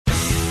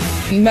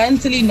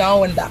mentally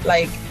knowing that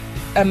like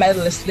a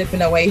medal is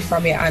slipping away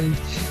from you and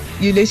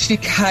you literally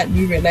can't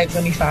move your legs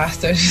any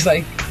faster, it's just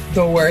like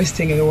the worst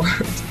thing in the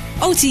world.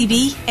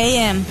 OTB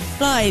AM,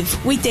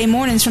 live weekday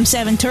mornings from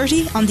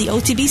 7:30 on the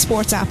OTB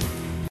Sports app.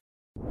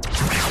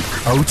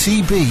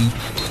 OTB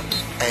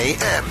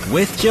AM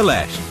with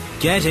Gillette.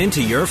 Get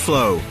into your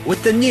flow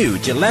with the new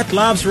Gillette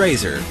Labs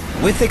Razor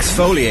with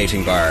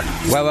exfoliating bar.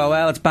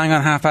 Well, it's bang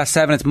on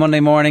 7:30. It's Monday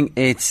morning.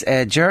 It's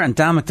Ger and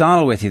Dan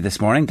McDonald with you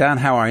this morning. Dan,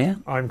 how are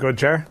you? I'm good,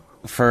 Ger.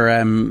 For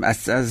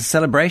as a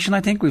celebration,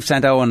 I think we've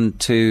sent Owen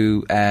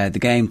to the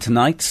game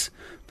tonight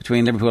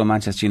between Liverpool and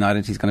Manchester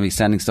United. He's going to be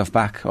sending stuff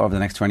back over the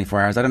next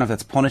 24 hours. I don't know if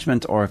that's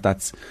punishment or if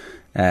that's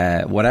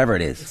whatever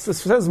it is. It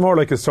sounds more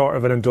like a sort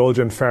of an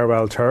indulgent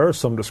farewell tour of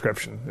some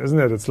description, isn't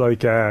it? It's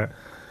like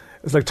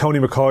Tony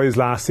McCoy's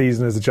last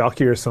season as a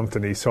jockey or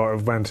something. He sort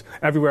of went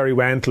everywhere he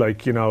went,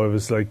 like, you know, it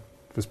was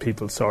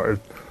people sort of,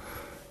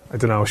 I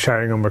don't know,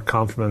 sharing him with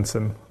compliments.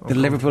 And the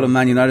Liverpool and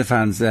Man United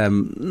fans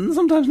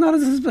sometimes not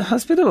as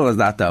hospitable as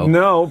that, though.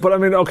 No, but I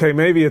mean, okay,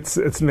 maybe it's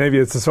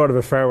a sort of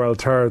a farewell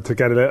tour to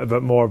get a little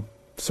bit more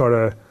sort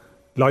of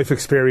life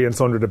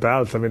experience under the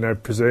belt. I mean, I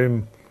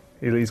presume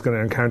he's going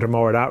to encounter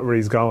more of that where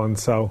he's going,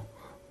 so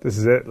this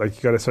is it. Like,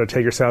 you got to sort of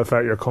take yourself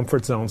out of your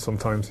comfort zone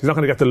sometimes. He's not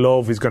going to get the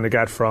love he's going to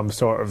get from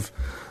sort of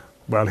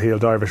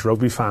well-heeled Irish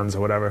rugby fans or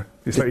whatever.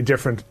 He's slightly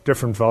different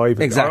vibe.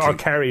 Exactly. Or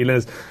Kerry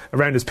is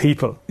around his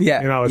people.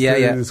 Yeah. You know,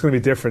 it's going to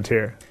be different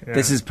here. Yeah.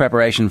 This is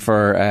preparation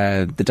for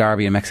the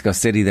derby in Mexico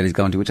City that he's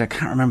going to, which I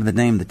can't remember the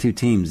name of the two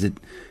teams. Is it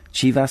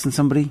Chivas and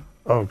somebody?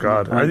 Oh,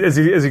 God. Is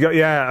he got,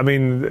 yeah, I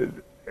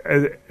mean,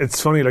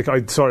 it's funny, like,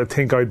 I sort of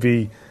think I'd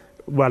be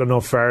well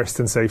enough versed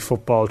in, say,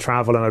 football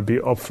travel, and I'd be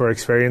up for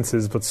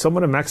experiences, but some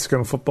of the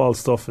Mexican football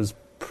stuff is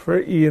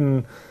pretty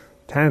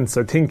intense.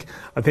 I think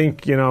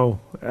you know,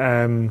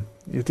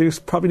 you do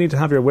probably need to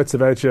have your wits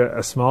about you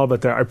a small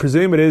bit there. I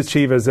presume it is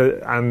Chivas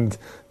and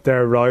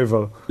their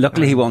rival.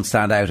 Luckily he won't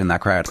stand out in that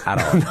crowd at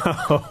all.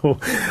 No.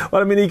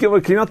 Well, I mean,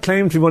 can you not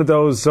claim to be one of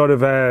those sort of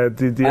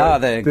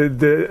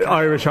the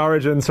Irish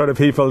origin sort of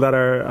people that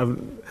are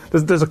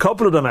there's a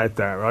couple of them out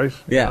there, right?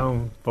 Yeah. You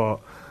know, but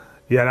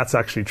yeah, that's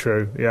actually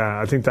true. Yeah,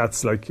 I think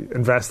that's like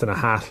invest in a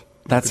hat.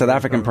 That South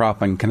African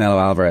prop and Canelo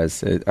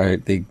Alvarez are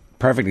the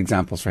perfect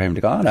examples for him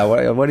to go, oh no, what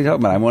are you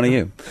talking about? I'm one of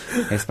you.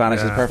 His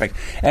Spanish is perfect.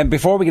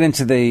 Before we get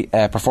into the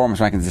performance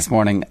rankings this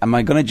morning, am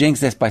I going to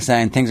jinx this by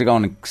saying things are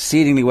going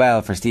exceedingly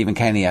well for Stephen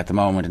Kenny at the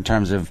moment in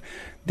terms of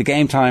the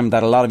game time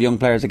that a lot of young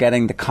players are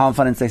getting, the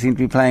confidence they seem to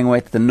be playing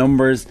with, the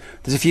numbers.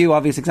 There's a few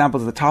obvious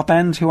examples at the top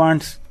end who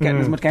aren't getting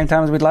as much game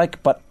time as we'd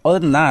like, but other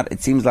than that,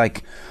 it seems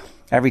like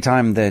every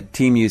time the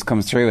team use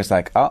comes through, it's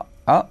like,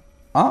 and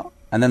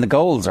then the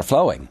goals are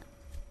flowing.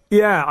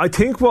 Yeah, I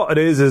think what it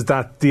is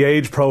that the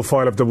age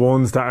profile of the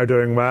ones that are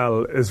doing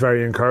well is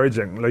very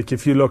encouraging. Like,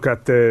 if you look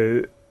at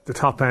the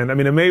top end, I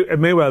mean, it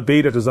may well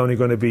be that there's only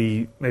going to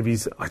be maybe,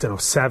 I don't know,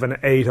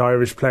 7-8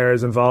 Irish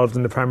players involved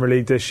in the Premier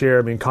League this year.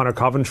 I mean, Conor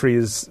Coventry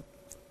is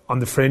on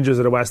the fringes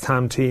of the West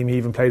Ham team. He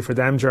even played for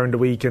them during the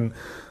week and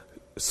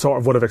sort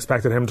of would have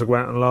expected him to go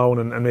out on loan,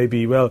 and maybe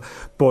he will.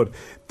 But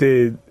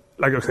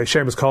like I say,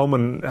 Seamus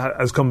Coleman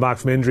has come back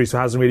from injury, so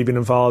hasn't really been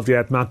involved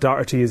yet. Matt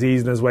Doherty is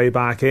easing his way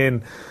back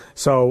in.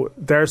 So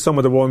they're some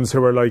of the ones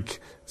who are like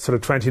sort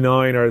of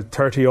 29 or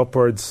 30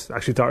 upwards.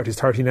 Actually, Doherty's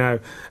 30 now.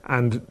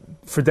 And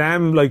for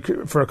them, like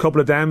for a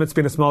couple of them, it's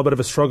been a small bit of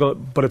a struggle,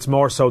 but it's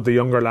more so the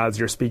younger lads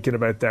you're speaking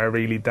about there,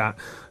 really. That,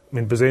 I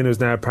mean,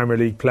 Bazzunu's now a Premier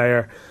League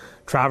player.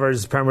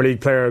 Travers, Premier League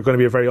player, going to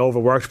be a very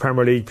overworked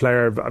Premier League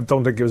player. I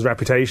don't think his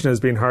reputation has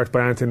been hurt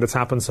by anything that's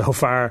happened so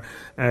far,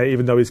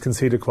 even though he's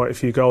conceded quite a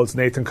few goals.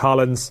 Nathan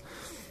Collins,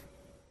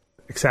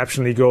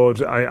 exceptionally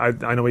good.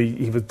 I know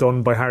he was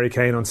done by Harry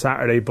Kane on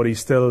Saturday, but he's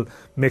still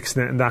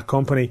mixing it in that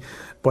company.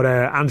 But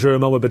Andrew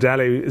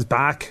Omobadele is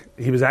back.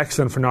 He was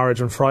excellent for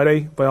Norwich on Friday,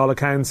 by all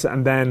accounts.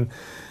 And then,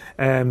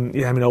 I mean,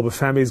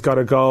 Obafemi's got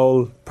a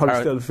goal. Probably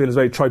still feels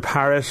very Troy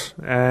Parrott,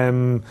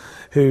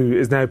 who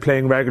is now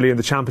playing regularly in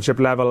the Championship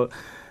level.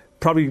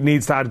 Probably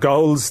needs to add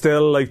goals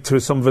still, like, to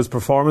some of his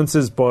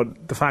performances.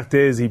 But the fact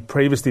is, he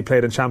previously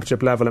played in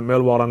Championship level at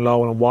Millwall on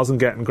loan and wasn't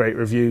getting great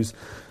reviews.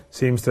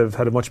 Seems to have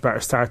had a much better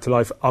start to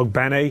life.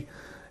 Ogbene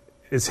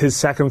is his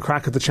second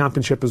crack at the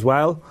Championship as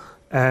well.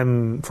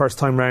 First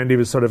time round he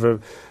was sort of a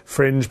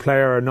fringe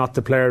player, or not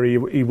the player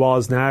he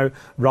was now.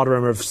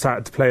 Rotherham have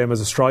started to play him as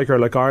a striker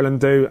like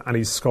Ireland do, and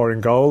he's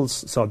scoring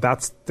goals, so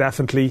that's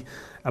definitely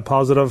a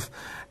positive.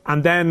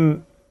 And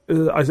then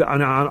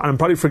I'm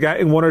probably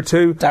forgetting one or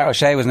two. Darragh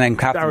O'Shea was named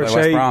captain by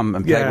West Brom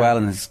and played well,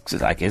 and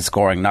his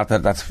scoring, not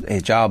that that's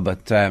his job,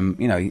 but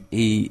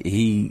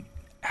he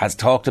has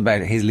talked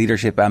about his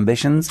leadership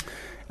ambitions,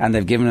 and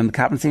they've given him the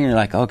captaincy, and you're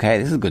like, okay,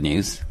 this is good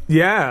news.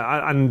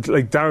 Yeah, and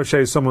like Darragh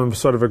O'Shea is someone with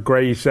sort of a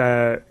great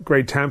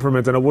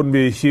temperament, and it wouldn't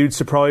be a huge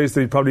surprise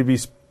that he'd probably be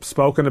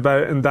spoken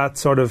about in that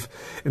sort of,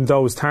 in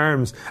those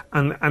terms.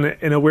 And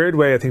in a weird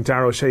way, I think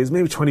Darragh O'Shea is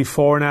maybe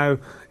 24 now.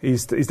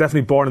 He's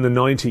definitely born in the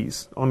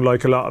 90s,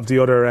 unlike a lot of the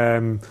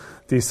other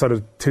these sort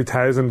of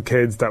 2000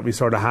 kids that we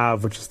sort of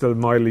have, which is still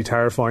mildly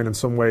terrifying in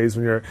some ways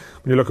when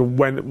you look at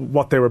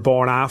what they were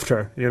born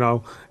after, you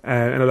know,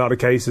 in a lot of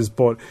cases.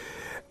 But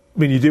I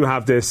mean, you do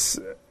have this,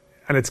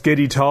 and it's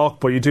giddy talk,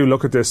 but you do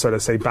look at this sort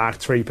of, say, back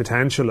three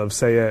potential of,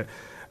 say,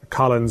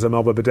 Collins,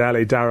 Amoba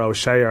Badeli, Darragh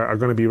O'Shea are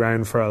going to be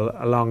around for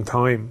a long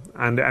time.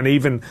 And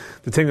even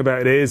the thing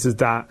about it is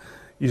that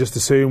you just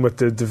assume with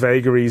the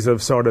vagaries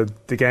of sort of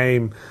the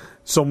game,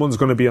 someone's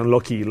going to be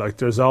unlucky. Like,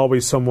 there's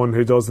always someone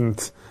who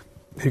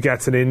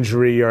gets an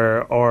injury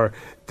or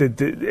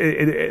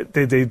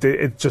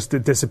it just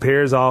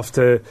disappears off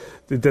the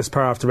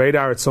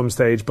radar at some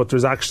stage. But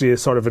there's actually a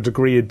sort of a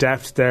degree of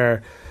depth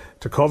there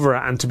to cover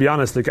it. And to be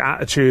honest, like,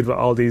 attitude with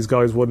all these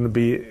guys wouldn't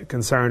be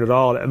concerned at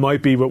all. It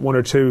might be with one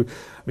or two.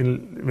 I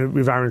mean,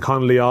 we've Aaron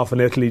Connolly off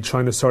in Italy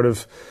trying to sort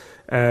of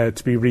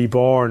to be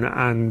reborn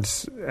and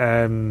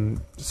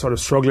sort of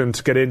struggling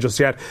to get in just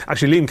yet.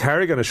 Actually, Liam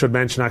Kerrigan, I should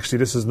mention, actually,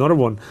 this is another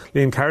one.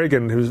 Liam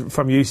Kerrigan, who's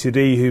from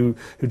UCD, who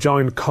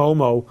joined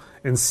Como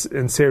in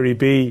Serie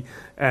B,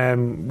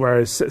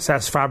 where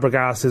Cesc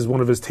Fabregas is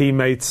one of his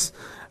teammates,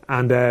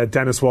 and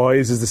Dennis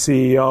Wise is the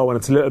CEO, and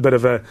it's a little bit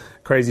of a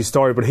crazy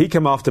story, but he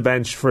came off the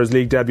bench for his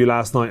league debut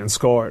last night and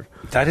scored.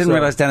 I didn't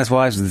realise Dennis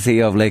Wise was the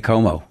CEO of Lake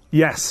Como.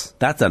 Yes.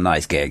 That's a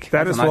nice gig.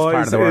 Dennis That's a nice Wise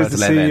part of the world is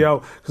the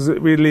CEO. Because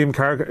we had Liam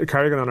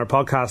Kerrigan on our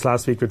podcast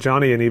last week with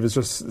Johnny, and he was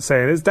just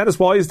saying, is Dennis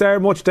Wise there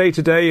much day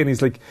to day? And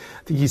he's like,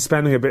 I think he's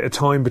spending a bit of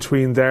time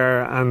between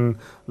there and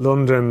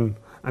London,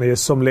 and he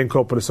has some link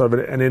up with a sort of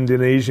an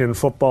Indonesian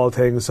football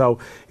thing. So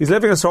he's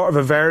living a sort of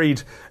a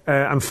varied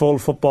and full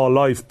football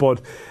life,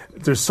 but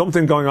there's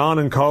something going on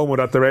in Como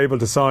that they're able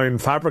to sign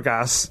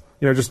Fabregas,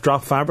 you know, just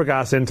drop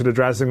Fabregas into the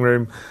dressing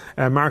room.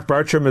 Mark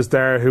Bertram is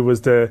there, who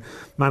was the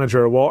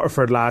manager of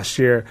Waterford last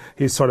year.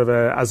 He's sort of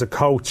as a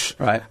coach,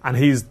 right, and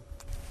he's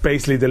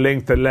basically the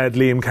link that led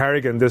Liam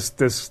Kerrigan, this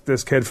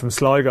kid from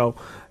Sligo,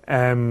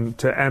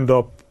 to end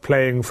up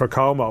playing for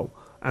Como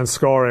and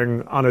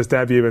scoring on his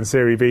debut in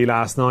Serie B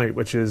last night,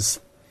 which is,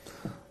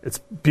 it's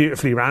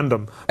beautifully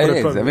random. It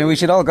is. I mean, we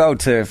should all go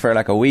for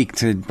like a week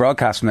to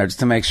broadcast from there just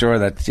to make sure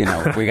that, you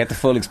know, we get the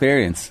full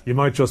experience. You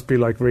might just be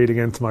like plugging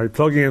into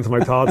my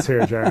thoughts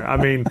here, Ger. I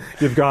mean,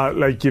 you've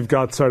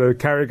got sort of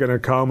Kerrigan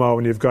and Como,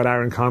 and you've got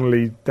Aaron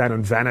Connolly then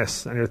in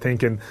Venice, and you're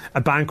thinking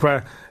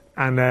Abankwah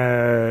and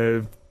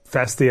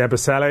Festi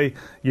Ebisele,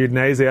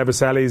 Udinese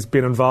Ebiselli's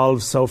been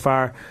involved so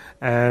far.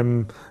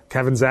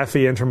 Kevin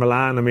Zeffi, Inter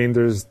Milan. I mean,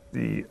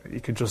 you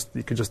could just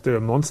do a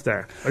month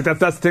there. Like that's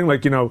the thing.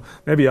 Like, you know,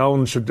 maybe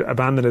Owen should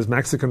abandon his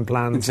Mexican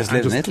plans and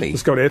live in Italy.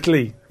 Just go to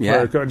Italy.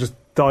 Yeah, just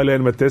dial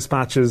in with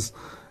dispatches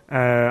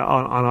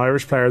on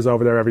Irish players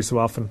over there every so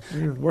often.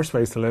 Worst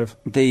ways to live.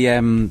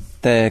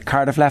 The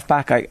Cardiff left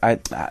back,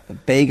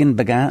 Bagan.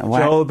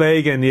 Joel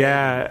Bagan,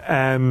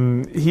 yeah.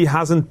 He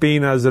hasn't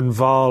been as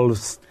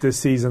involved this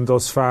season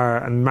thus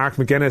far, and Mark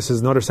McGuinness is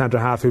another centre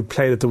half who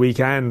played at the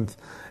weekend.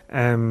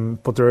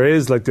 But there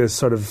is like this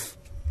sort of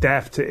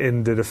depth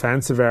in the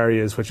defensive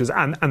areas, which is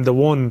and the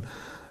one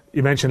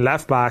you mentioned,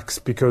 left backs,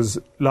 because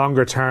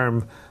longer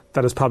term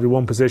that is probably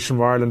one position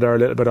where Ireland are a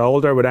little bit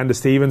older. With Enda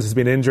Stevens has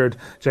been injured,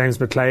 James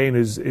McLean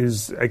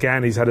is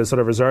again, he's had a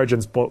sort of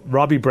resurgence, but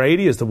Robbie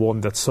Brady is the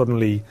one that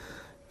suddenly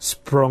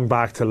sprung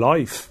back to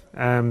life.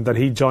 That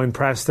he joined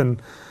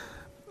Preston,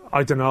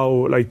 I don't know,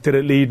 like, did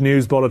it lead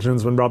news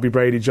bulletins when Robbie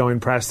Brady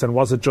joined Preston?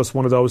 Was it just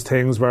one of those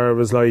things where it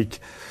was like,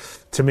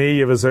 to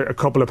me it was a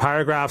couple of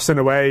paragraphs in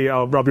a way,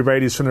 Robbie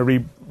Brady's trying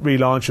to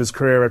relaunch his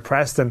career at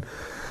Preston,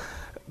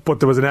 but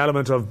there was an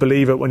element of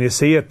believe it when you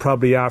see it,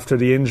 probably after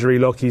the injury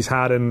luck he's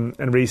had in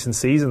recent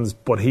seasons.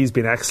 But he's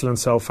been excellent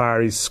so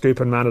far. He's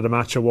scooping man of the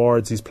match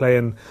awards. He's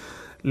playing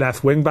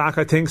left wing back,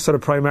 I think, sort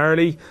of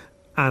primarily,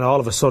 and all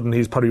of a sudden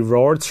he's probably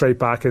roared straight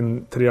back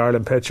into the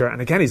Ireland picture.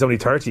 And again, he's only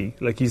 30.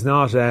 Like, he's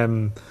not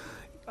and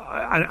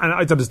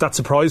does that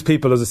surprise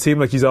people? Does it seem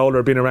like he's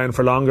older, been around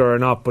for longer or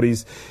not? But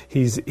he's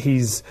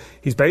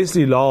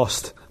basically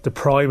lost the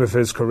prime of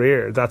his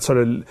career, that sort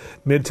of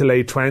mid to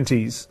late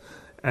 20s.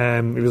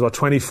 He was about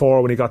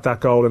 24 when he got that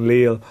goal in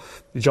Lille.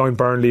 He joined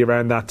Burnley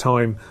around that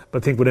time,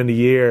 but I think within a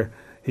year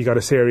he got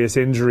a serious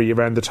injury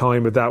around the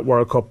time of that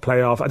World Cup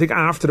playoff. I think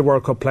after the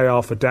World Cup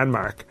playoff with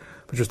Denmark,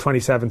 which was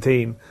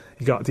 2017,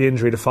 he got the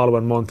injury the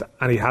following month,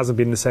 and he hasn't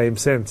been the same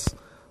since.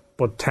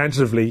 But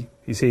tentatively,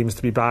 he seems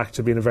to be back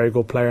to being a very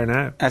good player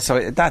now.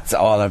 So that's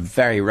all a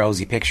very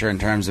rosy picture in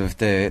terms of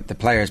the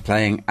players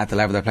playing at the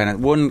level they're playing at.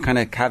 One kind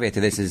of caveat to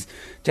this is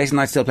Jason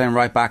Knight's still playing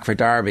right back for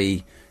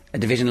Derby, a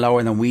division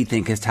lower than we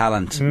think his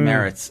talent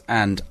merits,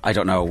 and I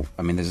don't know.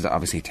 I mean, there's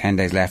obviously 10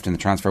 days left in the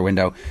transfer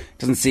window. It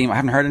doesn't seem, I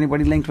haven't heard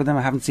anybody linked with him.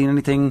 I haven't seen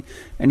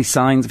any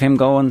signs of him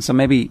going. So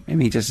maybe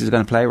he just is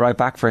going to play right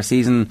back for a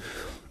season,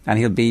 and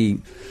he'll be,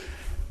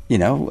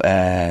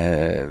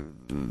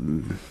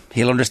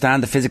 he'll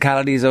understand the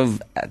physicalities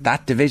of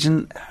that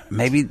division.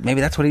 Maybe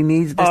that's what he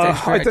needs at this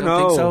stage. I don't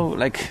know. Think so.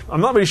 Like,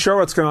 I'm not really sure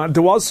what's going on.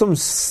 There was some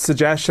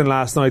suggestion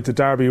last night that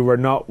Derby were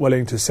not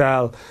willing to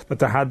sell, that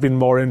there had been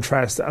more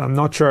interest, and I'm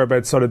not sure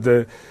about sort of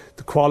the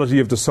quality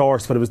of the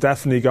source, but it was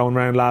definitely going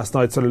around last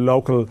night, sort of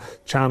local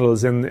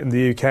channels in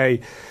the UK.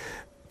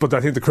 But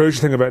I think the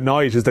crucial thing about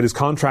Knight is that his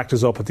contract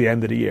is up at the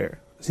end of the year.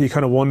 So you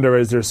kind of wonder,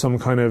 is there some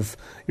kind of,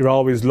 you're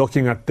always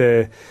looking at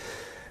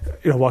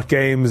what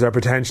games are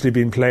potentially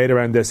being played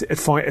around this.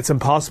 It's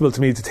impossible to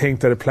me to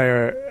think that a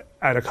player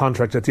out of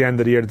contract at the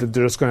end of the year, that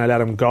they're just going to let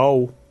him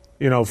go,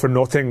 for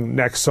nothing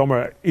next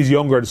summer. He's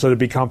younger, so there'd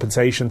be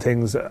compensation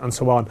things and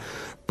so on.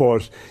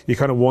 But you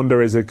kind of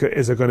wonder, is it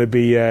going to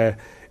be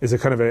is it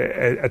kind of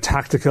a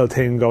tactical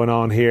thing going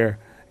on here?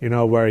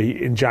 Where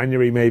in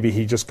January maybe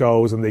he just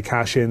goes and they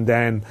cash in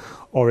then.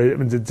 Or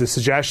the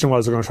suggestion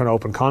was they're going to try and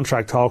open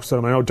contract talks to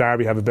him. I know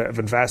Derby have a bit of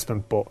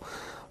investment, but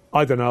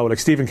I don't know. Like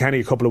Stephen Kenny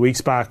a couple of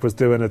weeks back was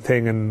doing a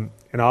thing in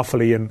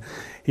Offaly, and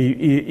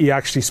he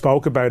actually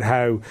spoke about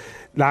how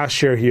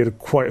last year he had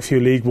quite a few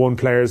League One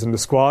players in the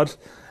squad,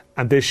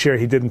 and this year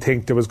he didn't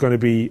think there was going to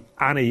be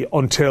any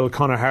until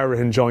Conor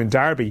Howrahan joined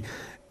Derby.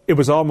 It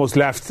was almost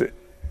left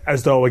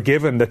as though a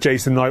given that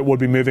Jason Knight would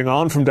be moving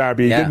on from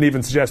Derby. He didn't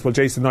even suggest, well,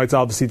 Jason Knight's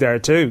obviously there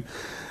too.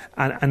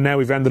 And now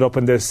we've ended up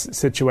in this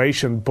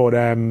situation. But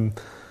I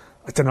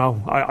don't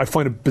know. I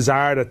find it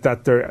bizarre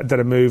that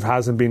a move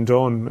hasn't been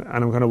done.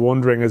 And I'm kind of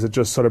wondering, is it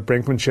just sort of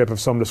brinkmanship of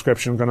some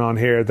description going on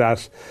here,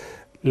 that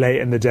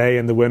late in the day,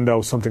 in the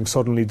window, something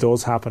suddenly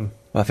does happen?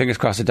 Well, fingers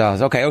crossed it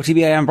does. Okay,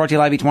 OTBAM brought to you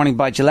live each morning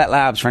by Gillette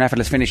Labs for an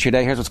effortless finish your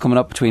day. Here's what's coming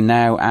up between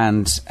now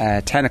and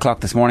 10 o'clock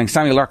this morning.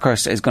 Samuel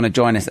Lurkhurst is going to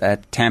join us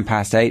at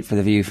 8:10 for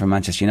the view from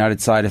Manchester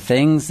United side of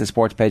things. The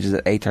sports page is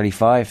at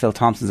 8:35. Phil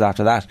Thompson's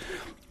after that.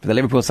 For the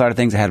Liverpool side of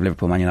things, ahead of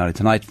Liverpool Man United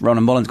tonight.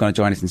 Ronan Mullen's going to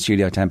join us in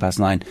studio at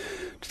 9:10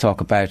 to talk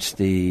about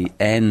the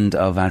end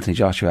of Anthony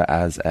Joshua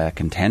as a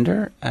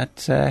contender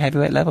at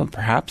heavyweight level,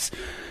 perhaps,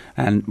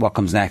 and what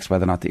comes next,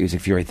 whether or not the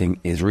Usyk Fury thing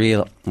is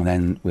real. And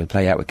then we'll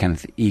play out with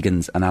Kenneth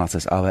Egan's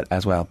analysis of it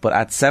as well. But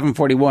at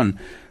 7:41,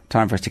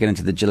 time for us to get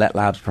into the Gillette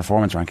Labs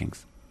performance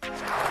rankings.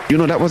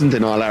 That wasn't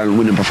an All-Ireland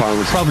winning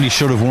performance. Probably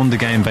should have won the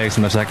game based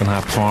on their second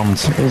half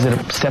performance. Is it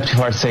a step too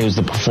far to say it was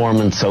the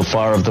performance so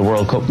far of the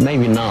World Cup?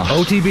 Maybe not.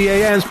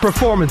 OTBAM's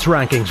performance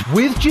rankings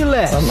with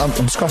Gillette.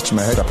 I'm scratching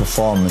my head. That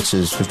performance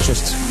was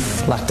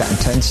just lacked that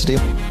intensity.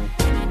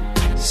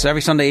 So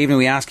every Sunday evening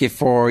we ask you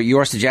for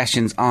your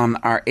suggestions on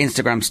our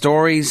Instagram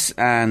stories,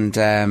 and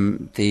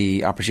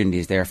the opportunity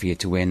is there for you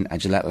to win a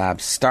Gillette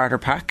Labs starter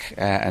pack.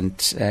 And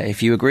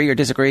if you agree or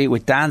disagree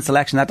with Dan's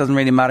selection, that doesn't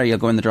really matter. You'll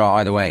go in the draw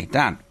either way.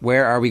 Dan,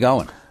 where are we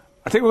going?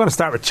 I think we're going to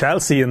start with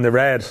Chelsea in the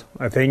red,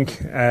 I think.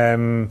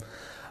 It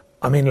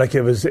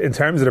was, in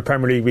terms of the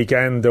Premier League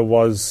weekend, there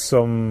was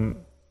some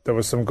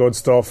good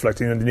stuff. Like,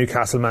 the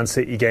Newcastle Man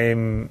City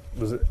game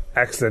was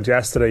excellent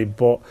yesterday,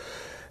 but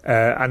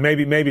and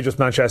maybe just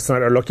Manchester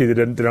United are lucky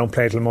they don't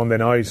play till Monday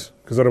night,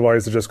 because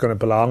otherwise they're just going to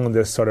belong in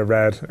this sort of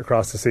red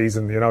across the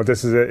season.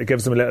 It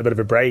gives them a little bit of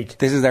a break.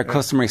 This is their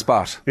customary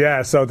spot.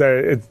 Yeah, so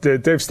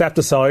they've stepped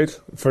aside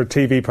for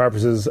TV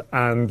purposes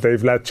and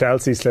they've let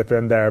Chelsea slip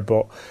in there.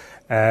 But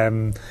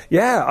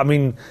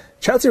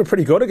Chelsea were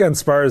pretty good against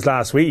Spurs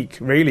last week,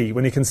 really,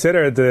 when you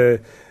consider the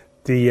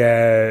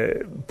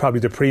probably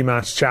the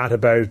pre-match chat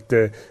about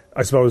the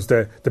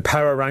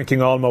power ranking.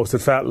 Almost, it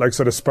felt like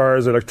sort of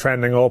Spurs are like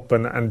trending up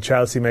and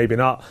Chelsea maybe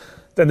not.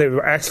 Then they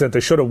were excellent. They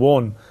should have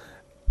won,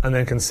 and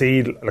then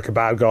concede like a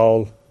bad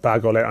goal. I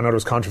know there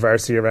was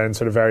controversy around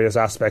sort of various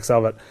aspects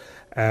of it,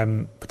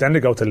 but then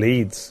they go to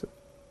Leeds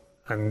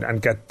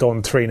and get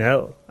done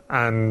 3-0,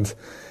 and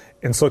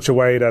in such a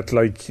way that,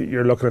 like,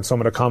 you're looking at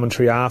some of the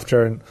commentary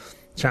after and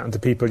chatting to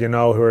people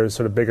who are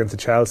sort of big into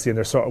Chelsea, and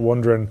they're sort of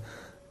wondering,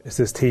 is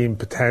this team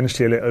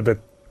potentially a little bit,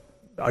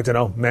 I don't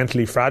know,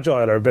 mentally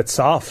fragile or a bit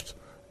soft?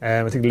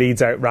 I think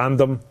Leeds outran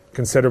them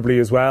considerably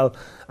as well,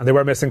 and they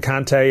were missing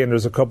Kante, and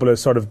there's a couple of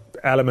sort of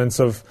elements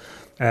of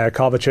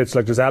Kovacic,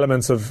 like there's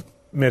elements of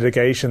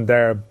mitigation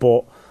there,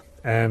 but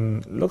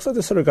looks like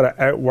they sort of got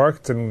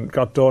outworked and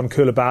got done.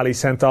 Koulibaly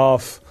sent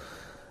off,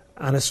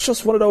 and it's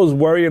just one of those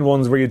worrying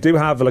ones where you do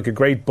have like a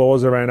great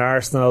buzz around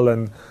Arsenal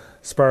and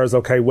Spurs,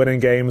 winning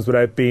games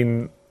without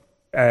being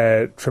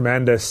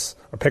tremendous,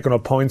 or picking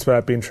up points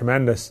without being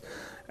tremendous.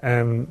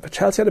 But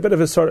Chelsea had a bit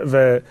of a sort of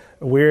a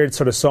weird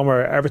sort of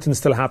summer. Everything's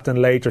still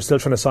happening late. They're still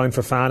trying to sign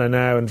for Fana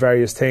now and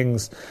various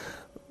things.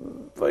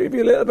 But you'd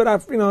be a little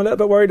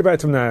bit worried about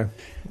them now.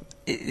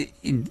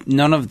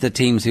 None of the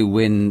teams who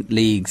win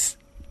leagues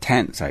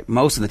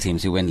most of the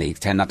teams who win leagues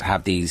tend not to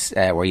have these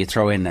where you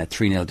throw in a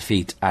 3-0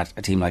 defeat at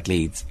a team like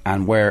Leeds,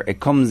 and where it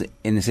comes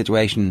in the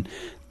situation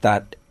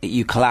that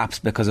you collapse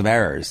because of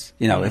errors.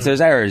 If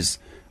there's errors,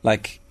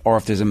 or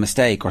if there's a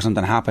mistake or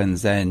something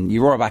happens, then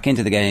you roar back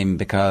into the game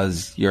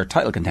because you're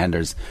title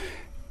contenders.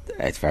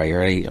 It's very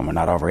early and we're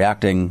not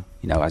overreacting.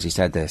 As you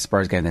said, the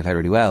Spurs game, they played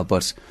really well,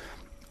 but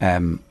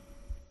I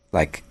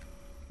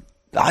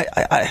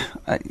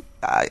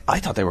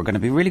thought they were going to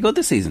be really good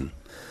this season.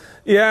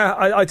 Yeah,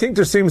 I think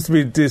there seems to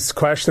be this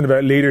question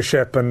about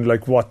leadership and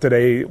like what do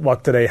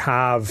they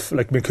have?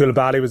 Like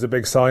Koulibaly was a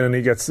big sign, and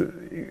he gets,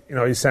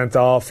 he's sent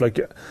off. Like,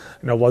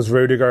 was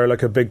Rudiger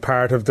like a big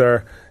part of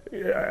their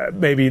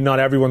maybe not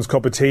everyone's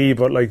cup of tea,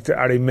 but like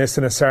are they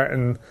missing a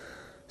certain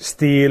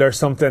steal or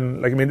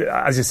something? Like, I mean,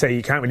 as you say,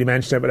 you can't really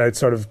mention it without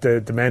sort of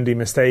the Mendy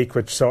mistake,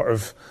 which sort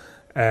of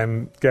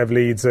gave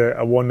Leeds a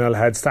 1-0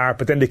 head start,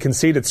 but then they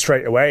conceded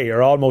straight away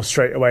or almost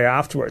straight away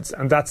afterwards.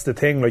 And that's the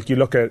thing. Like, you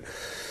look at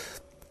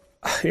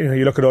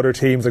other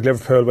teams like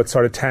Liverpool with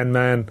sort of 10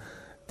 men,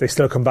 they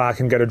still come back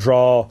and get a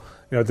draw.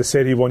 The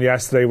City won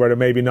yesterday where they're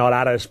maybe not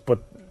at it, but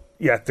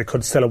yet they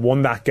could still have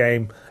won that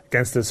game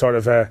against the sort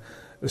of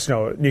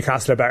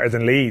Newcastle are better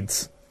than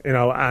Leeds,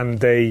 and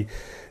the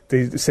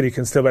City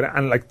can still win.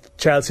 And like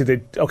Chelsea,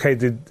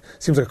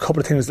 seems like a couple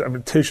of things. I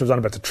mean, Tuchel was on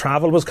about the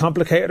travel was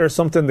complicated or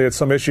something. They had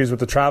some issues with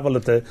the travel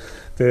at are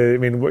they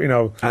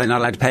not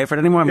allowed to pay for it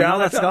anymore? I mean,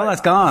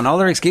 that's gone. All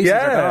their excuses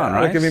are gone,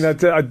 right? Like, I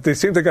mean, they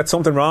seem to get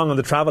something wrong on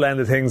the travel end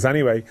of things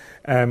anyway,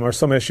 or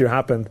some issue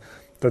happened.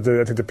 That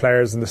I think the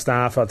players and the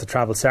staff had to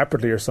travel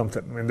separately or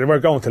something. I mean, they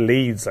weren't going to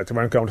Leeds, like they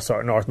weren't going to sort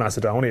of North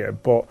Macedonia,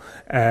 but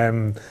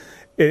I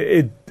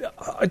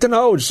don't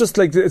know. It's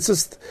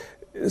just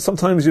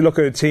sometimes you look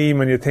at a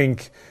team and you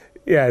think,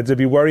 yeah, there'd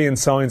be worrying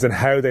signs on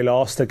how they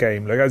lost a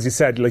game. Like, as you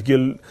said, like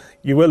you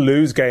will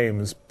lose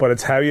games, but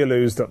it's how you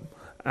lose them,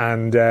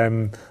 and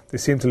they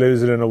seem to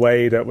lose it in a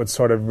way that would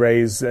sort of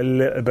raise a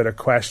little bit of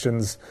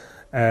questions.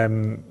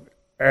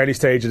 Early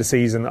stage of the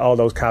season, all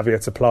those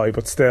caveats apply,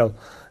 but still.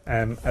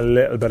 A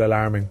little bit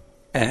alarming.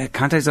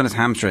 Kante's on his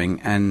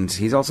hamstring, and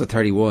he's also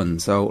 31,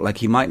 so like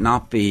he might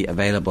not be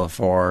available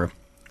for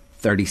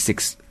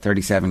 36,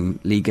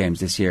 37 league games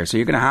this year. So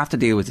you're going to have to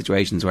deal with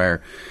situations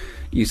where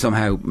you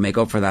somehow make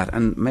up for that,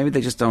 and maybe they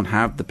just don't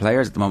have the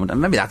players at the moment,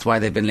 and maybe that's why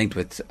they've been linked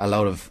with a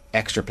load of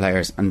extra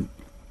players. And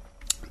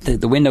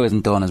the window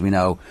isn't done, as we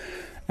know,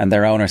 and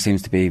their owner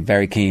seems to be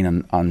very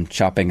keen on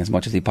shopping as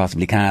much as he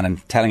possibly can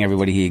and telling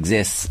everybody he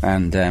exists.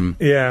 And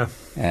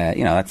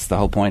that's the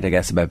whole point, I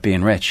guess, about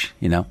being rich.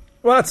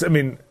 Well, that's, I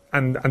mean,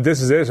 and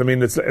this is it. I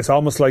mean, it's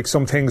almost like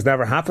some things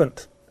never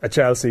happened at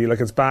Chelsea.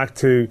 Like, it's back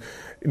to,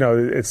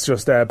 it's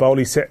just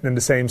Bowley sitting in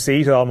the same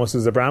seat almost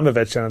as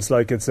Abramovich, and it's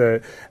like it's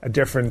a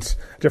different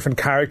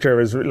character.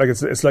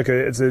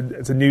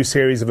 It's a new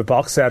series of a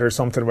box set or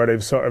something where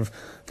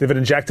they've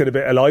injected a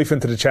bit of life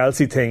into the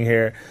Chelsea thing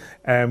here,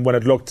 when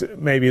it looked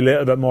maybe a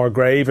little bit more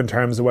grave in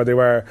terms of where they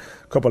were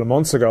a couple of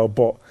months ago.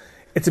 But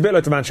it's a bit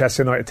like the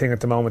Manchester United thing at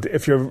the moment.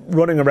 If you're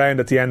running around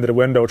at the end of the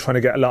window trying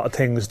to get a lot of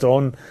things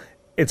done,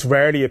 it's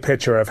rarely a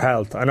picture of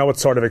health. I know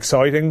it's sort of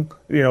exciting,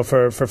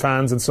 for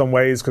fans in some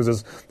ways,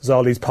 because there's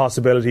all these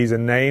possibilities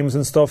and names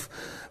and stuff,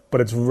 but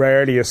it's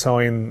rarely a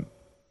sign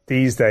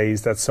these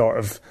days that sort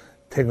of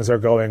things are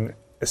going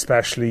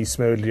especially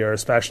smoothly or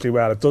especially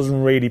well. It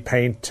doesn't really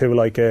paint to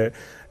like a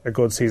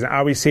good season.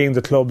 Are we seeing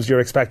the clubs you're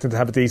expecting to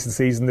have a decent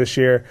season this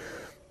year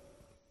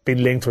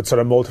being linked with sort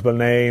of multiple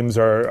names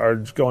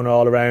or going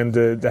all around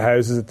the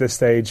houses at this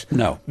stage?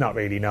 No. Not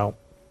really, no.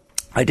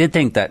 I did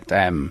think that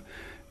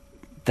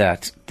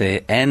that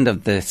the end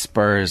of the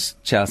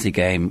Spurs-Chelsea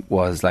game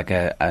was like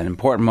an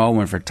important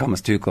moment for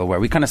Thomas Tuchel, where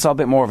we kind of saw a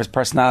bit more of his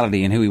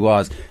personality and who he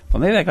was. But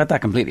maybe I got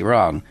that completely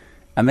wrong.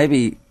 And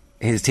maybe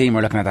his team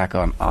were looking at that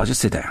going, oh,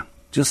 just sit down.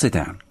 Just sit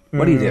down.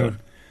 What are you doing?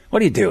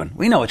 What are you doing?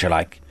 We know what you're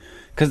like.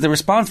 Because the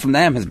response from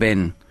them has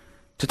been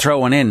to throw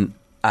one in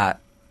at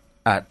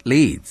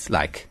Leeds.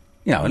 Like,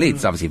 Leeds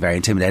is obviously very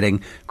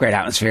intimidating, great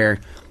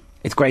atmosphere.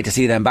 It's great to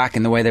see them back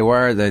in the way they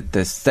were.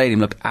 The stadium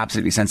looked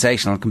absolutely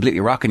sensational, completely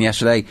rocking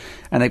yesterday,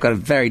 and they've got a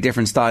very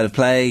different style of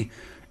play,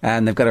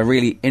 and they've got a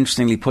really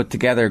interestingly put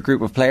together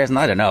group of players. And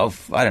I don't know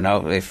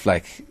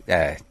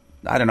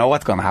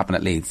what's going to happen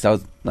at Leeds.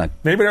 So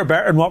maybe they're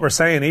better than what we're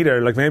saying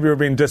either. Like, maybe we're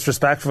being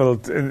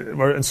disrespectful.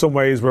 In some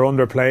ways, we're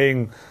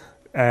underplaying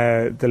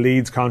the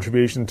Leeds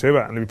contribution to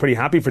it, and I'd be pretty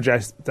happy for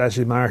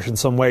Jesse Marsh in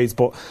some ways.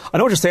 But I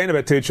know what you're saying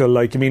about Tuchel.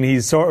 Like, I mean,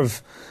 he's sort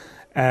of.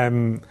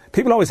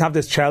 People always have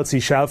this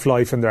Chelsea shelf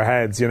life in their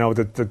heads,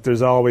 that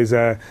there's always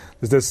there's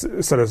this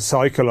sort of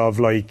cycle of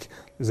like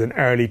there's an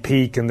early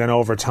peak and then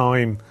over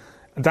time,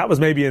 and that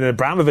was maybe an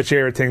Abramovich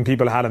era thing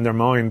people had in their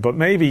mind, but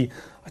maybe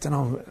I don't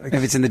know, like,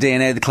 if it's in the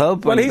DNA of the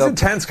club. Well, he's an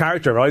intense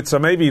character, right? So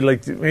maybe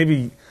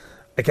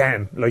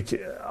again, like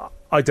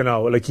I don't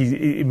know, like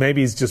he maybe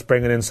he's just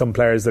bringing in some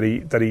players that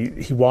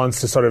he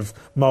wants to sort of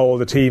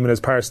mould the team and his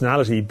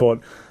personality, but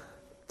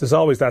there's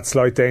always that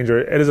slight danger.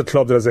 It is a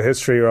club that has a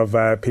history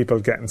of people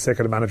getting sick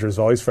of the manager's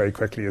voice very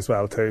quickly as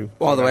well too.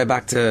 All the way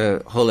back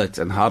to Hullet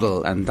and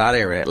Hoddle and that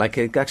era. Like,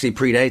 it actually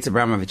predates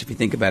Abramovich if you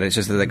think about it. It's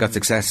just that they got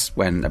success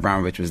when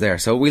Abramovich was there.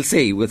 So we'll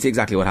see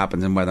exactly what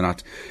happens and whether or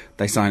not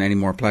they sign any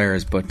more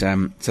players. But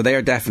so they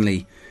are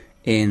definitely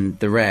in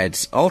the red.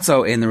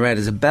 Also in the red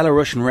is a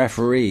Belarusian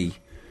referee.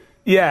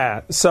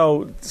 Yeah,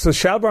 so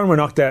Shelbourne were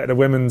knocked out of the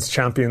Women's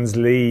Champions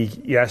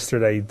League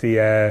yesterday.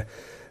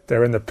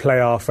 They're in the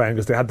playoff round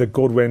because they had the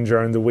good win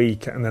during the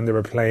week, and then they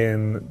were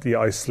playing the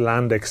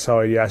Icelandic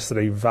side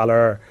yesterday,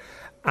 Valur,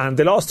 and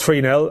they lost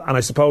 3-0. And I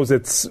suppose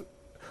it's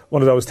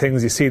one of those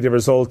things, you see the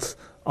result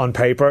on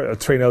paper, a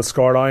 3-0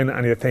 scoreline,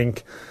 and you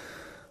think,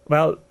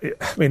 well,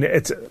 I mean,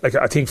 it's like,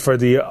 I think for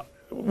the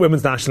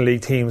Women's National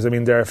League teams, I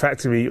mean, they're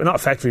not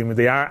effectively, but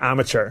they are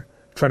amateur,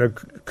 trying to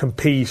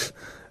compete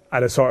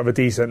at a sort of a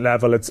decent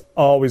level. It's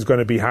always going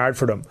to be hard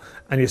for them.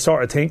 And you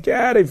sort of think,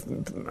 yeah,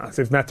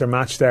 they've met their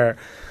match there.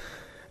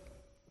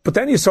 But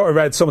then you sort of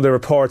read some of the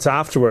reports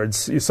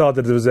afterwards. You saw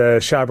that there was a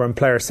Shelbourne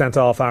player sent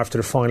off after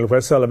the final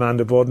whistle,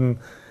 Amanda Budden.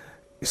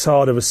 You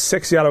saw there was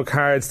 6 yellow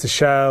cards to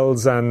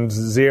Shells and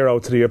 0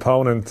 to the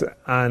opponent.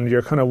 And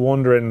you're kind of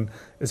wondering,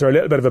 is there a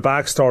little bit of a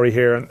backstory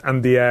here?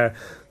 And the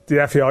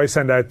FAI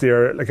sent out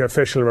their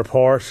official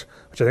report,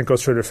 which I think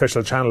goes through the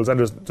official channels, and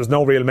there's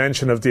no real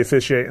mention of the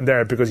officiating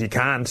there, because you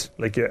can't.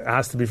 Like, it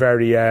has to be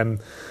very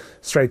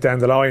straight down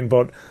the line.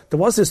 But there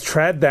was this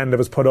thread then that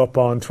was put up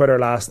on Twitter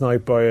last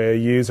night by a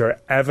user,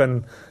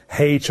 Evan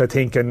H, I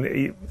think,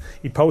 and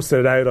he posted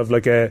it out of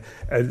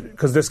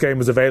because this game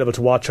was available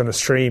to watch on a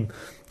stream,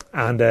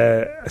 and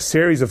a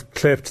series of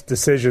clipped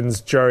decisions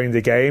during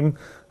the game,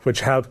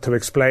 which helped to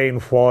explain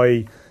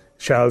why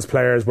Shell's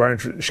players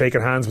weren't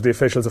shaking hands with the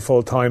officials at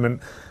full time. And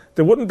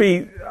they wouldn't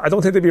be, I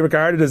don't think they'd be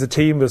regarded as a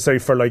team, let's say,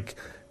 for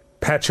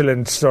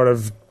petulant sort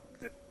of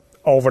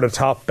over the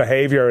top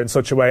behaviour in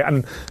such a way.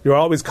 And you're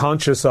always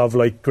conscious of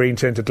green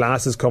tinted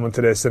glasses coming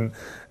to this. And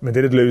I mean,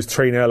 they did lose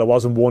 3-0. It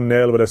wasn't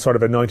 1-0 with a sort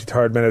of a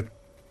 93rd minute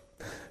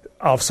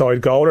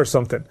offside goal or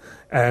something.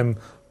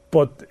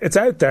 But it's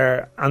out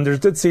there, and there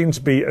did seem to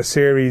be a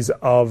series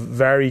of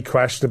very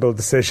questionable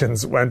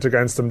decisions went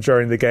against them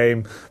during the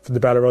game from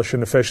the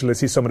Belarusian official. I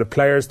see some of the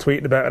players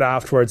tweeting about it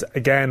afterwards.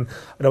 Again,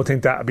 I don't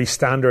think that would be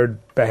standard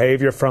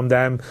behaviour from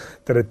them,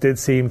 that it did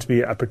seem to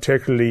be a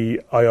particularly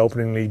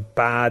eye-openingly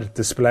bad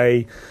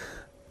display,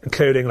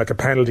 including a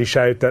penalty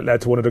shout that led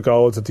to one of the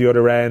goals at the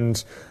other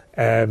end,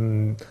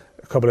 a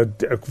couple of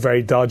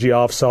very dodgy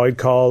offside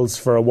calls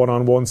for a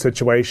one-on-one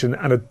situation,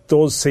 and it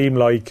does seem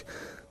like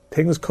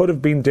things could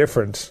have been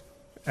different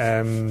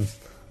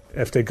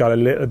if they got a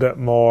little bit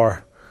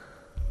more,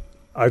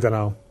 I don't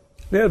know,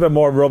 a little bit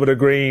more rub of the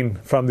green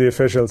from the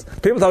officials.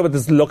 People talk about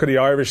this look of the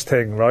Irish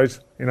thing, right?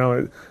 You know,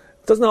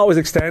 it doesn't always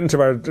extend to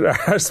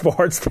our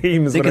sports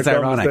teams. I think it's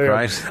ironic,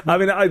 right? I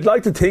mean, I'd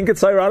like to think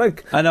it's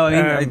ironic. I know.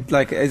 I mean,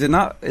 is it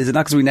not? Is it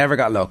not because we never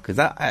got luck? Is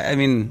that? I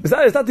mean, is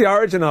that the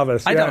origin of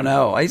it? I don't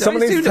know. Some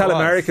of these tell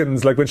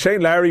Americans, when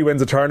Shane Lowry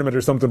wins a tournament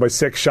or something by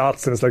 6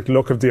 shots, and it's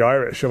luck of the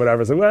Irish or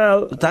whatever. It's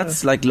well,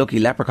 that's lucky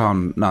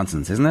leprechaun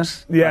nonsense, isn't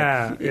it?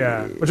 Yeah,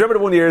 yeah. But remember the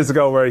one years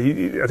ago where I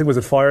think it was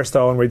at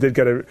Firestone, where he did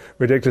get a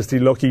ridiculously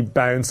lucky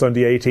bounce on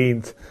the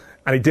 18th,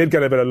 and he did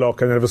get a bit of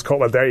luck, and then it was cut.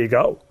 Well, there you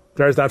go.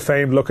 There's that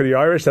famed look of the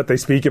Irish that they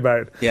speak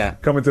about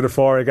coming to the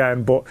fore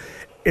again. But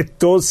it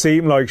does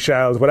seem like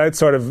Shells, without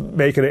sort of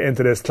making it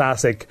into this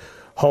classic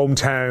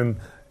hometown,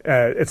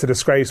 it's a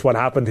disgrace what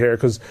happened here,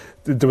 because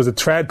there was a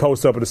thread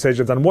posted up of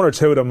decisions, and 1 or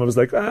 2 of them was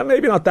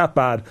maybe not that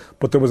bad,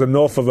 but there was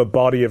enough of a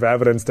body of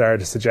evidence there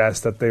to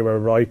suggest that they were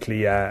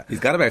rightly he's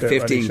got about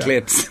 15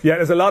 clips. Yeah,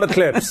 there's a lot of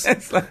clips.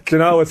 It's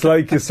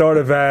you sort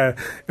of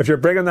if you're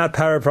bringing that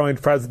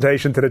PowerPoint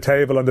presentation to the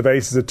table on the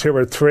basis of 2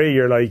 or 3,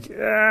 you're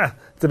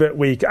it's a bit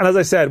weak. And as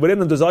I said, within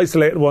them there's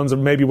isolated ones that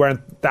maybe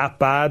weren't that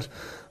bad,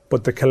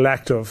 but the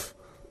collective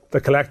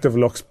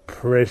looks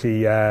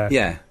pretty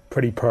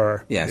pretty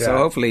poor. Yeah, so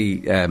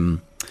hopefully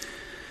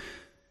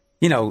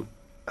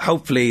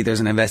hopefully there's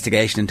an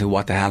investigation into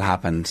what the hell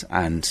happened,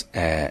 and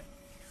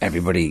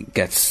everybody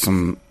gets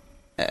some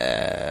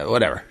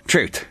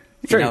truth.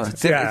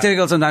 It's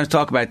difficult sometimes to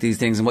talk about these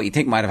things and what you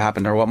think might have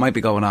happened or what might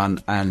be going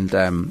on, and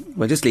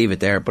we'll just leave it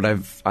there. But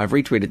I've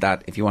retweeted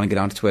that if you want to get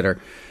onto Twitter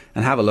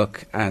and have a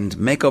look and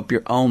make up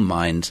your own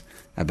mind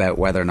about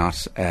whether or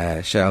not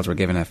Shells were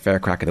given a fair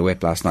crack at the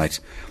whip last night.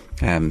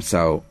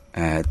 So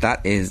that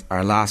is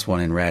our last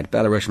one in red.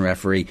 Belarusian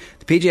referee.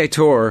 The PGA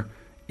Tour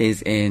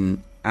is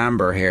in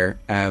amber here.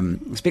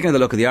 Speaking of the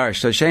look of the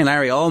Irish, so Shane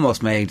Lowry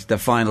almost made the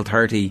final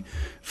 30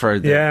 for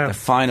the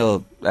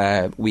final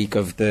week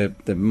of the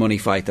money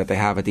fight that they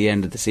have at the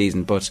end of the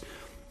season, but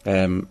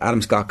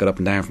Adam Scott got up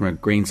and down from a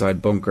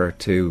greenside bunker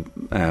to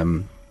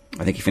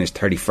I think he finished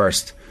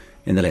 31st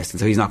in the list, and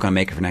so he's not going to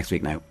make it for next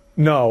week now.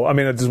 No, I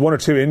mean, there's 1 or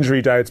 2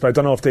 injury doubts, but I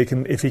don't know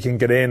if he can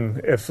get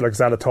in, if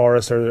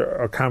Zalatoris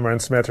or Cameron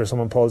Smith or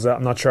someone pulls out.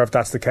 I'm not sure if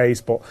that's the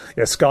case, but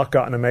yeah, Scott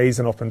got an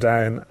amazing up and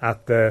down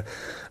at the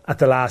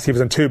last. He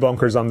was in 2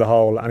 bunkers on the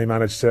hole, and he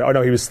managed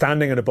to. He was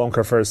standing in a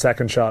bunker for his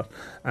second shot,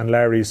 and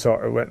Larry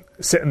sort of went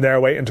sitting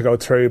there waiting to go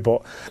through.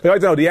 But I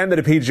don't know, the end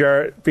of the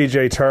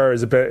PGA Tour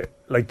is a bit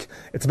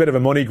it's a bit of a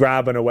money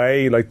grab in a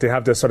way. They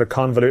have this sort of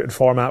convoluted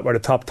format where the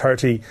top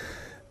 30.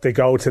 They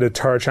go to the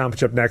Tour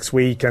Championship next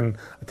week, and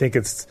I think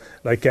it's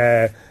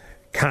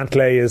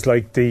Cantlay is or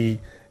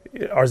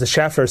is the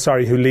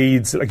Scheffler, who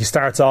leads. He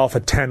starts off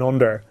at 10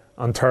 under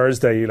on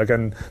Thursday,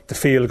 and the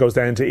field goes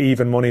down to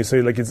even money. So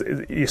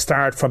you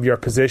start from your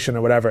position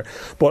or whatever.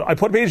 But I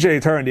put PGA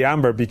Tour in the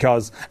amber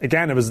because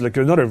again it was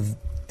another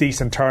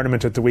decent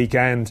tournament at the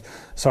weekend.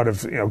 Sort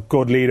of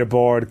good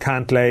leaderboard.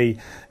 Cantlay,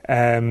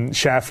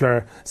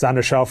 Scheffler,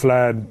 Xander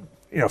Schauffele.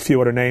 a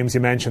few other names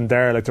you mentioned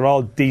there, like they're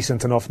all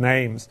decent enough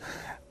names,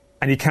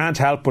 and you can't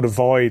help but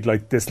avoid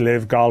like this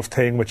live golf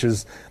thing, which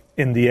is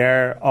in the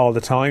air all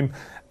the time.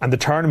 And the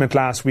tournament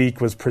last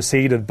week was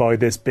preceded by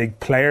this big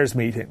players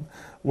meeting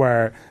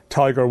where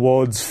Tiger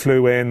Woods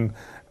flew in,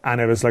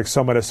 and it was like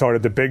some of the sort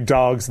of the big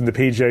dogs in the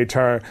PGA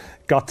Tour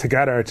got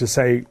together to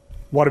say,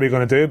 what are we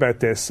going to do about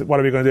this? What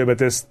are we going to do about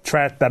this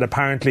threat that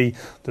apparently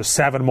there's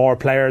 7 more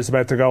players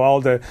about to go?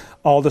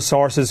 All the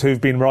sources who've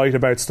been right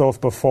about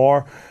stuff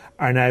before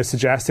are now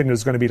suggesting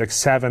there's going to be like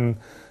 7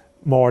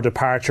 more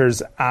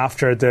departures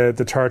after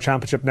the Tour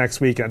Championship next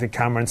week. I think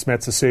Cameron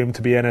Smith's assumed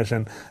to be in it,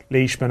 and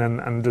Leishman,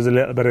 and there's a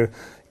little bit of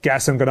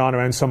guessing going on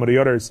around some of the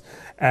others.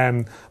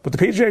 But the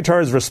PGA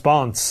Tour's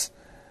response,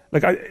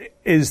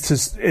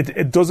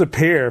 it does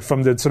appear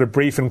from the sort of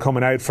briefing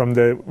coming out from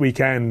the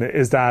weekend,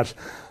 is that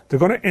they're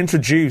going to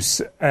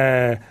introduce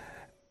a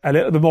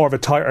little bit more of a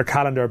tighter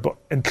calendar, but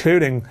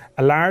including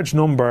a large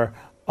number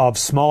of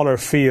smaller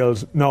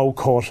field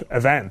no-cut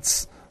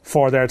events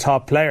for their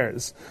top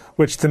players,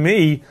 which to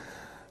me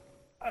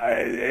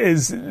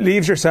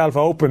leaves yourself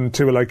open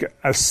to like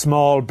a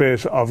small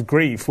bit of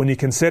grief when you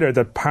consider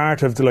that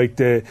part of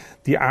the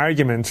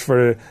argument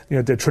for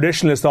the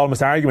traditionalist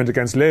almost argument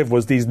against LIV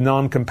was these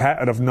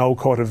non-competitive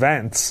no-cut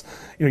events.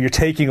 You're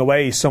taking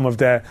away some of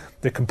the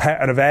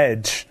competitive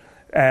edge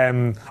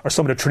or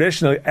some of the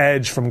traditional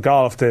edge from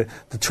golf, the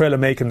thrill of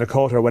making the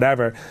cut or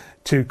whatever,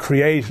 to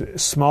create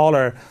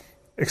smaller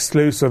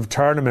exclusive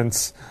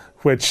tournaments,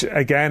 which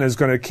again is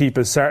going to keep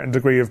a certain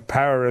degree of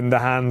power in the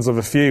hands of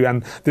a few.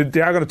 And they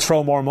are going to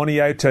throw more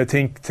money out to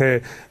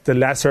the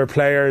lesser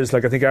players.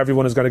 Like I think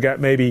everyone is going to get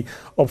maybe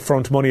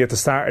upfront money at the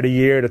start of the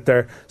year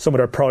that some of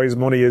their prize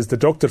money is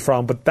deducted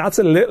from. But that's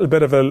a little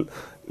bit of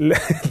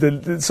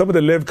some of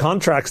the LIV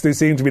contracts do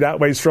seem to be that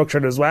way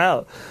structured as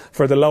well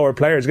for the lower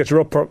players. You get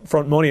your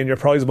upfront money and your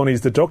prize money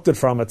is deducted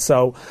from it.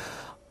 So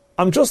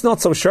I'm just not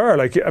so sure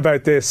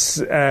about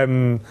this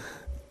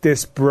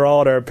this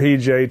broader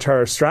PGA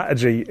Tour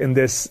strategy in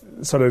this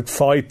sort of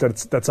fight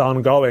that's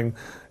ongoing,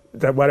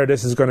 that whether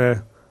this is going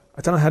to,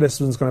 I don't know how this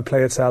one's going to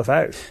play itself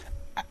out.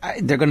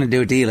 They're going to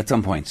do a deal at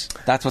some point.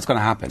 That's what's going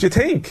to happen. Do you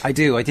think? I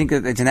do. I think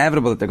that it's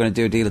inevitable that they're going to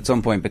do a deal at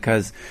some point,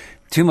 because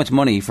too much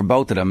money for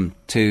both of them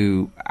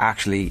to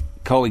actually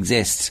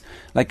coexist.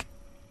 Like,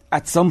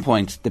 at some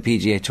point, the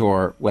PGA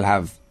Tour will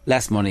have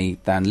less money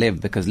than LIV,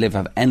 because LIV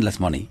have endless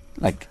money.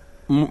 Like,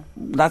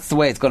 that's the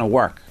way it's going to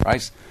work,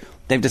 right?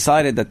 They've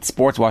decided that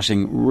sports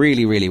washing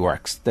really, really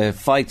works. The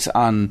fights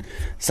on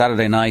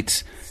Saturday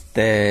night,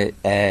 the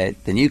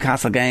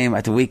Newcastle game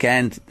at the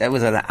weekend, that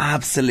was an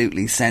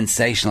absolutely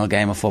sensational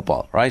game of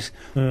football, right?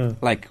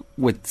 Like,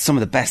 with some of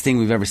the best thing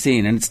we've ever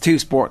seen. And it's two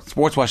sports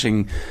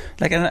washing,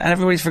 like, and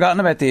everybody's forgotten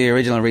about the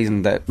original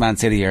reason that Man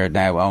City are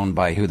now owned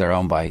by who they're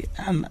owned by.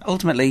 And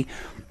ultimately,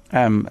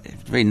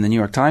 reading the New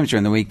York Times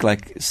during the week,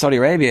 like, Saudi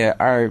Arabia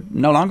are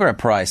no longer a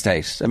pariah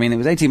state. I mean, it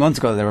was 18 months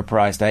ago that they were a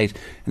pariah state,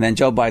 and then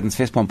Joe Biden's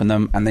fist pumping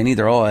them, and they need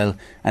their oil,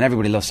 and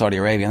everybody loves Saudi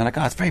Arabia, and they're like,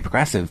 oh, it's very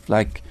progressive.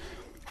 Like,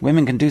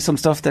 women can do some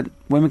stuff that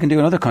women can do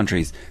in other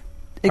countries.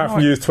 Apart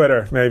from use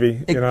Twitter,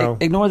 maybe.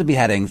 Ignore the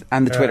beheadings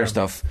and the Twitter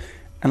stuff,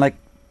 and like,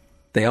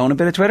 they own a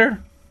bit of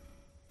Twitter.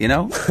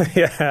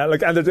 Yeah,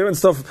 like, and they're doing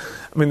stuff.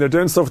 I mean, they're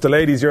doing stuff with the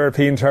Ladies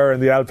European Tour and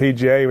the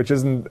LPGA, which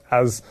isn't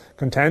as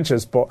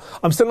contentious. But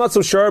I'm still not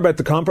so sure about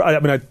the I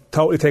mean, I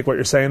totally take what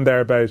you're saying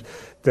there about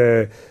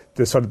the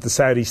sort of the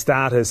Saudi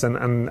status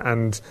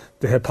and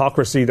the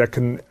hypocrisy that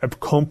can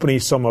accompany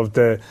some of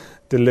the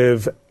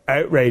LIV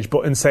outrage.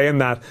 But in saying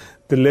that,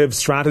 the LIV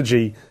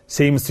strategy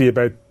seems to be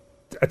about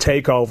a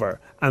takeover,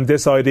 and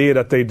this idea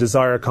that they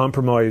desire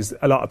compromise,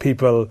 a lot of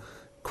people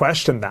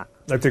question that.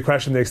 Like, they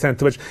question the extent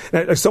to which,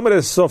 like, some of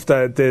the stuff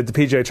that the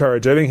PGA Tour are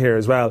doing here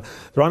as well,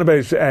 they're on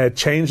about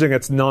changing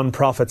its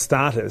non-profit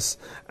status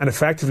and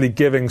effectively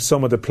giving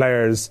some of the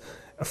players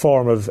a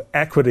form of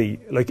equity,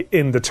 like,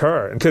 in the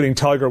tour, including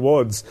Tiger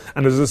Woods.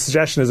 And there's a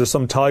suggestion, is there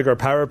some Tiger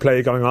power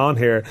play going on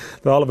here,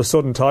 that all of a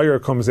sudden Tiger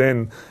comes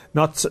in,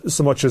 not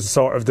so much as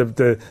sort of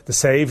the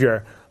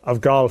saviour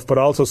of golf, but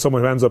also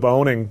someone who ends up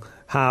owning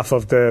half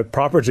of the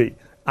property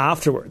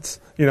afterwards,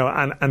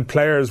 and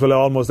players will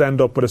almost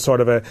end up with a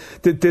sort of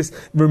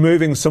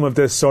removing some of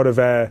this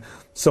I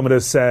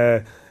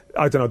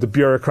don't know, the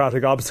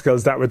bureaucratic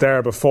obstacles that were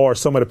there before,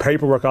 some of the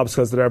paperwork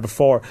obstacles that were there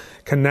before,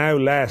 can now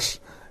let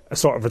a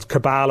sort of a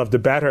cabal of the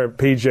better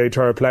PGA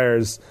Tour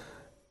players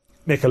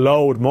make a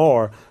load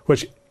more,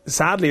 which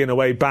sadly in a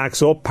way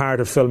backs up part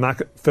of Phil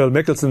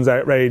Mickelson's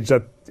outrage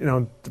that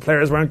the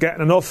players weren't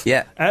getting enough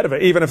out of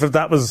it, even if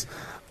that was,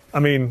 I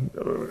mean,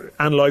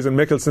 analysing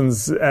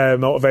Mickelson's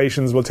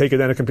motivations will take it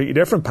down a completely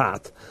different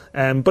path.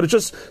 But it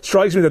just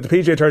strikes me that the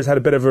PGA Tour has had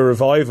a bit of a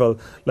revival,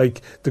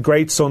 like the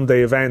great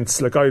Sunday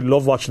events. Like, I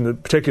love watching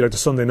particularly the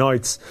Sunday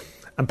nights.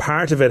 And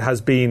part of it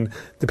has been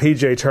the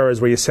PGA Tour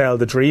is where you sell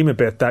the dream a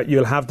bit, that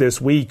you'll have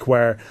this week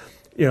where,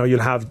 you'll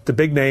have the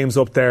big names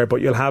up there,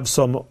 but you'll have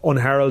some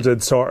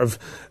unheralded sort of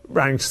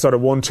ranked sort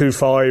of 1, 2,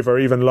 5 or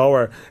even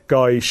lower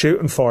guy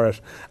shooting for it.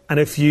 And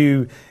if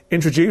you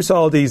introduce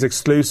all these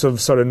exclusive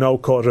sort of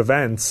no-cut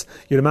events,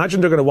 you'd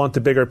imagine they're going to want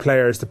the bigger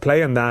players to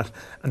play in that,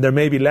 and they're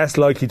maybe less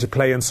likely to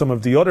play in some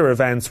of the other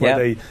events where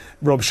they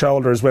rub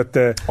shoulders with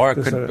the... Or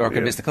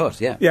could miss the cut,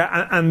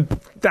 Yeah, and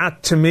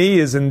that to me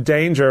is in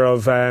danger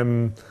of...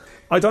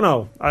 I don't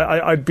know.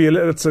 I'd be a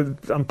little...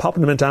 I'm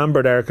popping them into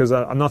amber there because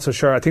I'm not so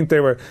sure. I think they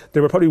were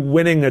probably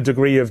winning a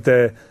degree of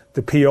the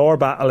PR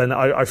battle, and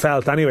I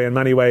felt anyway in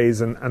many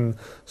ways, and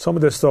some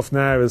of this stuff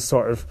now is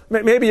sort of...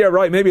 Maybe you're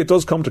right, maybe it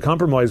does come to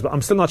compromise, but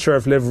I'm still not sure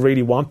if Liv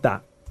really want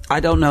that.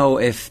 I don't know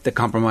if the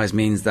compromise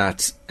means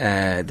that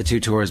the two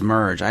tours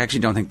merge. I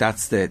actually don't think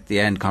that's the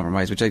end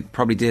compromise, which I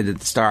probably did at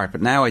the start,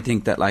 but now I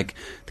think that like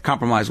the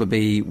compromise would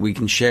be we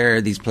can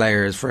share these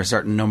players for a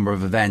certain number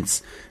of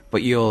events,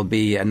 but you'll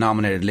be a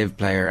nominated Liv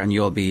player and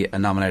you'll be a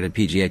nominated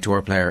PGA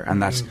Tour player,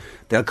 and that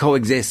they'll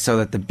coexist so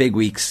that the big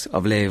weeks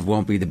of Liv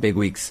won't be the big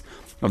weeks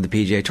of the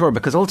PGA Tour,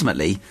 because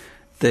ultimately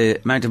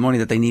the amount of money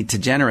that they need to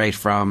generate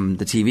from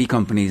the TV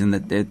companies and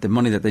the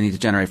money that they need to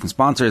generate from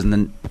sponsors and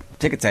then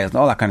ticket sales and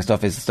all that kind of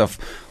stuff is the stuff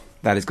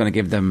that is going to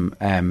give them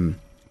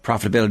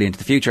profitability into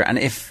the future. And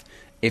if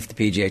the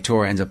PGA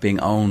Tour ends up being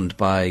owned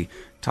by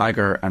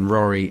Tiger and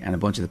Rory and a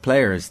bunch of the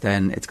players,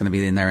 then it's going to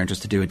be in their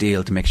interest to do a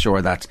deal to make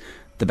sure that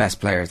the best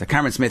players, that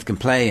Cameron Smith can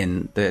play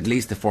in at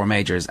least the 4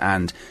 majors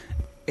and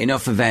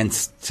enough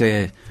events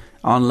to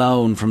on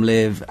loan from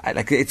Liv.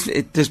 Like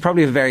there's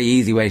probably a very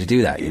easy way to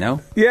do that,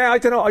 Yeah, I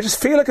don't know. I just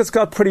feel like it's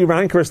got pretty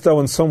rancorous though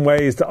in some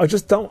ways. I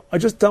just don't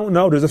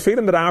know. There's a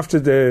feeling that after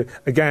there's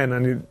a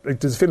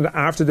feeling that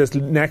after this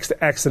next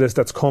exodus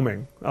that's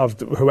coming of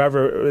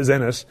whoever is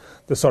in it,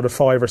 the sort of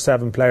 5 or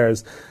 7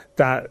 players,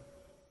 that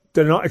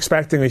they're not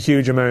expecting a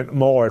huge amount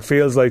more. It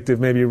feels like they've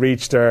maybe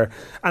reached their...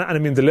 And I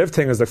mean, the Liv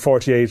thing is like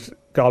 48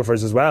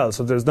 golfers as well,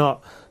 so there's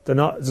not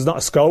a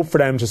scope for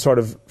them to sort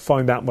of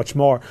find that much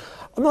more.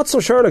 I'm not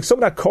so sure. Like, some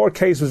of that court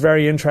case was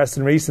very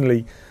interesting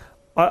recently.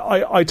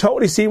 I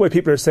totally see why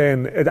people are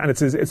saying, and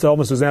it's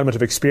almost an element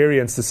of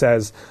experience that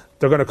says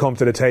they're going to come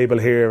to the table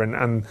here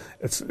and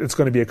it's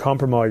going to be a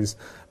compromise.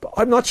 But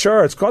I'm not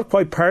sure. It's got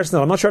quite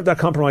personal. I'm not sure if that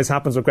compromise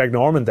happens with Greg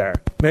Norman there.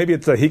 Maybe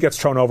it's that he gets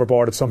thrown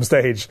overboard at some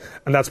stage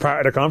and that's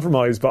part of the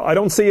compromise. But I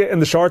don't see it in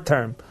the short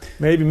term.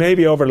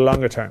 Maybe over the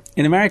longer term.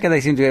 In America,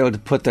 they seem to be able to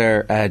put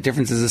their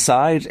differences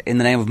aside in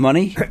the name of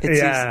money.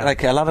 It's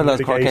like a lot of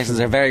those court cases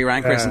are very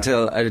rancorous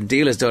until a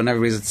deal is done.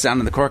 Everybody's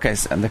standing in the court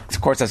case and the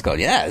court says, "Go,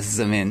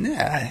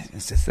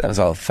 it's just that was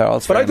all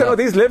false." But I don't know.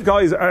 These Liv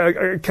guys,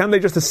 can they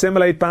just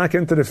assimilate back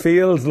into the field?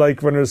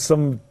 Like when there's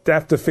some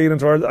depth of feeling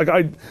towards,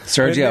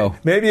 Sergio.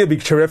 Maybe it'd be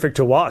terrific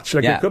to watch.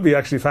 It could be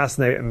actually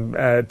fascinating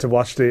to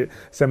watch the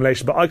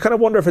assimilation. But I kind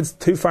of wonder if it's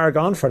too far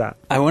gone for that.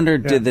 I wonder,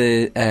 did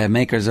the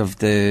makers of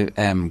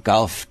the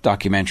golf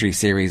documentary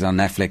series on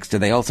Netflix, do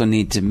they also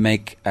need to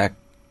make a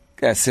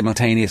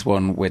simultaneous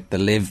one with the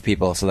Liv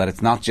people so that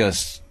it's not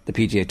just the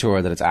PGA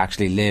Tour, that it's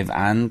actually Liv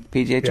and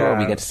PGA Tour?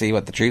 We get to see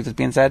what the truth is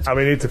being said. And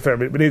we need to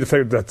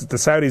figure that the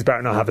Saudis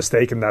better not have a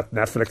stake in that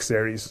Netflix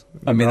series.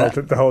 I mean,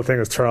 the whole thing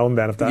is thrown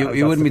then. If that,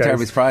 you wouldn't be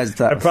terribly surprised.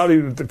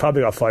 Probably got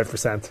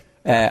 5%.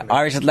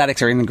 Irish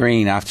Athletics are in the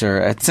green after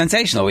a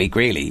sensational week,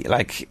 really.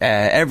 Like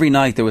every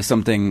night there was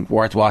something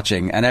worth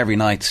watching, and every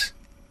night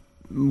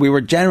we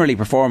were generally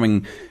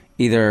performing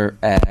either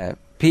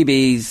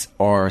PBs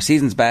or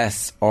season's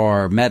bests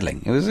or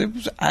meddling. It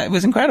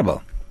was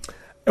incredible.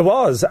 It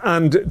was,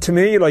 and to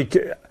me, like,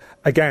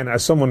 again,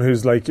 as someone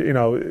who's like a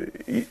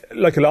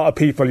lot of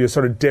people, you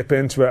sort of dip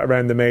into it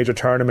around the major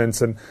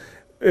tournaments, and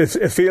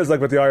it feels like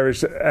with the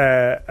Irish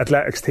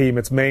athletics team,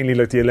 it's mainly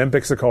like the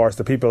Olympics, of course,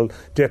 that people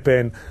dip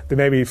in. They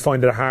maybe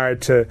find it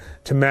hard to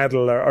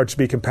medal or to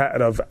be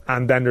competitive,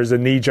 and then there's a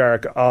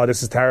knee-jerk, oh,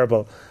 this is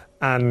terrible.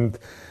 And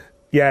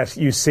yet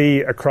you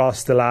see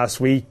across the last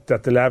week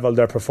that the level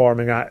they're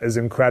performing at is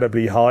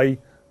incredibly high.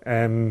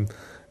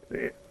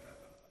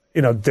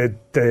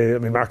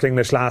 Mark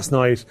English last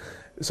night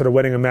sort of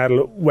winning a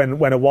medal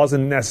when it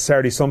wasn't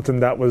necessarily something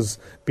that was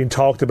being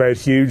talked about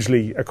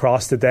hugely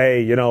across the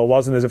day. It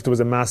wasn't as if there was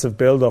a massive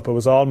build-up. It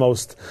was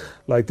almost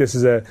like this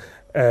is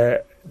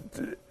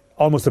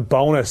almost a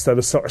bonus that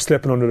was sort of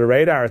slipping under the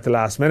radar at the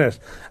last minute.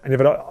 And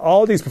you've got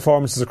all these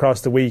performances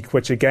across the week,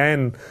 which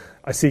again,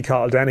 I see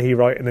Cathal Dennehy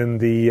writing in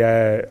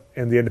the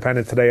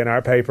Independent today in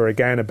our paper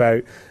again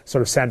about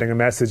sort of sending a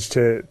message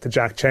to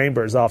Jack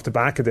Chambers off the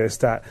back of this,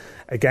 that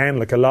again,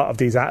 like a lot of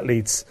these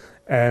athletes,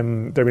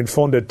 they're being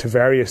funded to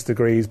various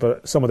degrees,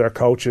 but some of their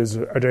coaches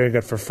are doing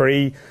it for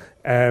free.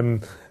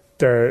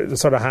 The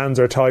sort of hands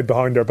are tied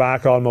behind their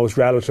back almost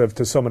relative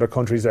to some of the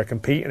countries they're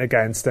competing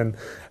against. And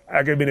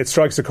I mean, it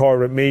strikes a chord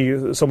with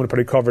me. Someone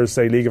probably covers,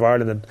 say, League of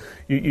Ireland, and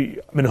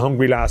I'm in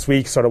Hungary last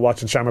week, sort of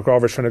watching Shamrock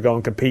Rovers trying to go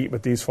and compete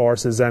with these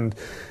forces, and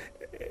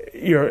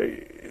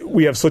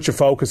we have such a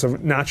focus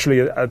of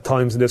naturally at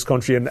times in this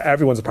country, and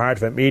everyone's a part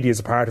of it. Media is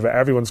a part of it.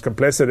 Everyone's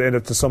complicit in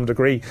it to some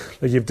degree.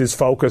 Like, you have this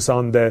focus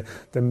on the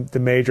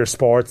major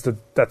sports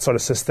that sort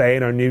of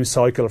sustain our news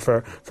cycle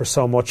for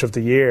so much of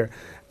the year.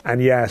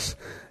 and yet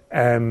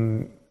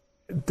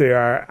there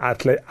are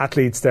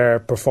athletes there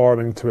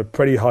performing to a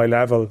pretty high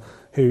level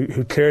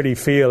who clearly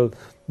feel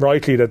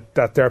rightly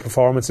that their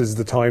performance is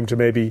the time to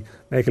maybe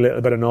make a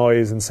little bit of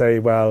noise and say,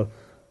 well,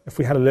 if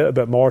we had a little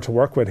bit more to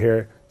work with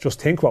here, just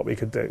think what we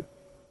could do.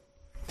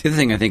 The other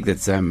thing I think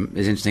that's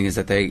is interesting is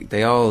that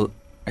they all,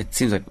 it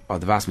seems like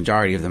the vast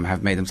majority of them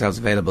have made themselves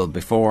available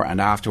before and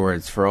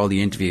afterwards for all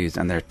the interviews,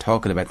 and they're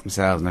talking about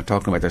themselves and they're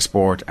talking about their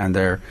sport, and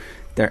they're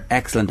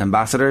excellent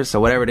ambassadors. So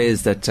whatever it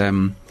is that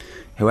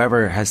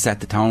whoever has set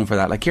the tone for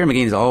that, like Ciara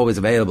McGean is always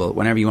available.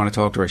 Whenever you want to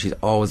talk to her, she's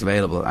always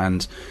available.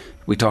 And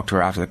we talked to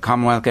her after the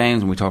Commonwealth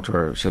Games, and we talked to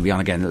her, she'll be on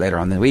again later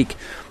on in the week.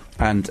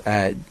 And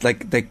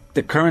like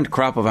the current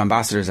crop of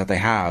ambassadors that they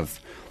have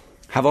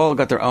all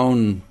got their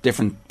own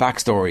different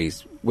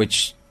backstories,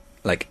 which,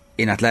 like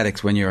in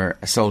athletics, when you're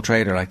a sole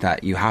trader like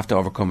that, you have to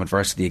overcome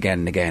adversity again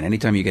and again.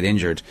 Anytime you get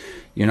injured,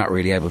 you're not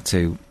really able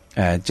to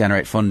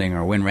generate funding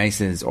or win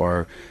races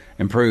or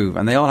improve.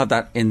 And they all have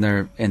that in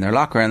their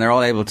locker, and they're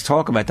all able to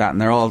talk about that, and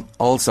they're all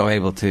also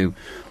able to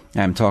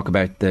talk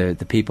about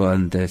the people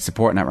and the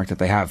support network that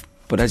they have.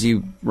 But as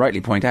you rightly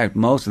point out,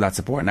 most of that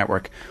support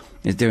network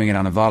is doing it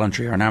on a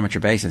voluntary or an amateur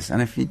basis.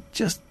 And if you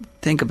just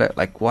think about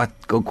like what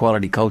good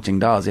quality coaching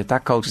does, if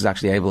that coach is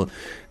actually able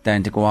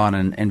then to go on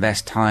and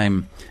invest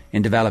time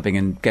in developing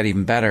and get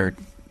even better,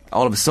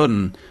 all of a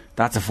sudden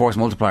that's a force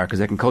multiplier, because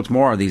they can coach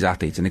more of these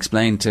athletes and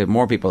explain to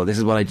more people, this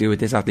is what I do with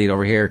this athlete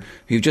over here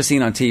who you've just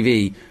seen on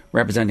TV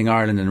representing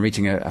Ireland and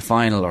reaching a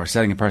final or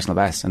setting a personal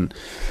best. And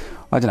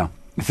I don't know,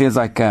 it feels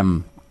like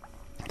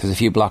there's a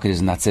few blockages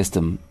in that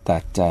system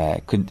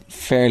that could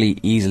fairly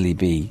easily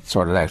be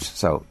sorted out.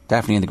 So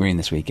definitely in the green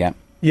this week, yeah.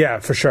 Yeah,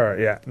 for sure,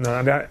 yeah.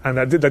 No, and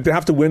they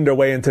have to win their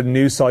way into the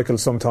news cycle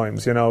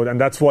sometimes, you know,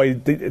 and that's why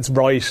it's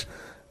right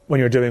when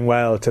you're doing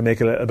well to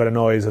make a little bit of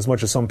noise. As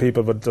much as some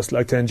people would just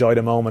like to enjoy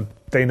the moment,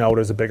 they know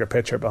there's a bigger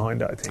picture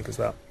behind it, I think, as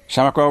well.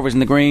 Shamrock Rovers in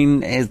the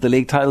green. Is the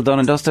league title done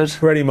and dusted?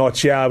 Pretty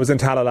much, yeah. I was in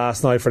Tallaght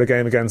last night for the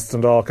game against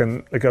Dundalk,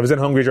 and like I was in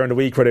Hungary during the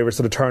week where they were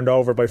sort of turned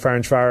over by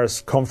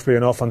Ferencváros comfortably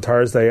enough on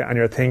Thursday, and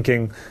you're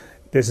thinking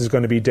this is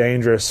going to be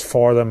dangerous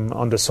for them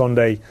on the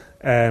Sunday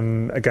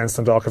against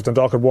Dundalk. If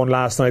Dundalk had won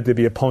last night, they'd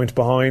be a point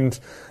behind,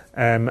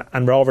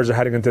 and Rovers are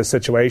heading into a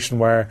situation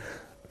where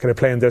they're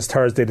playing this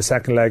Thursday, the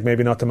second leg,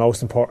 maybe not the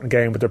most important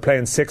game, but they're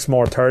playing 6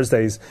 more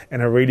Thursdays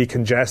in a really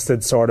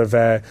congested sort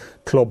of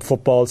club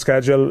football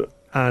schedule,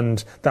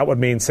 and that would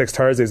mean 6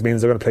 Thursdays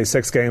means they're going to play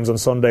 6 games on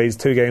Sundays,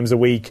 2 games a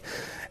week.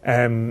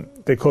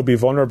 They could be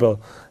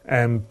vulnerable,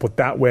 but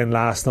that win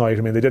last night,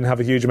 I mean, they didn't have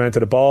a huge amount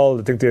of the ball.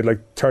 I think they had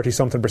like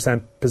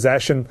 30-something%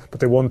 possession, but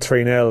they won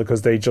 3-0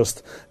 because they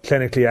just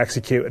clinically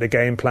executed a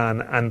game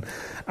plan. And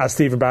as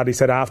Stephen Bradley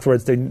said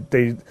afterwards,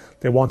 they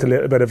want a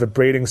little bit of a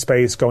breathing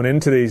space going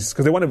into these,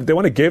 because they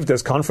want to give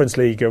this Conference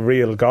League a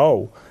real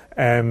go.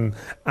 And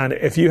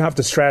if you have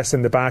the stress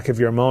in the back of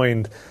your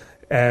mind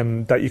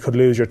that you could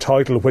lose your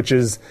title, which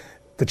is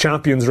the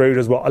Champions route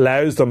is what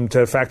allows them to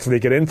effectively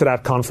get into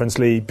that Conference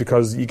League,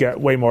 because you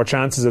get way more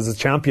chances as a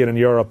champion in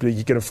Europe.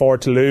 You can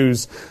afford to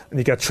lose, and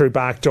you get through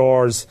back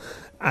doors,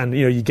 and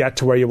you get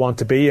to where you want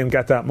to be and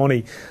get that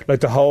money.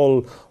 Like the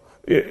whole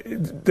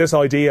this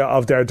idea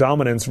of their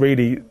dominance,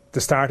 really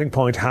the starting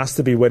point has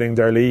to be winning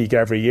their league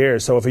every year.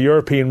 So if a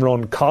European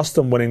run cost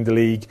them winning the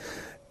league,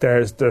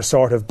 they're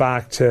sort of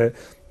back to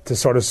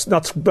sort of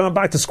not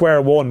back to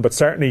square one, but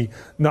certainly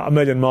not a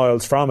million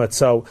miles from it.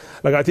 So,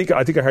 like I think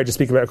I heard you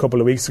speak about a couple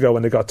of weeks ago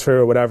when they got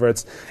through or whatever.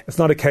 It's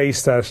not a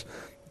case that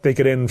they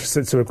get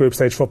into a group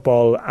stage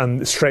football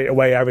and straight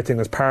away everything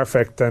is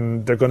perfect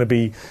and they're going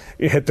to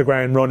hit the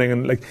ground running,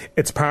 and like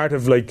it's part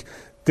of like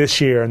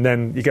this year, and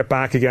then you get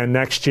back again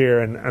next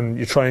year, and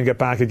you try and get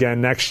back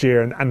again next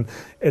year, and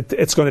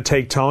it's going to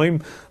take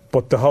time.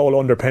 But the whole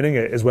underpinning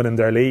it is winning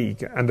their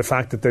league, and the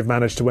fact that they've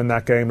managed to win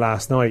that game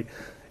last night,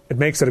 it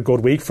makes it a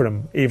good week for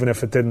them, even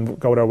if it didn't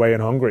go their way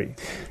in Hungary.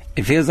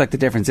 It feels like the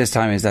difference this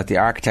time is that the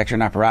architecture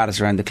and apparatus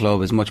around the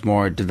club is much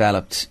more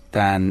developed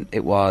than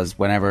it was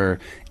whenever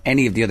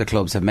any of the other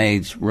clubs have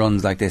made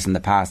runs like this in the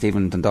past,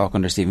 even Dundalk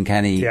under Stephen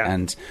Kenny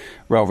and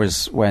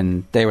Rovers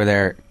when they were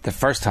there the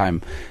first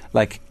time.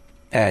 Like,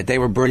 they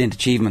were brilliant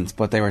achievements,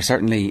 but they were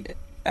certainly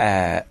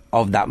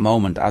of that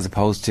moment, as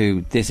opposed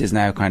to this is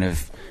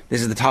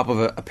the top of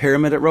a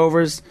pyramid at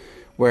Rovers,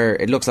 where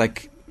it looks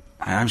like,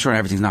 I'm sure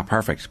everything's not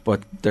perfect,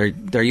 but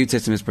their youth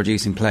system is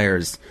producing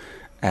players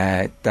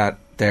that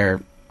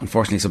they're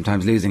unfortunately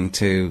sometimes losing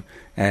to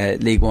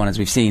League One, as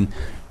we've seen,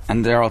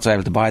 and they're also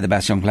able to buy the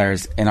best young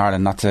players in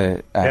Ireland. Not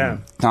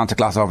to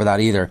gloss over that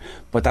either,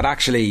 but that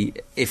actually,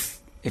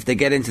 if they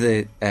get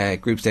into the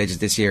group stages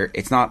this year,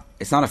 it's not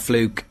a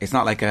fluke. It's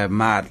not like a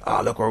mad,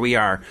 look where we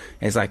are.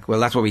 It's like, well,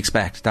 that's what we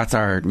expect. That's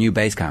our new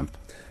base camp.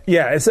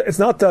 Yeah, it's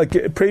not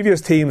like previous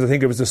teams. I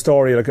think it was the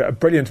story, like a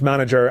brilliant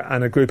manager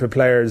and a group of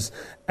players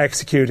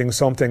executing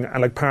something,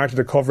 and like part of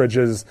the coverage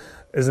isn't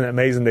it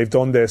amazing they've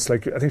done this.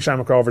 Like I think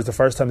Shamrock Rovers, the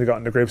first time they got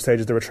into group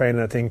stages, they were training,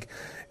 I think,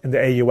 in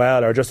the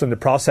AUL or just in the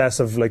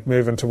process of like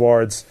moving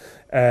towards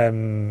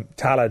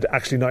Tallaght,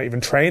 actually not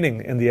even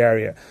training in the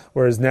area.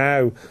 Whereas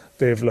now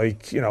They've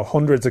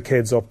hundreds of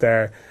kids up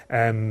there.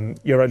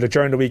 You're right,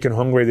 during the week in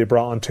Hungary they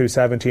brought on 2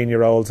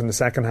 17-year-olds in the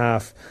second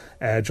half,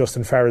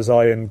 Justin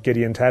Ferazai and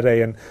Gideon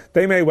Tede, and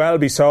they may well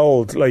be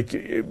sold at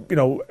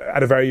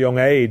a very young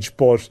age,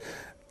 but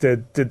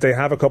did they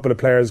have a couple of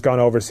players gone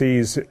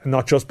overseas,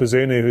 not just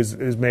Bazunu,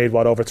 who's made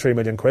over £3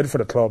 million for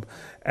the club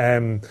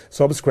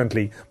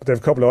subsequently, but they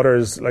have a couple of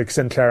others like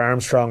Sinclair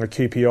Armstrong at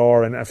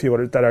QPR and a few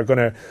others that are going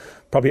to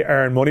probably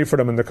earn money for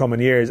them in the coming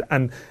years.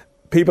 And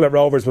people at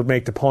Rovers would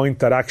make the point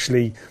that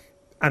actually,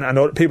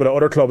 and people at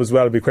other clubs as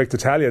well would be quick to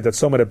tell you that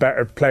some of the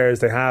better players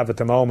they have at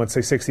the moment,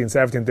 say 16,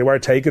 17, they were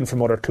taken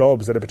from other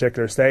clubs at a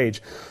particular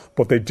stage,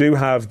 but they do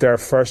have their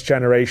first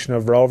generation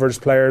of Rovers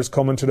players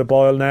coming to the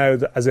boil now,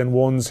 as in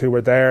ones who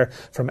were there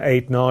from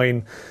 8,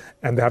 9,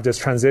 and they have this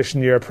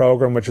transition year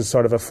programme, which is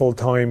sort of a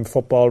full-time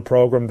football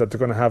programme that they're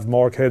going to have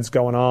more kids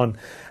going on.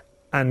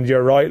 And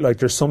you're right,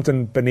 there's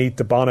something beneath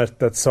the bonnet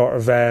that's sort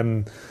of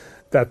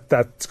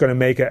that's going to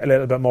make it a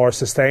little bit more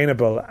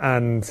sustainable.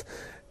 And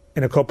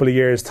in a couple of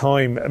years'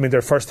 time, I mean,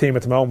 their first team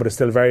at the moment is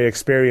still very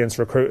experienced,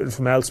 recruited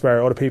from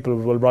elsewhere. Other people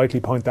will rightly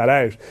point that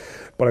out.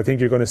 But I think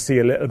you're going to see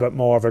a little bit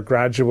more of a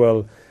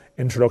gradual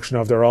introduction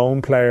of their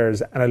own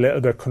players and a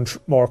little bit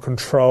more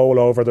control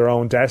over their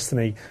own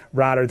destiny,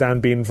 rather than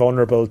being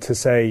vulnerable to,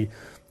 say,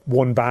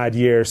 one bad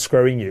year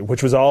screwing you,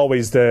 which was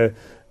always the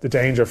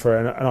danger for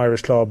an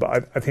Irish club. I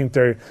think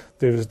they're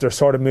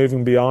sort of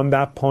moving beyond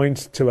that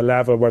point to a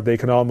level where they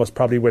can almost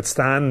probably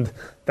withstand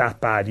that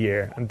bad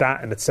year, and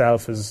that in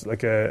itself is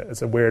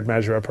it's a weird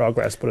measure of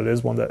progress, but it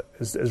is one that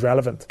is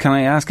relevant. Can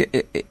I ask,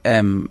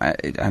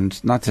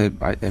 and not to,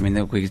 I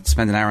mean, we could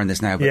spend an hour on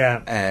this now, but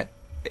yeah.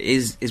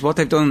 Is what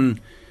they've done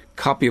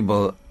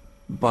copyable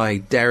by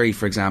Derry,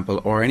 for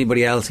example, or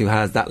anybody else who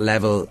has that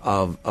level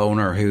of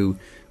owner who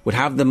would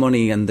have the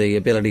money and the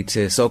ability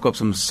to soak up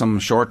some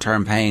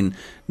short-term pain,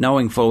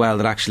 knowing full well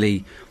that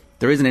actually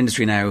there is an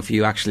industry now if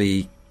you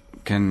actually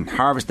can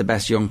harvest the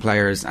best young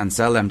players and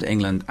sell them to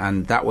England,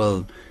 and that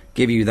will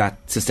give you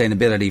that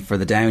sustainability for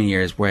the down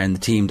years when the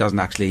team doesn't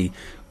actually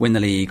win the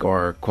league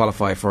or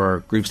qualify for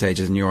group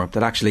stages in Europe,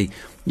 that actually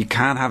you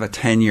can't have a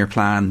 10-year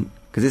plan,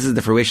 because this is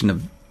the fruition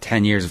of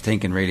 10 years of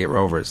thinking really at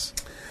Rovers.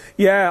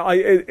 Yeah,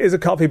 it is a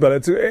copy,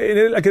 but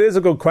it is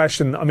a good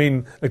question. I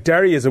mean,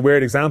 Derry is a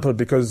weird example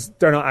because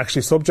they're not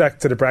actually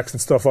subject to the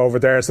Brexit stuff over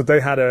there. So they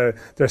had their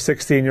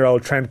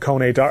 16-year-old Trent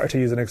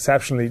Coney-Doherty is an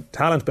exceptionally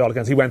talented ball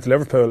against. He went to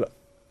Liverpool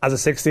as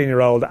a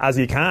 16-year-old as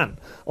he can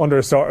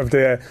under sort of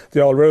the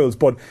old rules.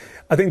 But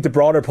I think the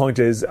broader point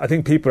is, I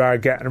think people are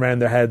getting around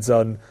their heads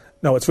on,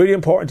 no, it's really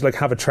important to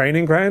have a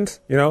training ground,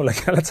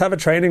 let's have a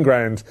training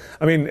ground.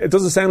 I mean, it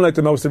doesn't sound like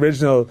the most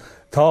original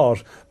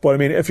thought, but I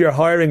mean, if you're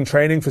hiring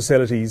training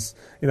facilities,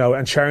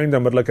 and sharing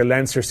them with a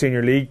Leinster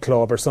Senior League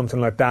club or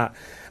something like that,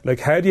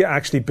 how do you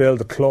actually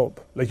build a club?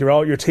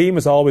 Your team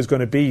is always going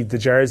to be the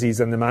jerseys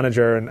and the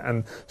manager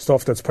and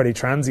stuff that's pretty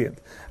transient.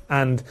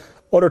 And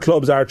other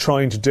clubs are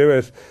trying to do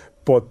it,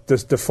 but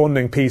the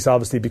funding piece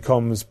obviously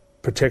becomes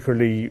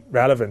particularly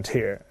relevant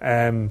here.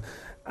 And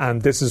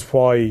this is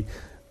why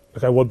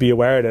I would be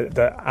aware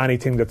that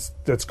anything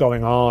that's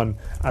going on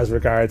as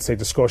regards, say,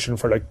 discussion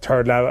for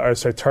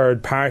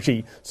third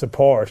party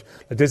support,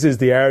 this is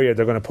the area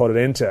they're going to put it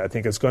into. I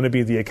think it's going to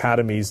be the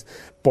academies,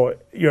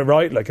 but you're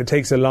right, it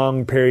takes a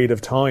long period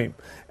of time.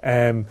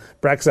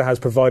 Brexit has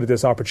provided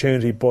this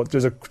opportunity, but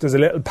there's a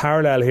little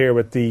parallel here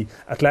with the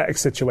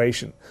athletics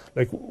situation.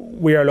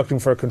 We are looking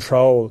for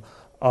control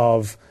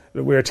of.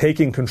 We're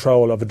taking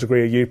control of a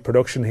degree of youth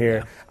production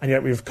here, and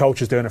yet we have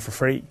coaches doing it for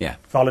free,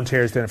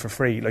 volunteers doing it for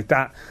free.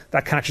 That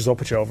catches up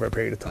with you over a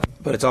period of time.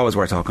 But it's always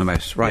worth talking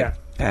about, right?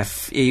 Yeah.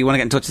 If you want to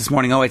get in touch this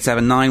morning,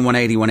 0879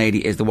 180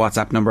 180 is the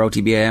WhatsApp number.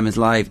 OTBAM is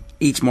live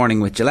each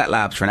morning with Gillette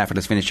Labs for an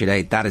effortless finish your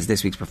day. That is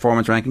this week's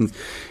performance rankings.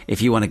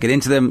 If you want to get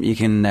into them, you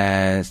can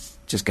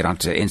just get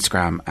onto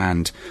Instagram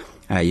and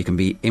you can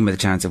be in with a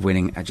chance of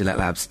winning a Gillette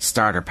Labs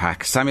starter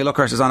pack. Samuel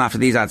Luckhurst is on after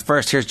these ads.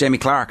 First, here's Jamie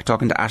Clark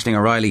talking to Aisling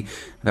O'Reilly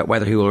about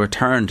whether he will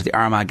return to the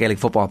Armagh Gaelic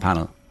football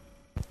panel.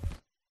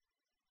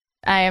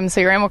 So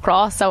you're in with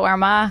Cross, so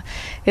Armagh,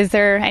 is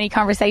there any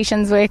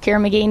conversations with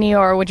Kieran McGeeney,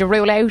 or would you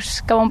rule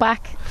out going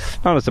back?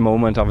 Not at the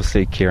moment.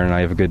 Obviously Kieran and I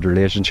have a good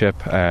relationship.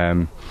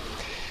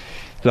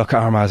 Look,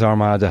 Armagh's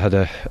Armagh. They had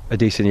a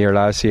decent year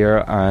last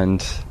year,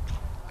 and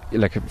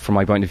from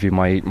my point of view,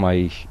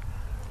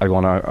 I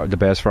want the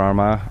best for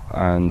Armagh,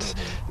 and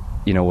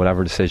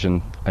whatever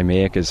decision I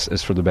make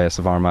is for the best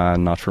of Armagh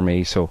and not for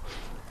me. So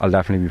I'll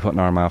definitely be putting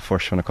Armagh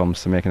first when it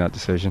comes to making that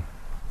decision.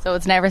 So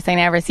it's never say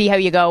never. See how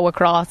you go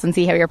across and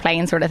see how you're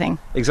playing, sort of thing.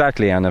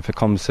 Exactly. And if it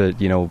comes to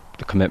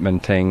the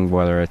commitment thing,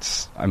 whether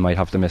it's I might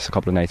have to miss a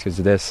couple of nights because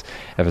of this,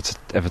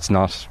 if it's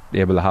not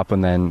able to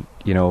happen, then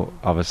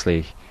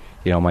obviously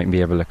I mightn't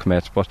be able to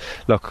commit. But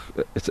look,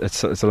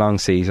 it's a long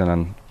season,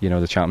 and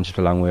the championship's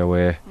a long way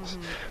away.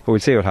 But we'll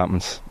see what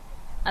happens.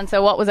 And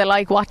so what was it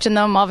like watching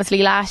them?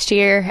 Obviously last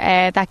year,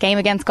 that game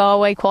against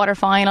Galway,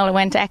 quarter-final, it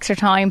went to extra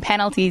time,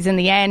 penalties in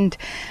the end.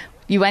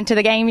 You went to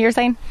the game, you're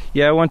saying?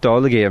 Yeah, I went to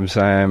all the games.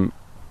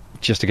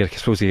 just to get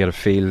a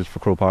feel for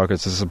Croke Park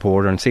as a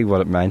supporter and see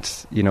what it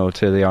meant, you know,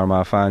 to the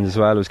Armagh fans as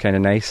well. It was kind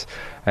of nice.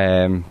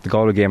 The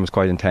Galway game was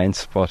quite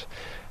intense, but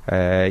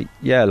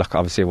yeah, look,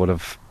 obviously I would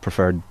have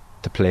preferred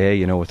to play,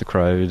 you know, with the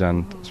crowd,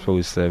 and I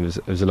suppose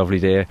it was a lovely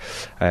day.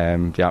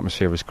 The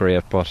atmosphere was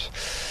great,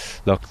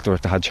 but look,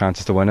 they had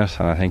chances to win it,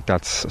 and I think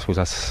that's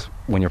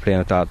when you're playing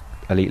at that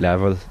elite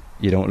level,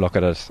 you don't look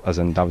at it as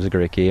in that was a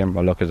great game,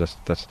 or look at it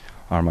that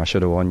Armagh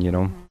should have won, you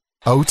know.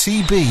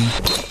 OTB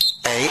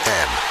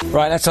AM.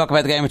 Right, let's talk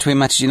about the game between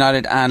Manchester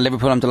United and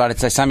Liverpool. I'm delighted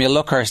to say Samuel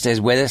Luckhurst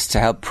is with us to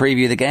help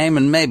preview the game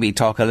and maybe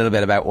talk a little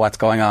bit about what's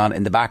going on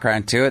in the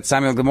background to it.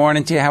 Samuel, good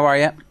morning to you. How are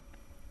you?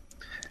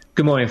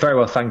 Good morning. Very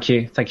well, thank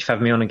you. Thank you for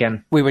having me on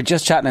again. We were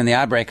just chatting in the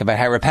ad break about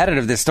how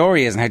repetitive this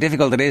story is and how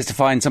difficult it is to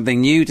find something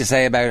new to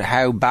say about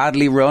how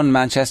badly run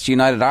Manchester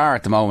United are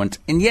at the moment.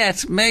 And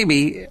yet,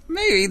 maybe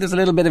there's a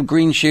little bit of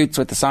green shoots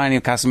with the signing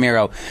of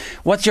Casemiro.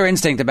 What's your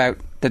instinct about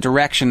the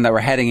direction that we're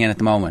heading in at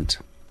the moment?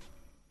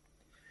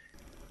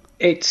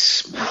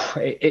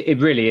 It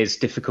really is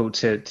difficult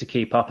to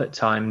keep up at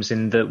times.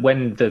 In that,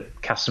 when the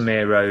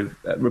Casemiro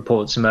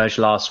reports emerged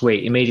last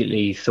week,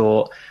 immediately you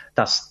thought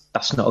that's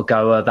not a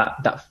goer.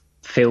 That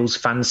feels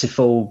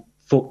fanciful.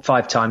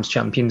 5 times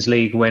Champions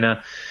League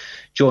winner,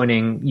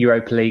 joining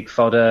Europa League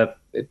fodder,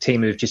 a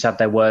team who've just had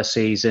their worst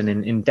season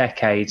in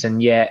decades,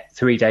 and yet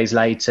 3 days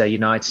later,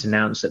 United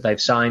announced that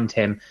they've signed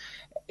him.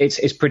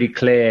 It's pretty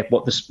clear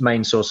what the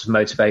main source of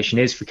motivation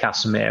is for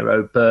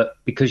Casemiro, but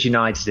because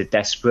United are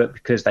desperate,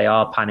 because they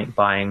are panic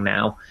buying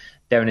now,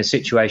 they're in a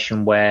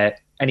situation where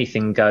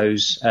anything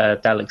goes.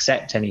 They'll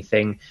accept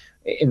anything.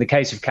 In the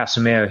case of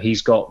Casemiro,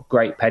 he's got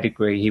great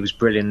pedigree. He was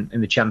brilliant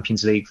in the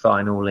Champions League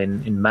final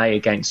in May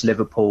against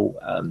Liverpool.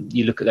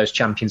 You look at those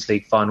Champions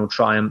League final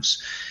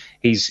triumphs.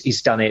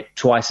 He's done it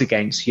twice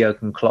against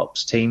Jurgen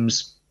Klopp's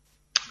teams.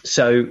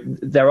 So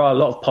there are a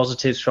lot of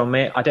positives from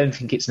it. I don't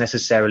think it's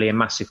necessarily a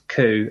massive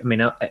coup. I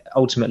mean,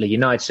 ultimately,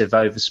 United have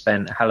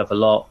overspent a hell of a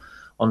lot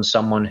on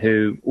someone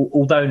who,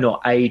 although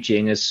not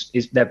aging,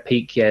 their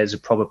peak years are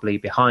probably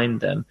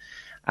behind them.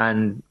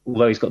 And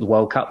although he's got the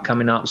World Cup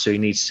coming up, so he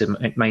needs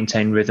to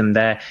maintain rhythm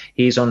there,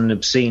 he's on an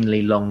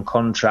obscenely long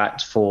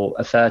contract for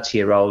a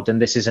 30-year-old.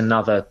 And this is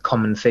another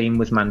common theme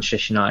with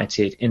Manchester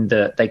United, in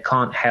that they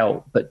can't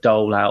help but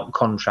dole out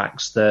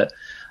contracts that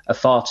are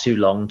far too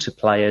long to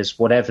players,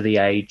 whatever the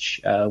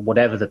age,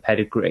 whatever the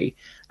pedigree.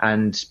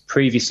 And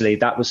previously,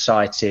 that was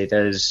cited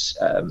as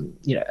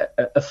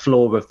a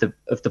flaw of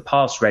the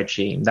past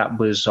regime. That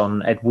was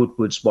on Ed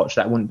Woodward's watch.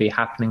 That wouldn't be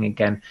happening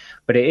again,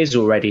 but it is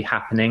already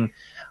happening.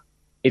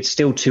 It's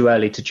still too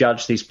early to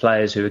judge these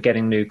players who are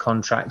getting new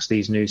contracts,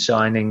 these new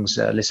signings.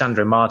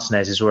 Lisandro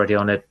Martinez is already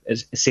on a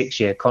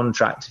 6-year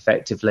contract,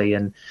 effectively,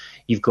 and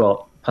you've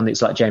got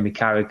pundits like Jamie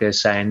Carragher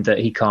saying that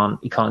he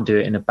can't do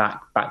it in a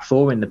back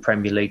four in the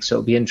Premier League. So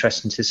it'll be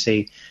interesting to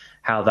see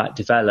how that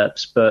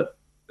develops. But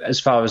as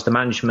far as the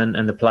management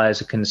and the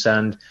players are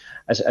concerned,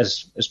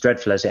 as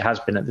dreadful as it has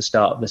been at the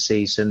start of the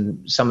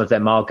season, some of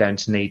them are going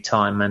to need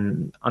time,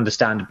 and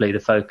understandably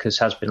the focus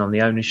has been on the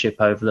ownership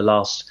over the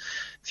last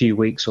few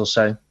weeks or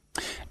so.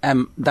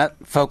 That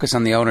focus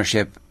on the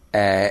ownership,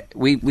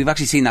 we've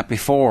actually seen that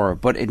before,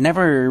 but it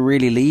never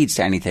really leads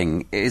to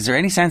anything. Is there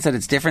any sense that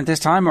it's different this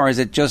time, or is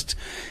it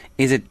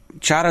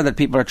chatter that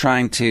people are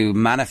trying to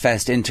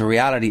manifest into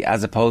reality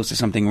as opposed to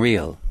something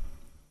real?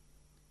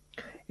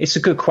 It's a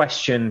good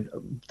question.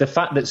 The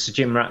fact that Sir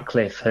Jim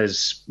Ratcliffe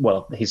his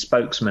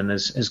spokesman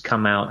has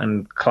come out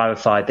and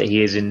clarified that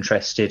he is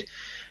interested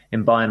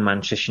in buying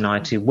Manchester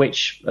United,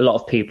 which a lot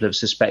of people have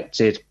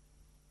suspected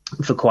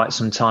for quite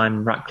some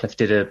time. Ratcliffe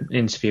did an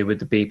interview with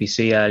the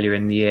BBC earlier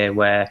in the year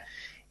where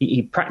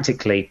he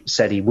practically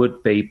said he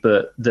would be,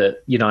 but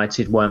that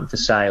United weren't for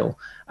sale.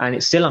 And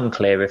it's still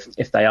unclear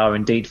if they are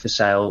indeed for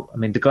sale. I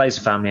mean, the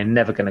Glazer family are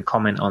never going to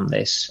comment on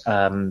this.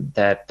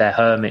 They're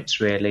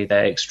hermits, really.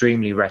 They're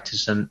extremely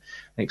reticent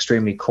and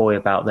extremely coy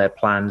about their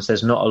plans.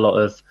 There's not a lot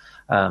of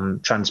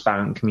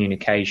transparent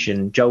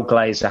communication. Joel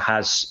Glazer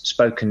has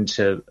spoken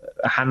to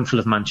a handful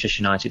of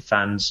Manchester United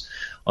fans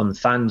on the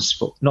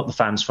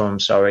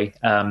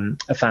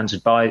a fans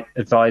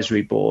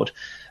advisory board.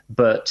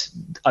 But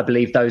I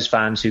believe those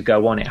fans who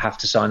go on it have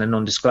to sign a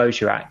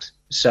non-disclosure act.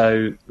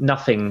 So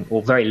nothing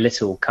or very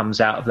little comes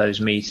out of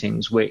those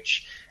meetings,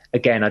 which,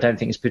 again, I don't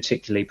think is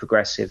particularly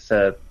progressive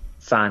for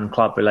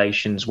fan-club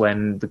relations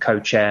when the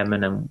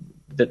co-chairman and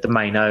the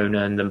main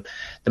owner and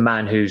the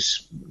man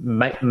who's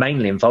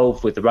mainly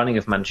involved with the running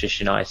of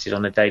Manchester United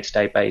on a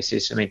day-to-day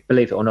basis. I mean,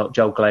 believe it or not,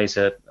 Joel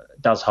Glazer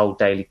does hold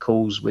daily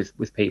calls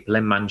with people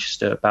in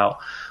Manchester about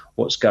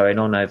what's going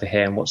on over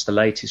here and what's the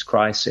latest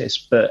crisis.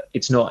 But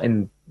it's not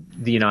in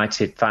the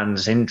United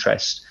fans'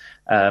 interest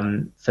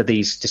for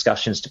these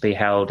discussions to be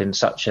held in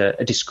such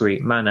a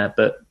discreet manner.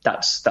 But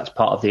that's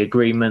part of the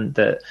agreement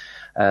that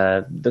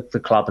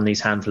the club and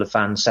these handful of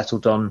fans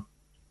settled on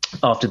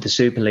after the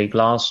Super League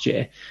last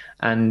year.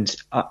 And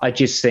I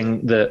just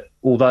think that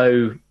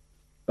although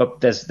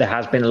there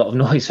has been a lot of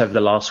noise over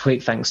the last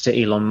week, thanks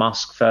to Elon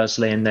Musk,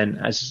 firstly, and then,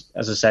 as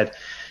I said,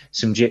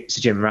 Sir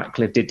Jim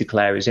Ratcliffe did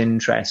declare his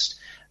interest.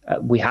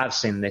 We have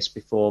seen this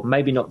before,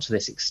 maybe not to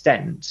this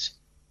extent,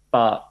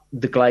 but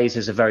the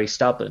Glazers are very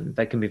stubborn.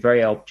 They can be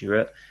very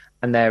obdurate,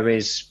 and there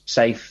is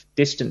safe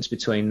distance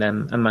between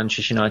them and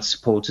Manchester United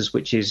supporters,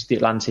 which is the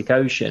Atlantic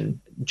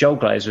Ocean. Joel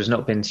Glazer has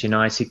not been to a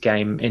United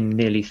game in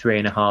nearly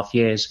 3.5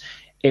 years.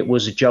 It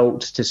was a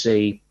jolt to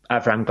see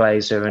Avram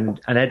Glazer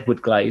and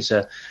Edward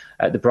Glazer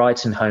at the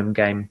Brighton home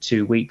game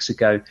 2 weeks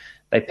ago.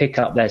 They pick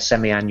up their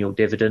semi-annual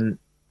dividend.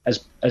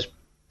 As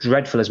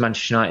dreadful as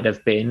Manchester United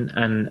have been,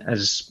 and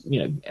as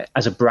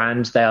a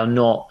brand, they are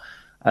not.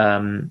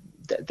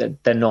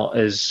 They're not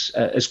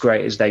as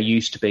great as they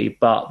used to be,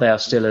 but they are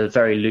still a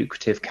very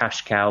lucrative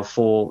cash cow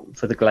for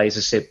the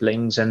Glazer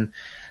siblings, and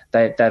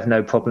they have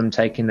no problem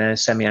taking their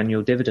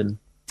semi-annual dividend.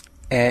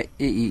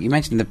 You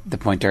mentioned the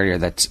point earlier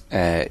that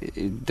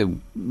the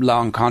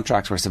long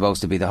contracts were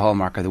supposed to be the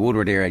hallmark of the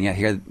Woodward era, and yet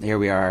here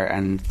we are,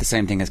 and the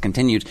same thing has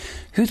continued.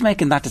 Who's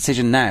making that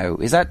decision now?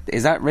 Is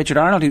that Richard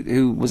Arnold,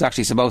 who was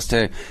actually supposed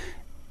to,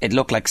 it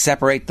looked like,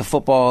 separate the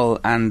football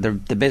and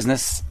the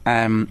business,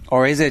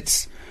 or is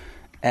it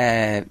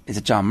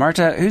John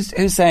Murtagh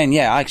who's saying,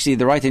 yeah, actually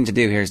the right thing to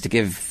do here is to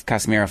give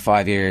Casemiro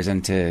 5 years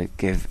and to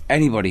give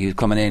anybody who's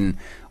coming in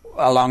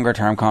a longer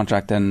term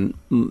contract than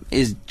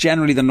is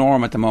generally the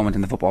norm at the moment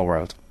in the football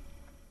world?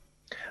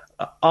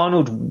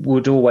 Arnold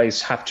would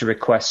always have to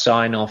request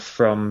sign-off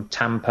from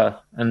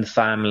Tampa and the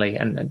family,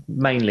 and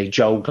mainly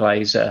Joel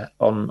Glazer,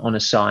 on a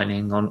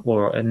signing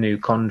or a new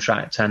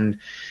contract. And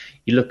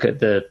you look at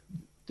the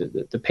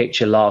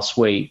picture last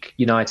week.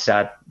 United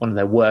had one of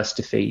their worst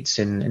defeats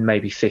in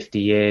maybe 50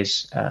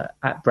 years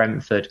at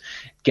Brentford,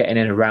 getting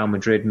in a Real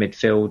Madrid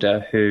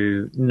midfielder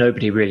who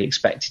nobody really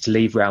expected to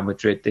leave Real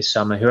Madrid this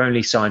summer, who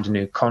only signed a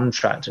new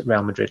contract at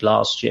Real Madrid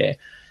last year.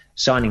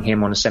 Signing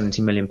him on a £70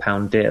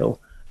 million deal,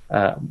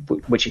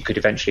 which it could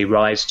eventually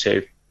rise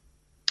to,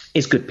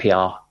 is good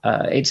PR.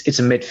 It's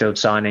a midfield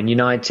signing.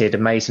 United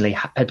amazingly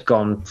had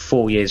gone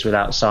 4 years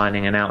without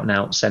signing an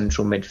out-and-out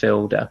central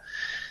midfielder.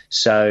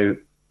 So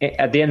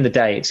at the end of the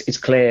day, it's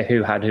clear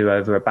who had who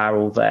over a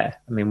barrel there.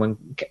 I mean,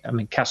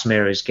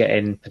 Casemiro is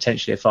getting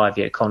potentially a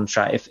 5-year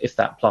contract if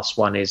that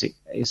 +1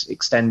 is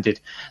extended.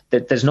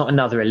 There's not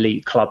another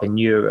elite club in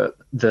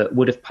Europe that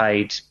would have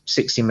paid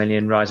 60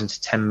 million, rising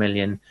to 10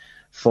 million,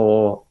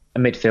 for a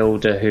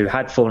midfielder who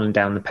had fallen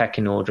down the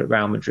pecking order at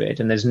Real Madrid.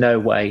 And there's no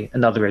way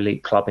another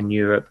elite club in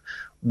Europe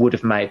would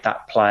have made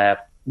that player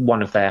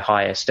one of their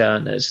highest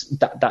earners.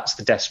 That's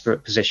the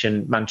desperate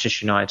position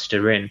Manchester United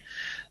are in.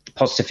 The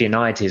positive for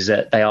United is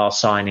that they are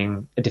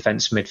signing a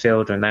defensive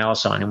midfielder, and they are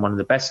signing one of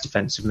the best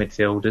defensive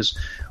midfielders.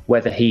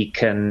 Whether he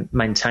can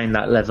maintain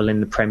that level in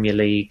the Premier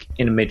League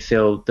in a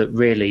midfield that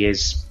really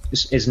is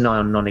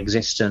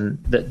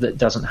non-existent, that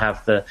doesn't have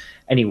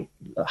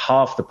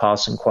half the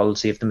passing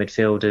quality of the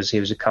midfielders he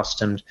was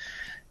accustomed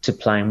to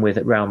playing with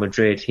at Real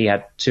Madrid. He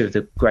had two of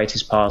the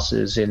greatest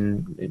passers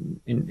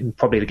in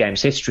probably the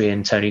game's history,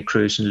 in Toni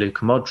Kroos and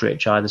Luka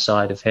Modric either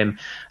side of him.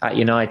 At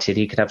United,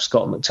 he could have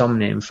Scott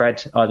McTominay and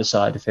Fred either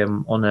side of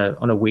him on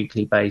a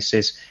weekly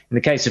basis. In the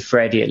case of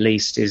Fred, he at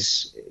least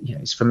is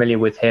familiar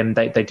with him.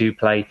 They do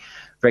play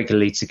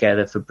regularly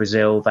together for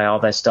Brazil. They are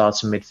their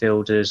starting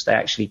midfielders. They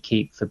actually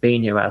keep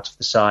Fabinho out of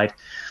the side.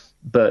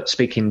 But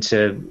speaking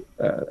to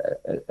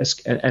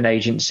an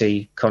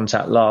agency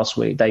contact last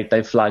week,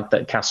 they flagged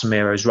that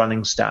Casemiro's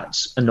running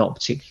stats are not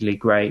particularly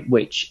great,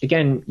 which,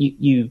 again,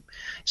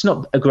 it's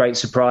not a great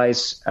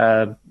surprise.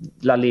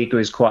 La Liga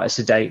is quite a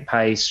sedate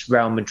pace.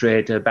 Real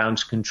Madrid are bound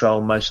to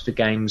control most of the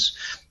games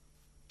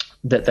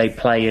that they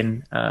play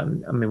in. I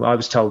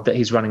was told that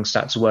his running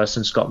stats are worse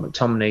than Scott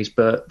McTominay's,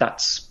 but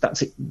that's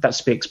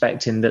to be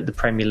expecting, that the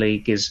Premier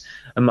League is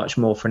a much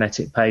more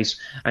frenetic pace.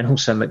 And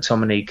also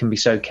McTominay can be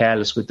so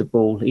careless with the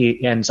ball,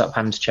 he ends up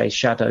having to chase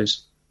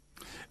shadows.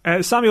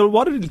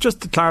 Samuel,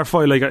 just to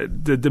clarify,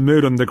 the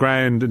mood on the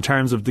ground in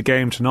terms of the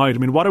game tonight, I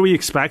mean, what are we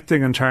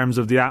expecting in terms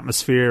of the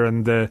atmosphere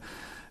and the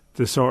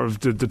sort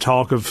of the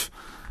talk of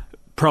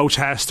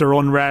protest or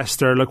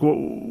unrest, or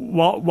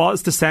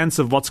what's the sense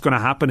of what's going to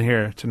happen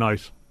here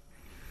tonight?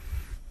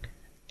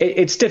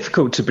 It's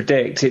difficult to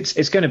predict.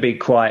 It's going to be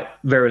quite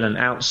virulent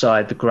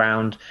outside the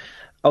ground.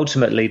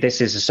 Ultimately,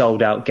 this is a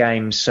sold-out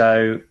game,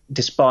 so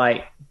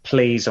despite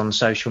pleas on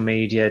social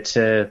media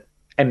to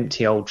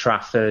empty Old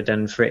Trafford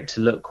and for it to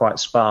look quite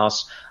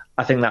sparse,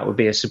 I think that would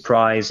be a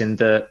surprise, in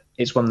that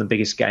it's one of the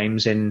biggest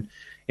games in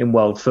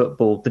world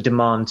football. The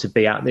demand to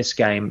be at this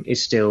game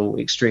is still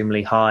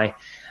extremely high.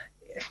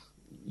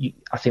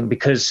 I think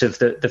because of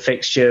the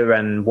fixture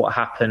and what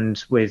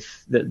happened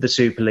with the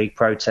Super League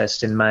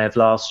protest in May of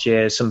last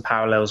year, some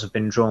parallels have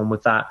been drawn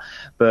with that.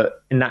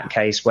 But in that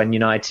case, when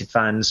United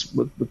fans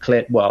were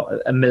clear,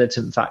 a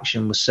militant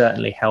faction was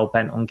certainly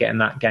hell-bent on getting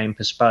that game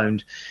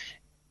postponed.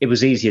 It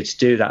was easier to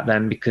do that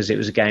then, because it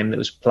was a game that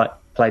was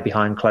played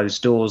behind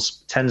closed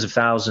doors. Tens of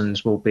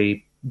thousands will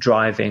be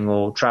driving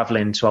or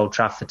travelling to Old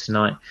Trafford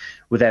tonight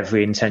with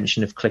every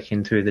intention of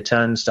clicking through the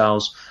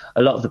turnstiles.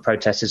 A lot of the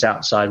protesters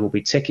outside will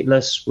be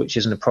ticketless, which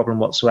isn't a problem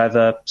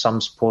whatsoever. Some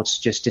supporters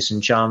just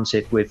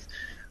disenchanted with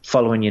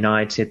following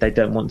United. They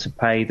don't want to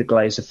pay the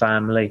Glazer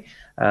family.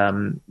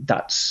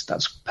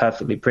 That's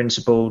perfectly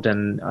principled,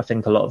 and I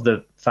think a lot of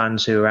the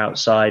fans who were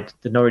outside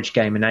the Norwich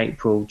game in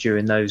April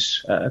during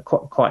those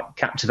quite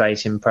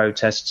captivating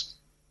protests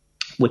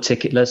were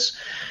ticketless,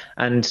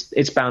 and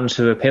it's bound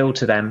to appeal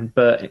to them.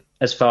 But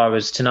as far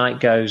as tonight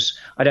goes,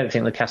 I don't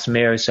think the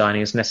Casemiro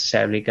signing is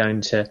necessarily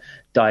going to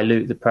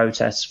dilute the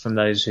protests from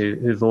those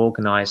who've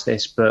organised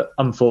this. But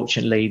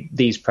unfortunately,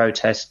 these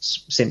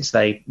protests, since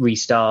they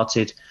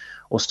restarted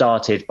or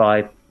started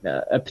by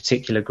a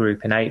particular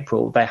group in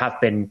April, they have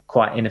been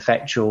quite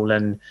ineffectual.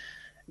 And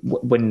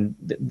when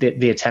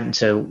the attempt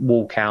to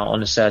walk out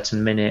on a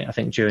certain minute, I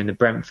think during the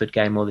Brentford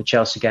game or the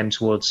Chelsea game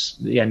towards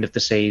the end of the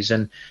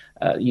season,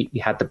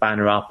 you had the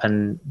banner up,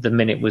 and the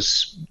minute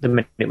was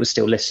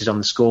still listed on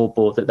the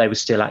scoreboard that they were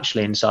still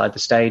actually inside the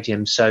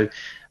stadium. So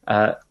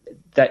I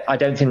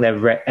don't think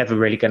they're ever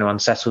really going to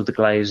unsettle the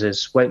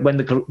Glazers. When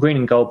the green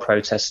and gold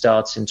protest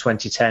starts in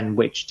 2010,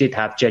 which did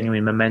have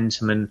genuine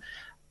momentum and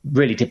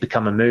really did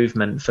become a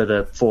movement for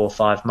the 4 or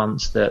 5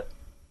 months that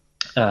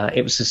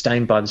it was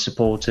sustained by the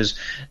supporters,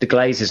 the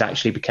Glazers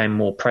actually became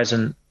more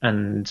present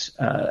and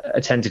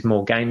attended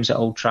more games at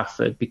Old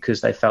Trafford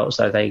because they felt as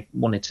though they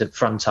wanted to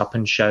front up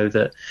and show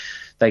that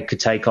they could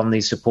take on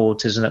these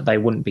supporters and that they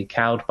wouldn't be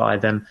cowed by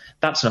them.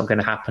 That's not going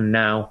to happen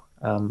now.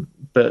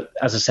 But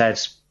as I said,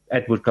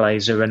 Edward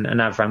Glazer and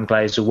Avram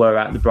Glazer were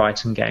at the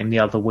Brighton game the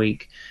other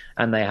week,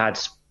 and they had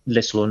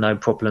little or no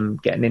problem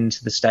getting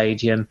into the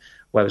stadium.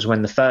 Whereas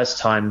when the first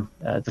time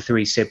the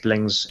three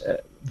siblings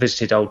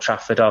visited Old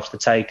Trafford after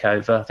the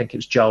takeover, I think it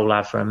was Joel,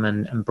 Avram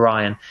and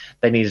Brian,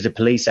 they needed a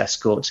police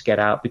escort to get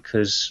out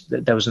because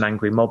there was an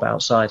angry mob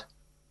outside.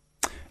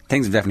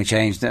 Things have definitely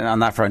changed on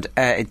that front.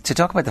 To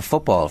talk about the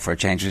football for a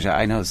change, which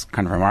I know is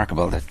kind of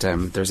remarkable that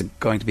there's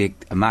going to be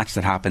a match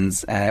that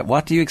happens.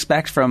 What do you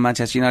expect from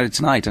Manchester United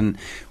tonight, and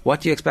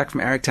what do you expect from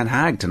Erik ten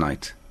Hag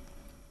tonight?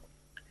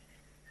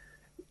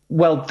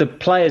 Well, the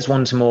players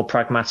want a more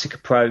pragmatic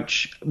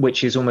approach,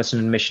 which is almost an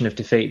admission of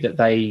defeat that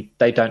they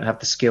don't have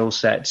the skill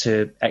set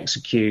to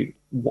execute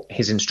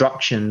his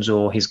instructions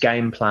or his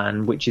game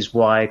plan, which is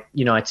why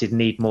United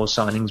need more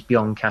signings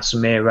beyond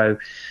Casemiro,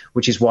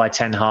 which is why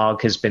Ten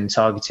Hag has been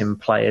targeting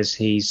players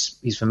he's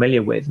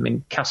familiar with. I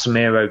mean,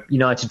 Casemiro,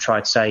 United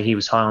tried to say he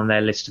was high on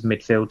their list of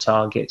midfield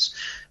targets,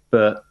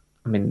 but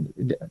I mean,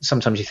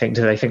 sometimes you think,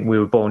 do they think we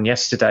were born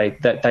yesterday?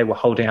 That they were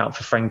holding out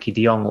for Frenkie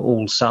de Jong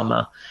all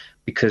summer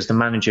because the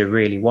manager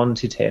really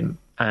wanted him.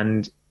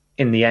 And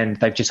in the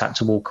end, they've just had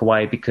to walk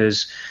away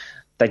because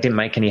they didn't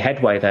make any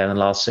headway there in the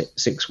last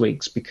 6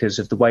 weeks because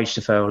of the wage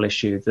deferral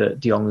issue that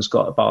de Jong has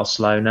got at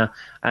Barcelona.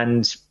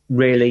 And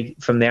really,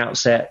 from the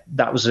outset,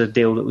 that was a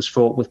deal that was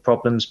fraught with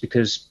problems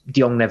because de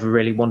Jong never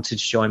really wanted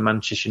to join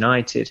Manchester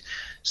United.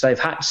 So they've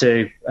had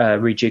to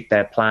rejig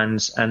their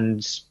plans.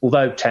 And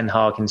although Ten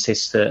Hag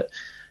insists that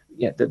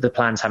the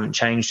plans haven't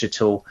changed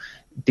at all,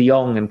 de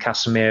Jong and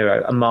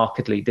Casemiro are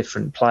markedly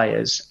different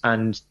players,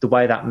 and the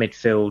way that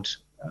midfield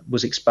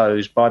was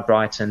exposed by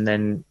Brighton,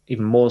 then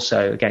even more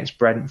so against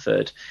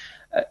Brentford,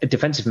 a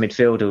defensive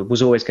midfielder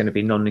was always going to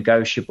be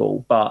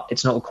non-negotiable. But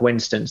it's not a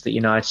coincidence that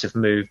United have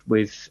moved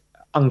with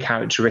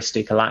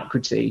uncharacteristic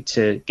alacrity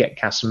to get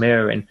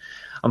Casemiro in.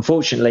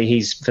 Unfortunately,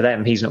 he's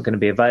not going to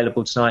be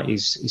available tonight.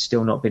 He's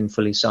still not been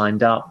fully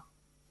signed up.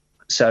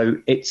 So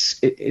it's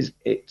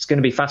going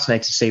to be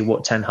fascinating to see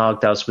what Ten Hag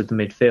does with the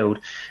midfield,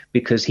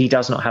 because he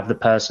does not have the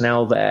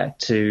personnel there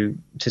to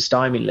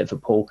stymie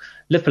Liverpool.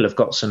 Liverpool have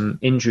got some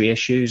injury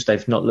issues.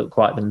 They've not looked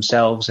quite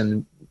themselves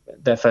in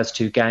their first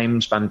 2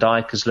 games. Van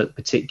Dijk has looked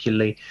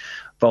particularly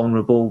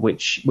vulnerable,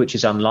 which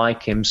is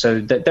unlike him.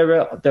 So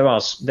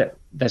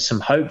there's some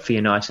hope for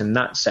United in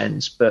that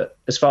sense. But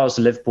as far as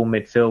the Liverpool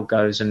midfield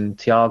goes, and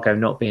Thiago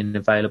not being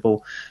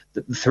available,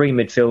 the 3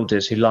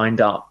 midfielders who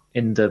lined up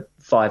in the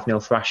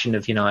 5-0 thrashing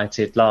of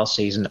United last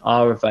season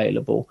are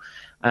available,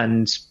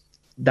 and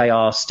they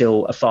are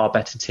still a far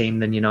better team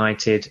than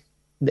United.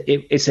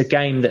 It's a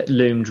game that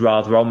loomed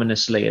rather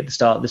ominously at the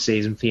start of the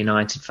season for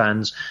United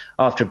fans.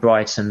 After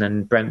Brighton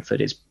and Brentford,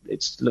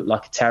 it's looked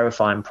like a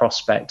terrifying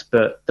prospect.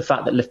 But the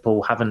fact that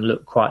Liverpool haven't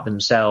looked quite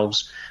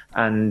themselves,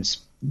 and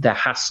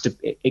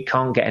it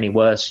can't get any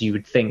worse, you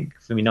would think,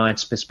 from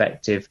United's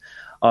perspective,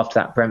 after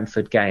that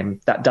Brentford game,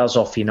 that does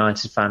offer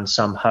United fans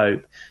some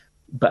hope.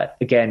 But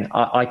again,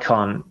 I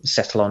can't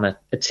settle on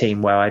a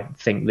team where I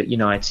think that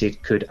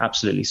United could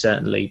absolutely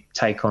certainly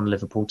take on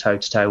Liverpool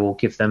toe-to-toe or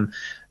give them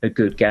a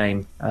good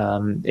game.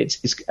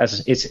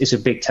 It's a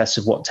big test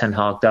of what Ten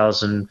Hag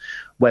does and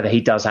whether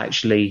he does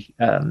actually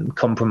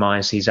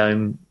compromise his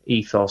own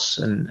ethos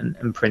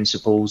and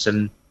principles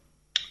and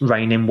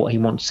rein in what he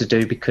wants to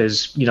do,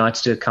 because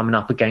United are coming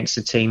up against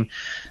a team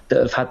that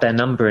have had their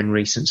number in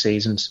recent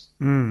seasons.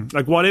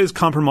 Like, what is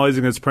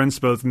compromising its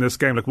principles in this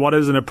game? Like, what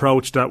is an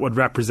approach that would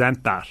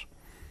represent that?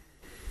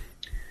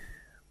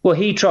 Well,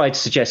 he tried to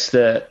suggest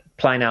that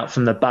playing out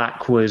from the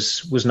back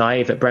was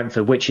naive at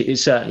Brentford, which it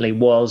certainly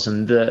was,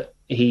 and that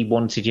he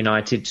wanted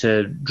United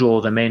to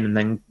draw them in and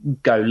then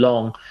go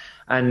long.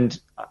 And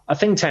I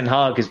think Ten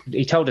Hag,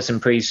 he told us in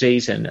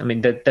pre-season, I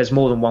mean, there's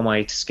more than one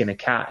way to skin a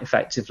cat,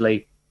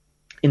 effectively,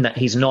 in that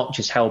he's not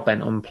just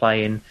hell-bent on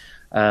playing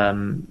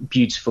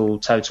beautiful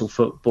total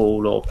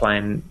football or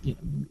playing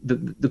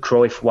the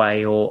Cruyff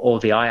way or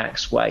the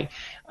Ajax way.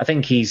 I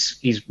think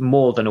he's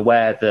more than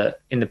aware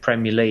that in the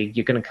Premier League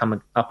you're going to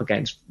come up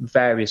against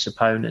various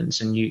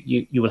opponents, and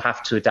you will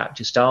have to adapt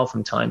your style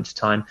from time to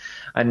time.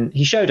 And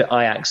he showed at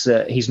Ajax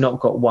that he's not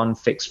got one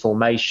fixed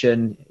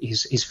formation.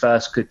 His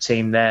first good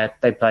team there,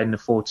 they played in a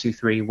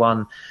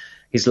 4-2-3-1.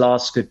 His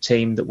last good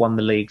team that won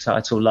the league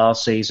title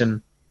last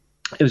season,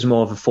 it was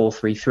more of a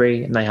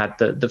 4-3-3, and they had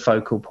the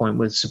focal point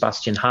with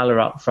Sebastian Haller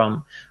up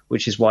front,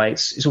 which is why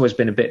it's always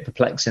been a bit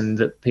perplexing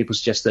that people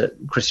suggest that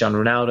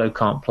Cristiano Ronaldo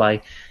can't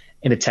play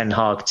in a Ten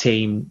Hag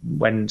team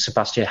when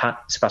Sebastian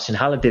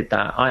Haller did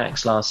that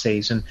Ajax last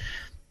season.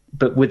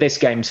 But with this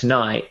game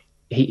tonight,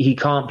 he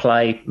can't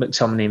play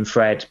McTominay and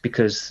Fred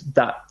because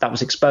that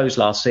was exposed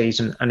last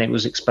season, and it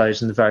was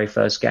exposed in the very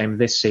first game of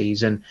this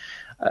season.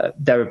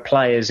 There are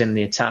players in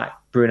the attack.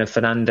 Bruno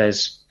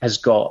Fernandes has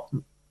got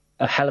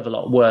a hell of a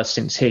lot worse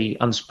since he,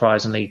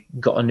 unsurprisingly,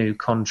 got a new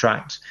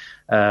contract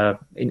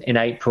in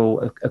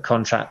April, a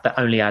contract that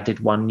only added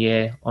 1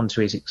 year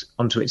onto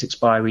its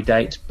expiry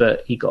date,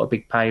 but he got a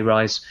big pay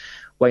rise.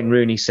 Wayne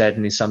Rooney said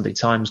in his Sunday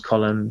Times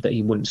column that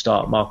he wouldn't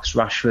start Marcus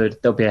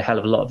Rashford. There'll be a hell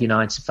of a lot of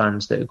United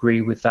fans that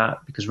agree with that,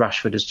 because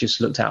Rashford has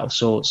just looked out of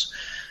sorts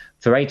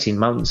for 18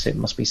 months, it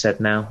must be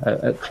said now,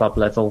 at club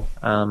level.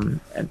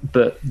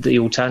 But the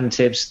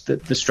alternatives,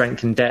 the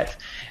strength and depth,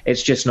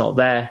 it's just not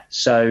there.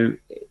 So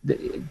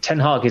Ten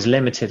Hag is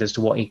limited as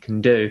to what he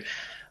can do.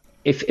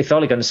 If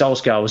Ole Gunnar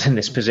Solskjaer was in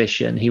this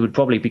position, he would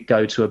probably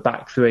go to a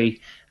back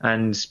three,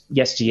 and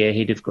yesteryear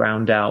he'd have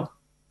ground out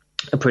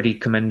a pretty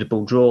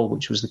commendable draw,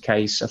 which was the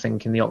case, I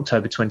think, in the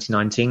October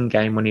 2019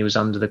 game when he was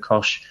under the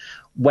cosh.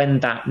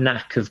 When that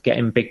knack of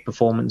getting big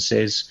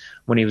performances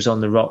when he was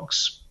on the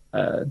rocks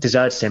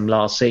deserted him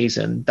last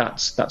season,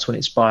 that's when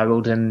it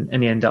spiralled, and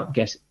he ended up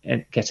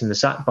getting the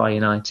sack by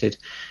United.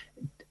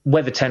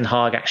 Whether Ten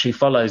Hag actually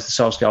follows the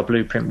Solskjaer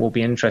blueprint will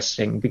be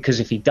interesting, because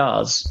if he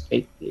does,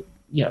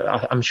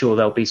 I'm sure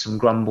there'll be some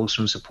grumbles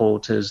from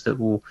supporters that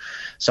will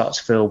start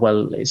to feel,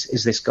 well,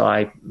 is this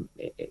guy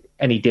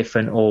any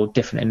different or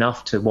different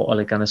enough to what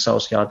Ole Gunnar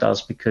Solskjaer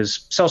does?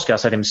 Because Solskjaer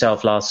said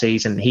himself last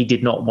season he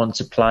did not want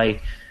to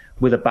play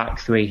with a back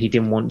three. He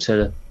didn't want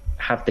to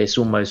have this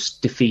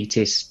almost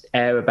defeatist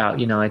air about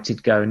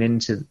United going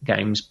into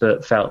games,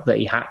 but felt that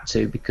he had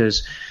to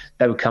because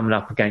they were coming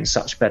up against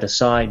such better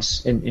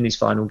sides in his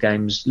final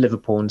games.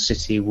 Liverpool and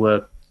City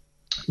were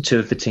two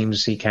of the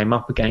teams he came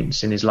up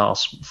against in his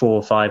last 4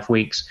 or 5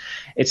 weeks.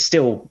 It's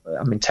still,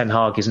 I mean, Ten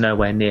Hag is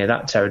nowhere near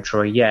that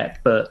territory yet,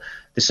 but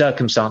the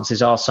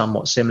circumstances are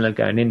somewhat similar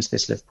going into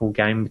this Liverpool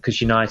game, because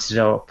United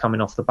are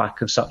coming off the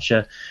back of such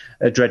a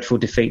dreadful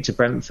defeat to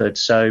Brentford.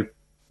 So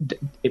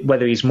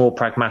whether he's more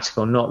pragmatic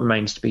or not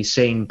remains to be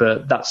seen,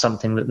 but that's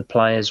something that the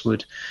players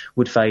would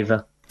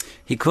favour.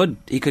 He could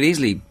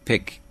easily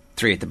pick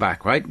 3 at the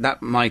back, right?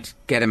 That might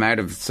get him out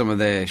of some of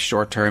the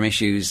short-term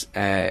issues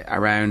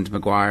around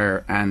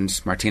Maguire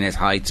and Martinez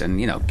height, and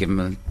give him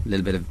a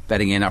little bit of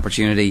betting in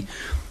opportunity.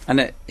 And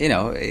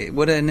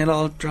would a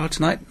 0-0 draw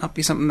tonight not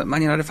be something that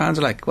Man United fans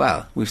are like,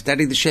 well, we've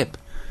steadied the ship?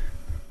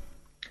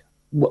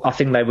 Well, I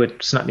think they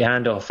would snap your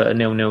hand off at a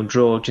 0-0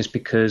 draw, just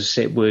because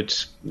it would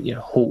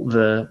halt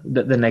the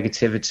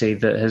negativity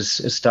that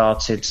has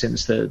started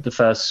since the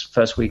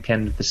first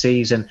weekend of the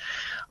season.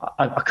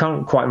 I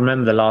can't quite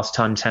remember the last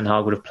time Ten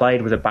Hag would have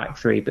played with a back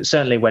three, but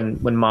certainly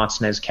when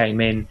Martinez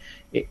came in,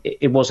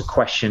 it was a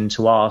question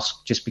to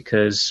ask, just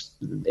because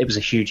it was a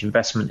huge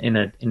investment in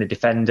a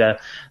defender.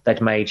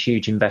 They'd made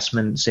huge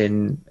investments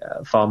in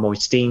far more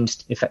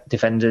esteemed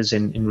defenders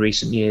in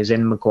recent years,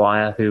 in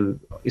Maguire, who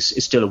is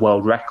still a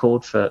world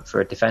record for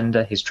a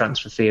defender, his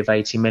transfer fee of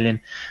 80 million,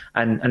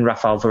 and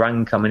Rafael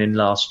Varane coming in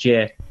last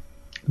year.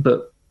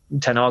 But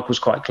Ten Hag was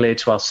quite clear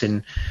to us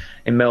in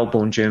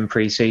Melbourne during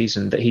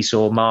pre-season that he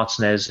saw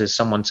Martinez as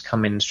someone to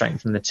come in and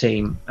strengthen the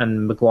team,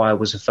 and Maguire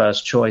was a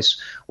first choice.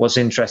 What's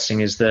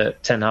interesting is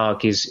that Ten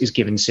Hag is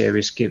giving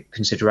serious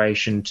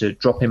consideration to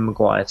dropping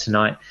Maguire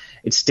tonight.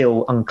 It's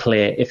still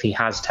unclear if he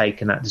has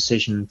taken that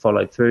decision and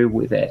followed through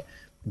with it,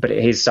 but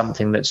it is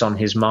something that's on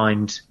his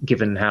mind,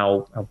 given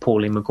how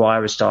poorly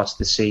Maguire has started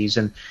the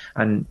season,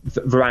 and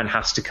Varane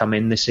has to come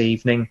in this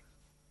evening.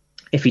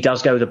 If he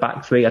does go with a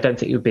back three, I don't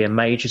think it would be a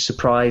major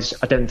surprise.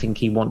 I don't think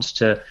he wants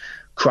to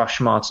crush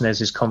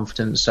Martinez's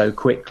confidence so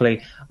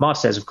quickly.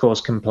 Martinez, of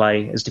course, can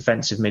play as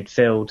defensive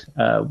midfield,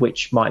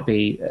 which might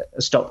be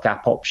a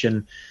stopgap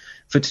option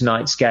for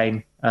tonight's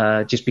game,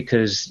 just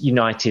because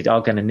United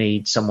are going to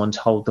need someone to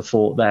hold the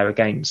fort there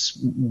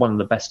against one of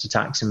the best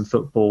attacks in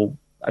football.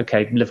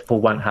 Okay,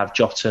 Liverpool won't have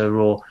Jota,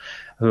 or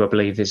who I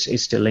believe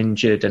is still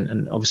injured,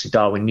 and obviously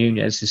Darwin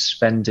Núñez is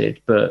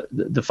suspended, but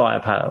the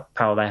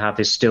firepower they have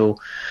is still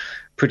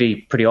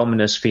pretty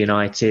ominous for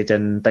United,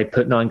 and they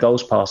put 9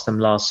 goals past them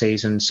last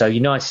season. So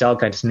United are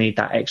going to need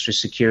that extra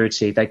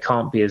security. They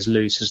can't be as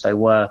loose as they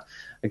were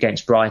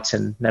against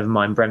Brighton, never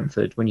mind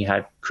Brentford, when you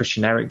had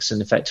Christian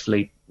Eriksen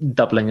effectively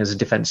doubling as a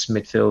defensive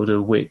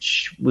midfielder,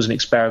 which was an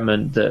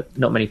experiment that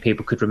not many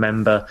people could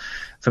remember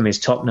from his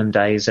Tottenham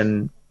days.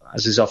 And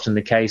as is often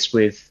the case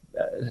with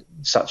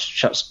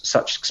such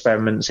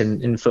experiments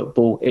in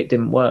football, it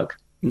didn't work.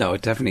 No,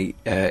 it definitely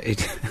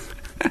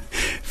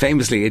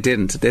famously it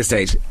didn't at this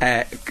stage.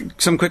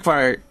 Some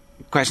quickfire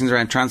questions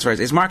around transfers.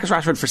 Is Marcus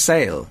Rashford for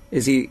sale?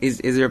 Is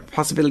there a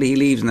possibility he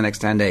leaves in the next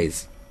 10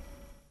 days?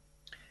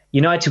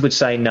 United would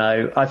say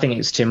no. I think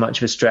it's too much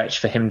of a stretch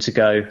for him to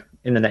go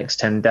in the next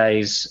 10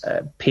 days.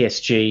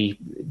 PSG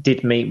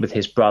did meet with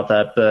his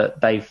brother, but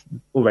they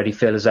already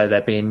feel as though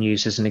they're being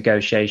used as a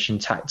negotiation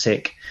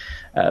tactic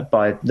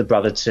by the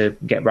brother to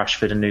get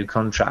Rashford a new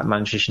contract at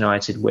Manchester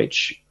United,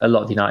 which a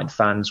lot of United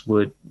fans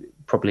would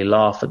probably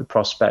laugh at the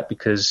prospect,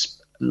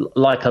 because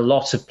like a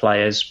lot of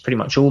players, pretty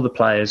much all the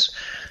players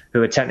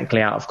who are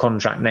technically out of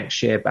contract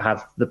next year but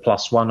have the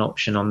 +1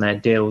 option on their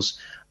deals,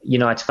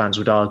 United fans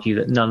would argue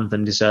that none of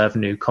them deserve a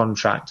new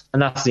contract.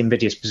 And that's the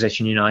invidious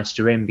position United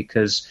are in,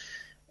 because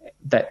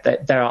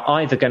they're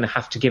either going to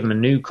have to give him a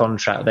new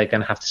contract, or they're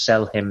going to have to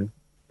sell him,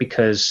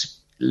 because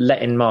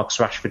letting Marcus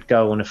Rashford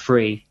go on a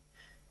free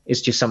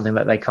is just something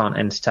that they can't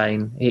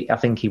entertain. I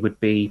think he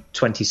would be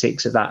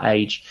 26 at that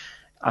age.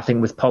 I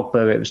think with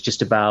Pogba, it was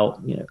just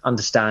about,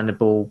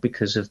 understandable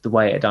because of the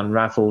way it had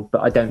unravelled, but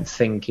I don't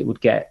think it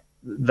would get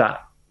that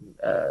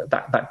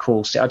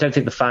course. I don't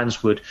think the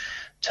fans would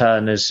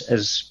turn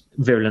as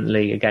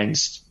virulently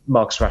against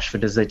Marcus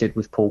Rashford as they did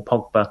with Paul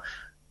Pogba.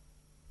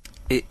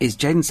 Is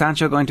Jadon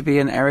Sancho going to be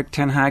an Erik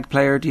ten Hag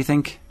player, do you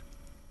think?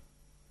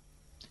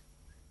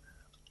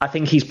 I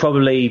think he's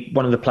probably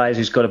one of the players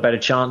who's got a better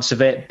chance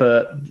of it,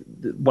 but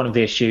one of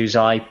the issues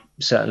I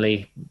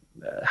certainly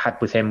had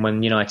with him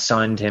when United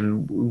signed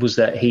him was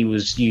that he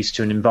was used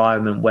to an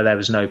environment where there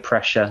was no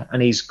pressure,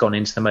 and he's gone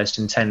into the most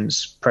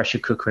intense pressure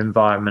cooker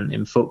environment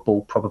in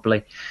football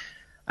probably.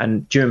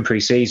 And during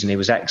pre-season, he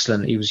was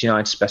excellent. He was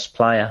United's best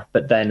player.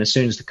 But then as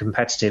soon as the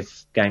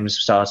competitive games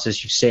started,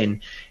 as you've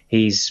seen,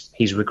 he's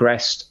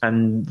regressed.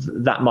 And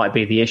that might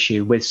be the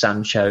issue with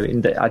Sancho.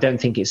 In that I don't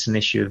think it's an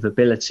issue of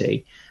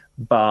ability,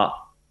 but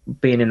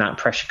being in that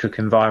pressure cook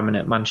environment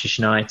at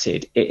Manchester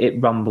United,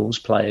 it rumbles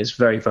players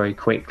very, very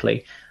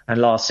quickly. And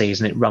last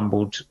season, it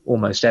rumbled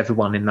almost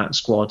everyone in that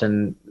squad.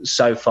 And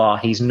so far,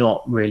 he's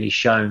not really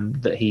shown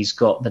that he's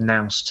got the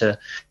nous to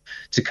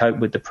cope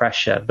with the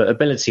pressure. But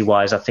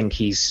ability-wise, I think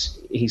he's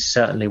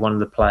certainly one of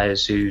the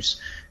players who's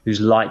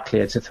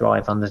likelier to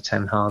thrive under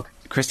Ten Hag.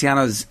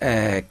 Cristiano's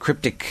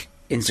cryptic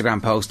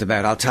Instagram post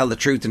about "I'll tell the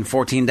truth in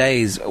 14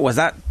 days," was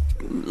that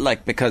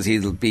like because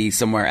he'll be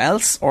somewhere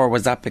else, or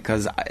was that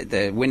because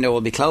the window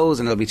will be closed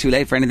and it'll be too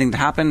late for anything to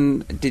happen?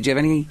 Did you have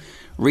any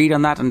read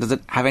on that, and does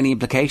it have any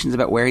implications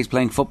about where he's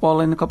playing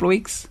football in a couple of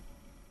weeks?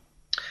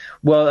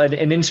 Well,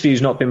 an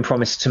interview's not been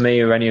promised to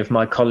me or any of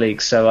my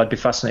colleagues, so I'd be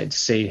fascinated to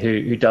see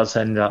who does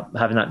end up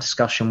having that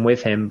discussion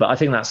with him. But I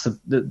think that's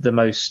the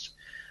most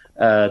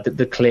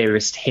the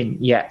clearest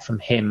hint yet from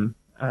him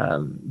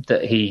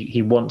that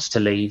he wants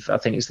to leave. I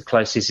think it's the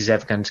closest he's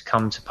ever going to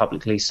come to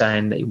publicly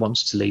saying that he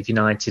wants to leave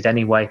United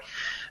anyway.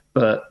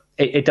 But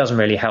it doesn't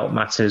really help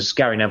matters.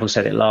 Gary Neville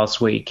said it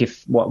last week.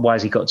 Why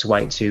has he got to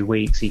wait 2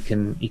 weeks? He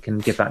can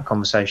give that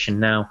conversation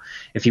now.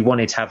 If he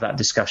wanted to have that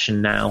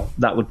discussion now,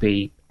 that would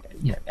be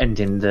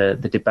ending the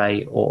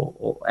debate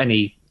or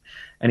any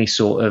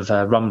sort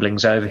of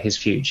rumblings over his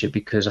future,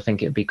 because I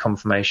think it would be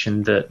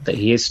confirmation that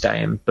he is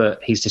staying.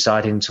 But he's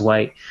deciding to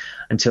wait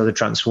until the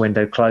transfer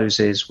window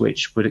closes,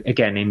 which would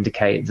again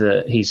indicate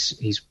that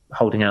he's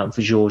holding out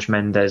for Jorge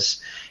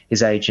Mendes,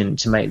 his agent,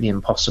 to make the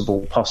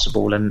impossible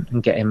possible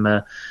and get him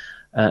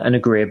an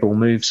agreeable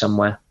move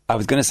somewhere. I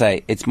was going to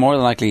say, it's more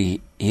than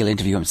likely he'll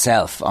interview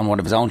himself on one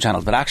of his own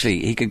channels, but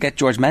actually he could get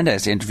Jorge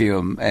Mendes to interview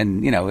him,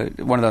 and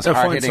one of those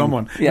hard-hitting...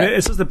 someone. Yeah.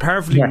 It's just a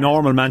perfectly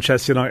normal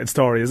Manchester United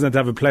story, isn't it, to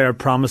have a player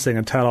promising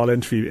a tell-all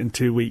interview in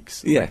 2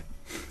 weeks? Yeah.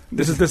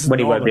 This is when normal.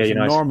 He won't be a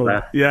United normal.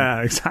 player.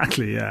 Yeah,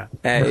 exactly,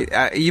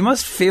 yeah. You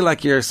must feel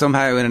like you're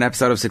somehow in an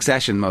episode of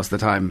Succession most of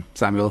the time,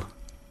 Samuel.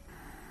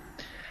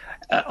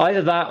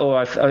 Either that,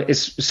 or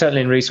it's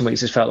certainly in recent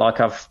weeks it's felt like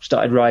I've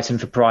started writing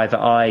for Private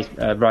Eye,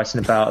 writing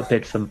about a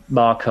bid for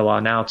Marko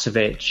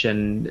Arnautovic,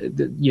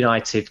 and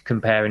United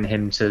comparing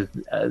him to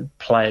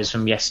players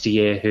from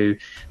yesteryear who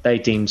they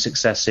deemed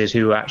successes,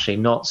 who were actually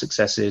not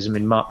successes. I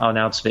mean,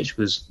 Arnautovic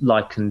was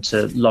likened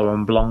to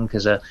Laurent Blanc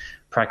as a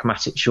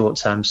pragmatic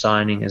short-term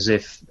signing, as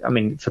if, I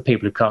mean, for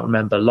people who can't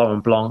remember,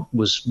 Laurent Blanc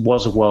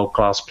was a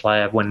world-class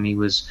player when he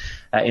was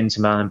at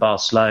Inter Milan and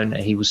Barcelona.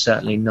 He was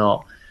certainly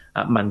not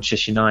at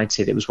Manchester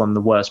United. It was one of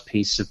the worst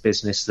pieces of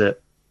business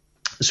that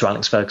Sir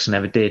Alex Ferguson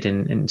ever did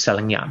in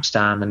selling Jaap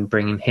Stam and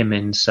bringing him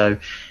in. So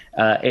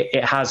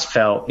it has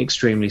felt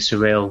extremely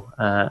surreal.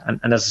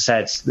 And as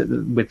I said,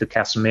 with the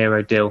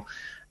Casemiro deal,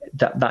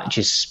 that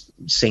just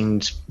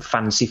seemed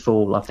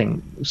fanciful. I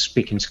think,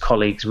 speaking to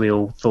colleagues, we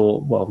all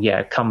thought, well,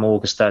 yeah, come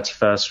August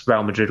 31st,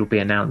 Real Madrid will be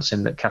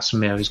announcing that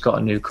Casemiro's got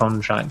a new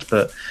contract.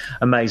 But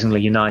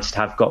amazingly, United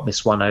have got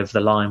this one over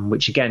the line,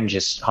 which again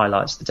just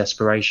highlights the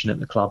desperation at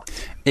the club.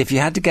 If you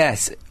had to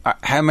guess,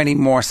 how many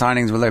more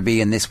signings will there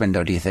be in this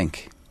window, do you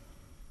think?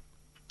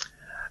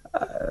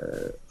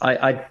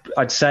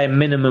 I'd say a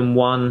minimum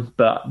one,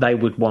 but they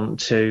would want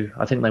to.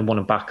 I think they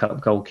want a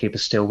backup goalkeeper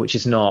still, which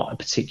is not a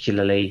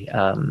particularly,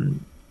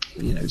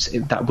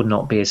 that would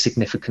not be a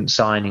significant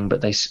signing.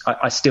 But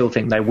I still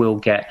think they will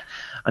get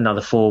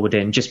another forward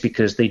in, just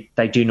because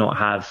they do not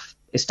have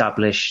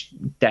established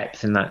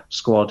depth in that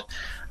squad.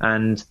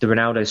 And the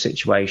Ronaldo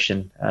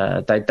situation,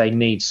 they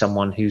need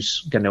someone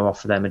who's going to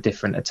offer them a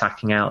different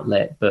attacking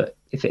outlet. But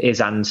if it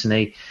is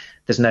Antony,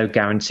 there's no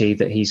guarantee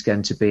that he's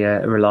going to be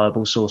a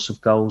reliable source of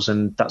goals,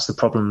 and that's the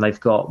problem they've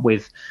got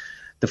with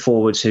the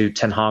forwards who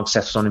Ten Hag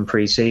settled on in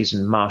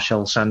pre-season,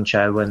 Martial,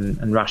 Sancho and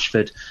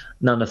Rashford.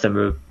 None of them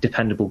are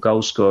dependable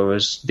goal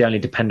scorers. The only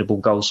dependable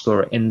goal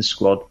scorer in the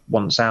squad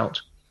wants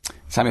out.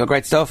 Samuel,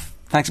 great stuff.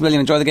 Thanks a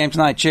million. Enjoy the game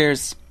tonight.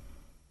 Cheers.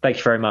 Thank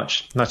you very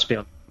much. Nice to be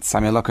on.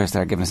 Samuel Luckhurst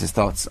there giving us his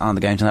thoughts on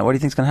the game tonight. What do you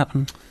think is going to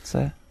happen?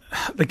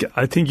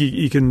 I think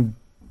you can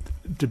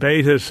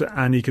debate it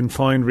and you can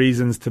find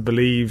reasons to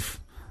believe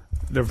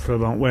Liverpool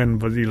won't win,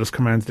 but you just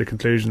come around to the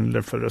conclusion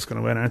Liverpool are just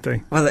going to win, aren't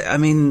they? Well, I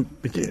mean,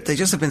 they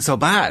just have been so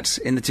bad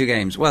in the two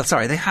games. Well,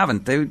 sorry, they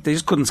haven't. They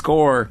just couldn't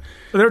score.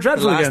 They were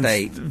dreadful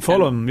against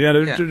Fulham.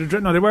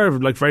 They were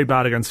like very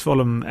bad against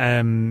Fulham.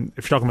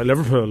 If you're talking about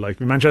Liverpool, like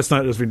Manchester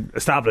United has been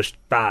established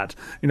bad.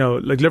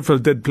 Like Liverpool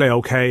did play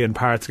okay in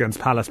parts against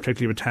Palace,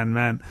 particularly with 10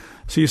 men.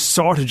 So you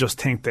sort of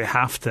just think they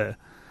have to.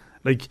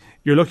 Like,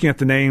 you're looking at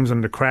the names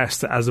on the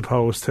crest as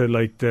opposed to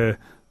like the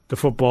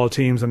football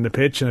teams on the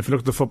pitch, and if you look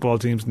at the football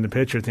teams on the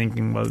pitch, you're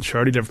thinking, well,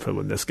 surely Liverpool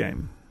win this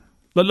game.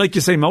 But like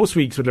you say, most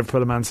weeks with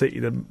Liverpool and Man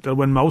City, they'll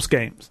win most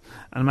games,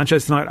 and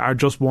Manchester United are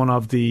just one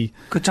of the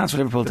good chance for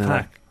Liverpool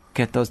to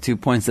get those 2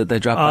 points that they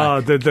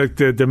dropped back.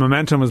 The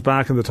momentum was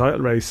back in the title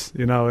race,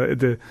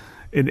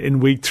 in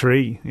week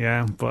 3.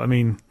 Yeah, but I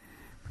mean,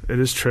 it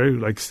is true.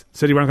 Like,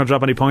 City weren't going to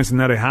drop any points, and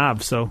now they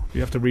have. So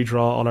you have to redraw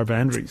all our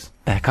boundaries.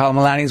 Carl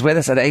Malani is with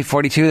us at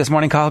 8:42 this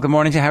morning. Carl, good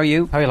morning to you. How are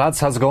you? How are you, lads?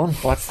 How's it going?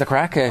 What's the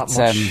crack? It's,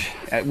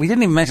 we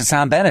didn't even mention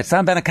Sam Bennett.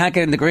 Sam Bennett can't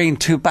get in the green.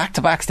 2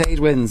 back-to-back stage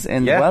wins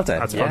in the Vuelta.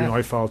 That's probably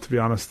my fault, to be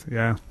honest.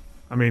 Yeah.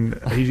 I mean,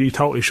 he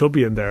totally should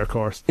be in there, of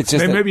course. It's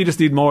just maybe you just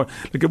need more.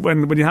 Like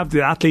when you have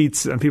the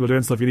athletes and people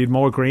doing stuff, you need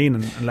more green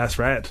and less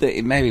red.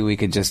 Maybe we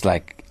could just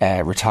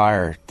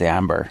retire the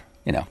amber.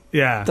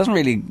 Yeah, it doesn't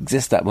really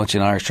exist that much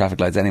in Irish traffic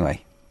lights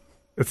anyway.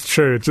 It's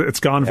true. It's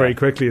gone very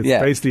quickly. It's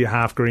basically a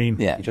half green.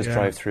 Yeah, you just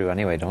drive through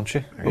anyway, don't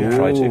you? Or you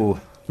try to.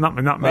 Not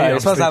me. You're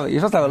supposed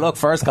to have a look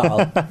first,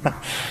 Carl.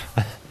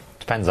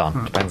 Depends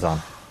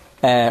on.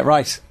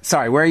 Right.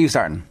 Sorry, where are you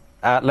starting?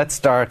 Let's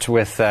start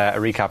with a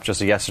recap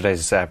just of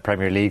yesterday's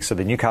Premier League. So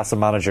the Newcastle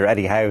manager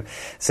Eddie Howe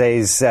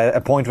says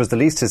a point was the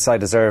least his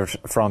side deserved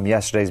from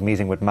yesterday's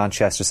meeting with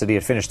Manchester City.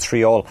 It finished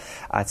 3-3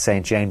 at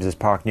St James's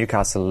Park.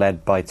 Newcastle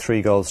led by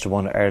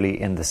 3-1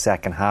 early in the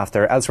second half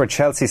there. Elsewhere,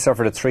 Chelsea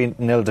suffered a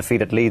 3-0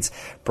 defeat at Leeds.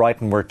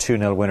 Brighton were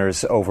 2-0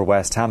 winners over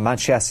West Ham.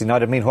 Manchester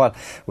United, meanwhile,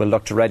 will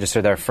look to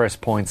register their first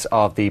points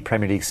of the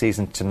Premier League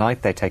season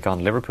tonight. They take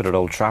on Liverpool at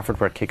Old Trafford,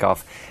 where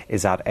kick-off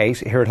is at 8.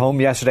 Here at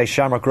home yesterday,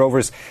 Shamrock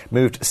Rovers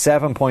moved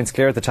 7 points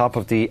clear at the top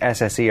of the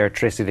SSE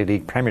Electricity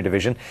League Premier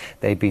Division.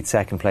 They beat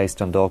second place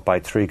Dundalk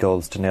by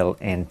 3-0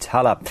 in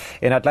Tallaght.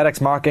 In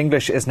athletics, Mark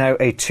English is now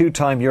a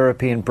 2-time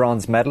European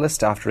bronze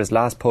medalist after his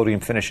last podium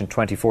finish in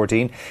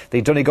 2014.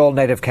 The Donegal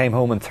native came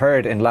home in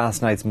third in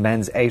last night's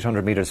men's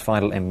 800 metres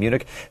final in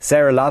Munich.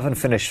 Sarah Lavin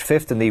finished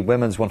fifth in the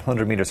women's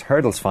 100 metres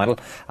hurdles final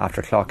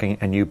after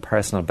clocking a new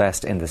personal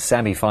best in the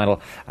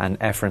semi-final, and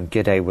Ephraim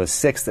Gide was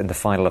sixth in the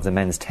final of the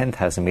men's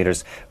 10,000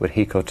 metres with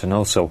Hiko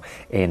Tonoso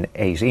in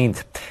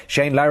 18th.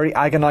 Shane Lowry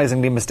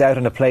agonisingly missed out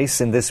on a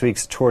place in this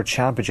week's Tour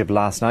Championship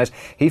last night.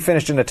 He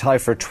finished in a tie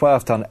for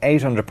 12th on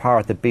 8 under par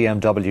at the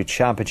BMW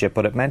Championship,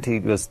 but it meant he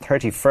was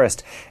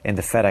 31st in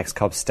the FedEx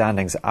Cup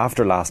standings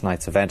after last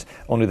night's event.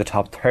 Only the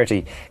top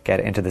 30 get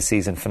into the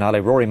season finale.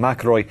 Rory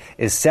McIlroy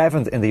is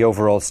 7th in the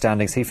overall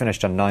standings. He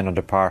finished on 9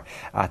 under par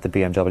at the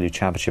BMW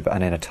Championship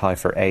and in a tie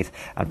for 8th.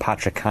 And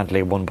Patrick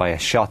Cantlay won by a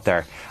shot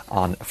there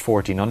on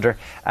 14 under.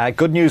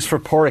 Good news for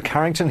Pádraig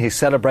Harrington. He's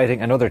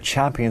celebrating another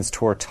Champions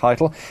Tour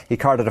title. He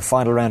carded a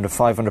final round of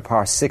 5 under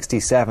par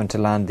 67 to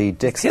land the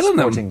Dick's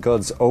Sporting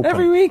Goods Open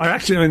every week. I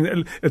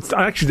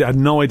actually had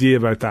no idea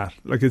about that.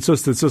 Like, it's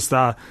just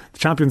that the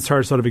Champions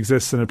Tour sort of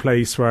exists in a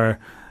place where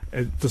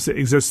it just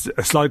exists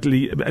a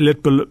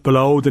little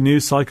below the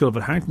news cycle,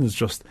 but Harrington is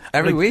just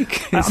every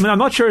week. I mean, I'm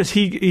not sure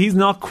he's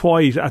not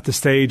quite at the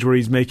stage where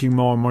he's making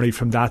more money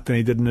from that than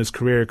he did in his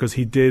career, because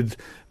he did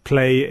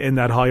play in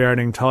that high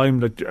earning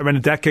time. I mean, a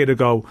decade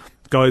ago,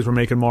 guys were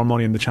making more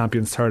money in the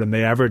Champions Tour than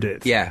they ever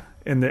did. Yeah.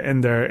 In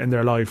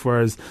their life,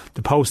 whereas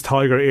the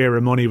post-Tiger era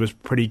money was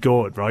pretty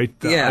good, right?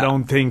 Yeah. I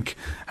don't think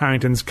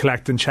Harrington's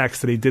collecting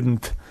checks that he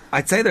didn't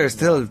I'd say they're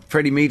still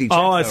pretty meaty.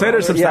 I'd say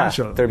they're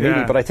substantial. Yeah, they're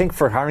meaty, but I think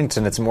for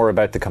Harrington it's more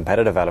about the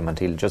competitive element.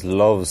 He just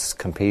loves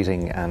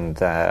competing,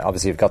 and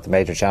obviously you've got the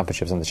major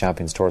championships and the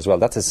Champions Tour as well.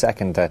 That's his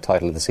second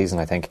title of the season,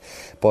 I think.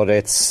 But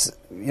it's,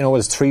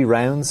 it's 3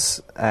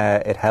 rounds.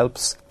 It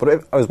helps.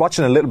 But I was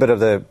watching a little bit of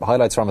the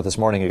highlights from it this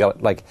morning. You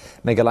got like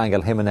Miguel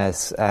Angel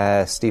Jimenez,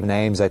 Stephen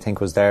Ames, I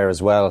think, was there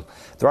as well.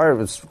 It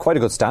was quite a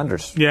good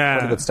standard. Yeah,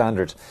 quite a good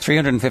standard.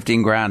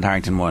 315 grand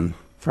Harrington won.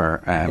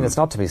 For it's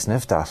not to be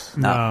sniffed at.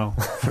 No.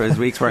 For his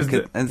week's work.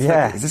 Like, is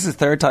this his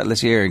 3rd title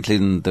this year,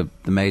 including the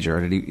major?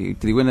 Or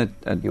did he win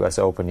a US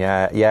Open?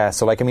 Yeah.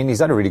 So he's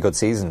had a really good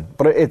season.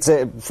 But it's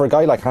for a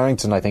guy like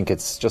Harrington, I think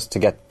it's just to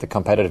get the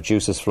competitive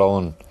juices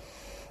flowing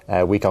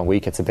week on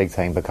week. It's a big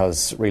thing,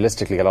 because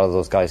realistically, a lot of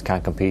those guys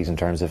can't compete in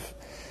terms of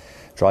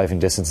driving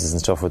distances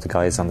and stuff with the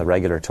guys on the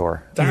regular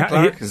tour. Darren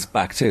Clarke is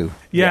back too.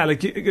 Yeah,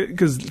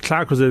 because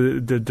Clarke was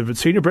the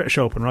Senior British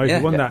Open, right? Yeah,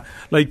 he won that.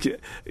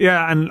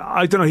 And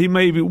I don't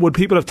know, would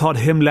people have thought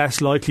him less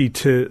likely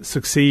to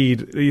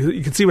succeed?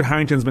 You can see with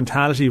Harrington's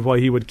mentality why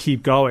he would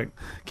keep going.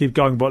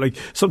 But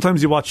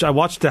sometimes I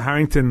watched the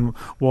Harrington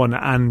one,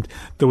 and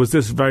there was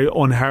this very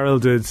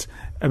unheralded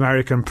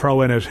American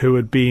pro in it who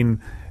had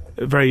been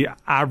a very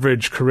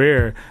average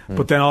career,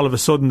 but then all of a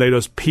sudden they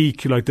just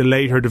peak, like the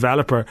later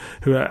developer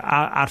who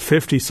at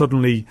 50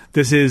 suddenly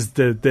this is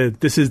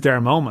their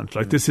moment,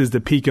 this is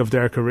the peak of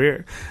their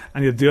career,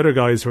 and yet the other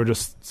guys were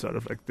just sort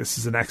of like, this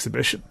is an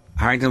exhibition.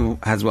 Harrington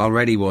has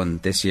already won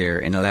this year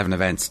in 11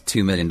 events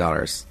 $2 million,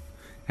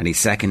 and he's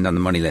second on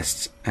the money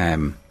list,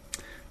 on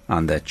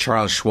the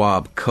Charles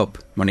Schwab Cup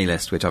money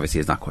list, which obviously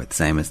is not quite the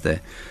same as the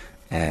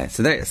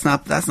that's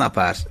not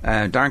bad.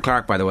 Darren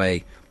Clarke, by the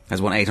way,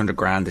 has won 800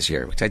 grand this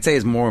year, which I'd say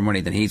is more money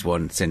than he's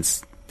won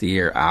since the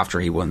year after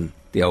he won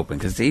the Open,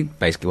 because he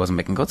basically wasn't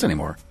making cuts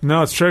anymore.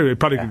 No, it's true.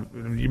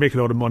 You make a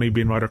lot of money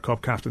being Ryder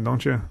Cup captain,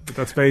 don't you? But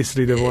that's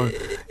basically the one.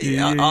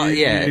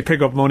 You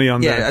pick up money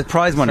on the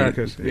prize money.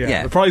 Circuit.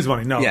 The prize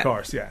money. No, of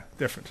course,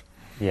 different.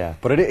 Yeah,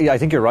 but I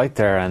think you're right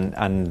there,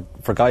 and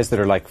for guys that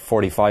are like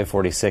 45,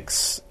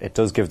 46, it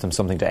does give them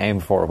something to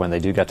aim for when they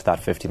do get to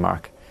that 50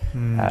 mark.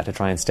 To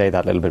try and stay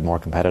that little bit more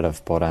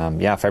competitive. But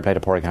fair play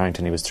to Padraig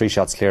Harrington. He was 3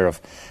 shots clear of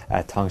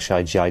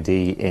Thongchai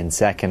Jaidee in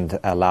second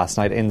last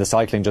night. In the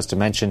cycling, just to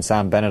mention,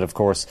 Sam Bennett, of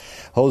course,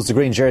 holds the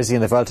green jersey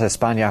in the Vuelta a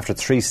España after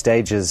 3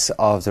 stages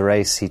of the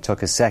race. He took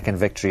his second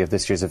victory of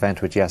this year's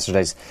event with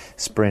yesterday's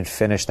sprint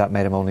finish. That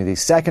made him only the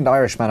second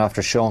Irishman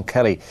after Sean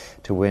Kelly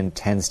to win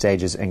 10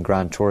 stages in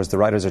Grand Tours. The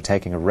riders are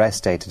taking a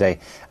rest day today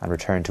and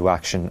return to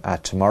action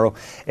tomorrow.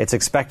 It's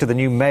expected the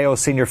new Mayo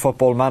senior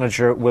football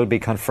manager will be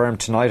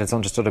confirmed tonight. It's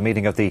understood a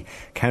meeting of the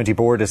county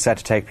board is set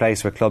to take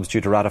place, with clubs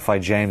due to ratify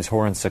James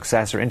Horan's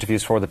successor.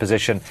 Interviews for the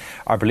position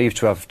are believed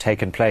to have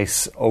taken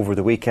place over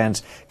the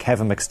weekend.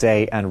 Kevin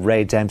McStay and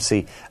Ray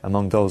Dempsey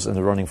among those in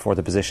the running for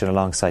the position,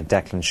 alongside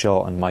Declan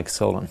Shaw and Mike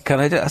Solon.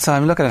 So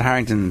I'm looking at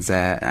Harrington's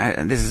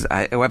this is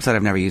a website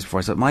I've never used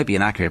before, so it might be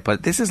inaccurate,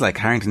 but this is like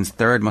Harrington's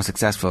 3rd most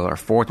successful or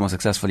 4th most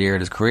successful year in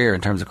his career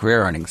in terms of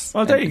career earnings.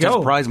 Well, there you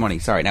go. Prize money.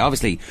 Sorry. Now,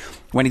 obviously,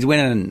 when he's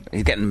winning,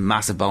 he's getting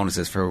massive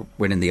bonuses for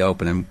winning the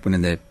Open and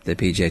winning the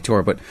PGA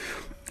Tour, but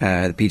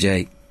the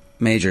PGA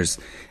Majors,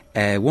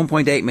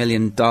 $1.8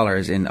 million in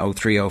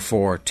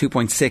 03-04,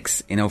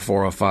 2.6 in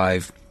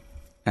 04-05,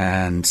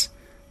 and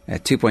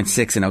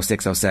 2.6 in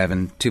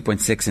 06-07,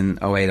 2.6 in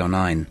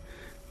 08-09,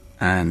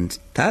 and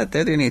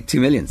they're only $2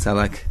 million. So,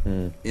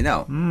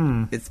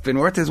 it's been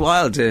worth his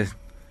while to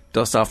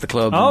dust off the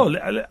club.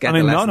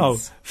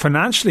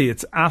 Financially,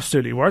 it's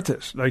absolutely worth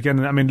it.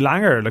 Bernard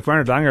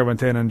Langer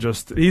went in and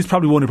he's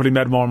probably one who probably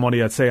made more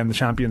money, I'd say, on the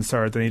Champions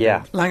Tour than he did.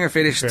 Langer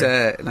finished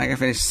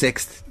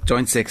 6th,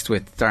 joined 6th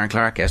with Darren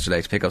Clarke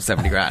yesterday to pick up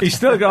 70 grand. He's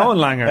still going,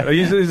 Langer.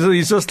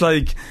 He's just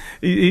like,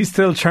 he's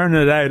still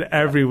churning it out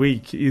every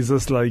week. He's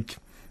just like,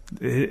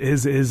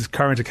 his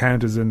current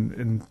account is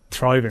in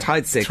thriving.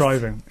 Tied 6th.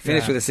 Thriving.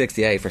 Finished with a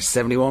 68 for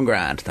 71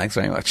 grand. Thanks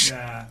very much.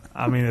 Yeah.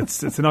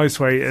 It's a nice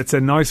way. It's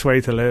a nice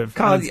way to live.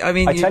 God, I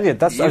tell you,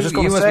 that's. I was just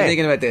going to say. You must be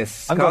thinking about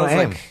this. I'm going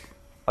to aim.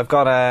 I've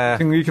got a.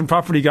 You can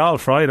properly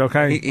golf, right?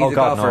 Okay. He's a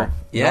golfer. No.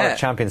 Yeah. Not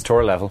Champions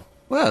Tour level.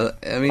 Well,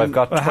 I've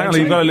got. How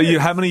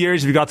many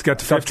years have you got to get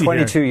to 50?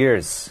 22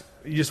 years.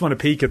 You just want to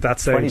peak at that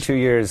stage. 22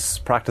 years.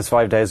 Practice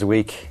 5 days a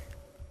week.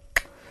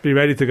 Be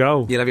ready to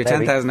go. You'll have your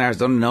 10,000 hours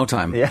done in no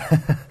time.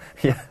 Yeah.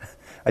 Yeah.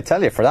 I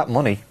tell you, for that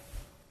money,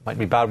 might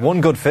be bad.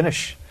 One good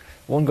finish.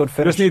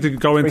 Just need to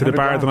go into the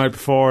bar the night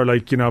before,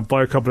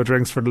 buy a couple of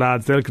drinks for the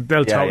lads. They'll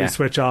totally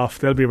switch off.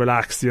 They'll be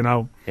relaxed,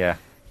 Yeah.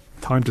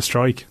 Time to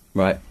strike.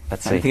 Right.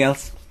 Let's see. Anything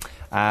else?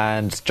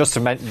 And just to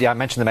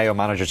mention the Mayo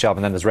manager's job,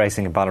 and then there's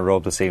racing in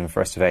Ballinrobe this evening.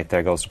 1st of 8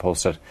 there goes to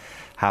post at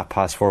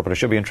 4:30. But it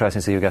should be interesting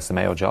to see who gets the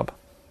Mayo job.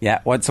 Yeah.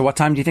 So what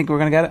time do you think we're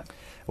going to get it?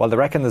 Well, they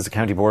reckon there's a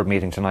county board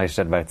meeting tonight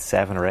at about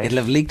 7 or 8. It'll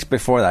have leaked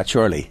before that,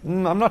 surely.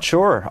 I'm not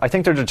sure. I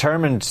think they're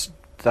determined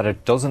that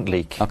it doesn't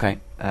leak. Okay.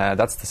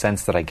 That's the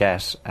sense that I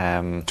get.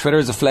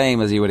 Twitter's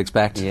aflame, as you would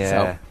expect. Yeah.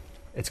 So.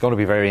 It's going to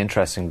be very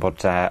interesting,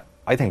 but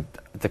I think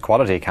the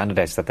quality of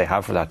candidates that they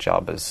have for that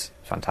job is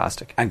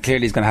fantastic. And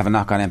clearly it's going to have a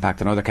knock-on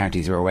impact on other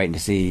counties who are waiting to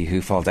see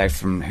who falls out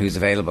from who's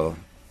available.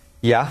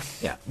 Yeah.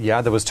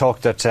 There was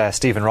talk that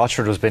Stephen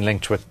Rochford was being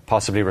linked with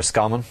possibly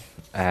Roscommon.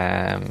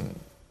 I'm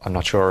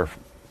not sure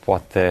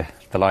what the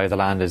lie of the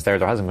land is there.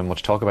 There hasn't been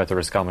much talk about the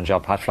Roscommon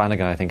job. Pat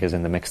Flanagan, I think, is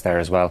in the mix there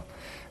as well.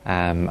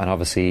 And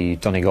obviously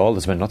Donegal,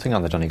 there's been nothing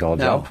on the Donegal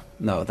job.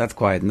 No, that's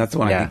quiet, and that's the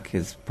one I think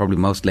is probably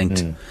most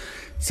linked.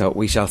 So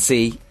we shall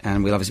see,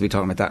 and we'll obviously be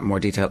talking about that in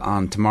more detail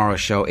on tomorrow's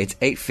show. It's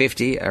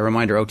 8:50. A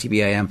reminder,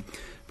 OTB AM,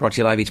 brought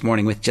to you live each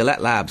morning with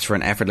Gillette Labs for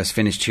an effortless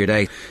finish to your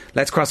day.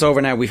 Let's cross over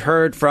now. We've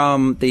heard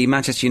from the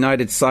Manchester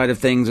United side of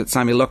things with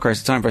Samuel Luckhurst.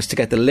 It's time for us to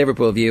get the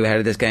Liverpool view ahead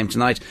of this game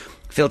tonight.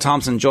 Phil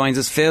Thompson joins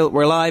us. Phil,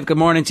 we're live. Good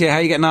morning to you. How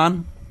are you getting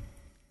on?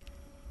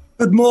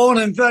 Good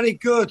morning. Very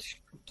good.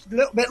 A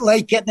little bit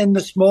late getting in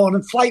this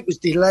morning. Flight was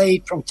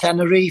delayed from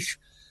Tenerife,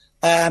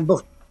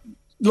 but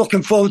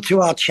looking forward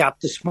to our chat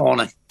this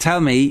morning.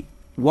 Tell me,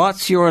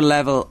 what's your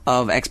level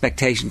of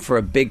expectation for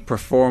a big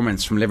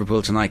performance from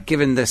Liverpool tonight,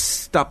 given the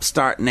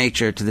stop-start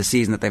nature to the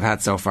season that they've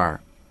had so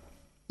far?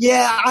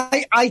 Yeah,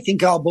 I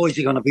think our boys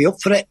are going to be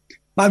up for it.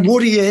 My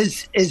worry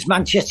is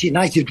Manchester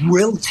United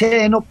will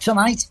turn up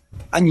tonight,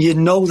 and you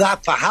know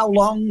that for how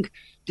long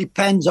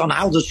depends on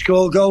how the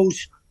score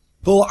goes.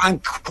 But I'm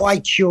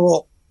quite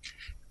sure,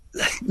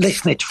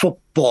 listen, it's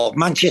football.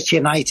 Manchester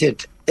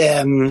United,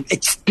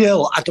 it's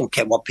still, I don't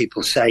care what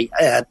people say,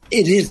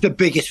 it is the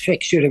biggest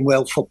fixture in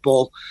world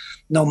football.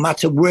 No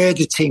matter where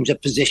the teams are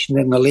positioned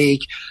in the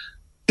league,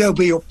 they'll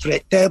be up for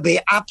it. They'll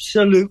be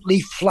absolutely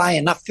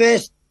flying. That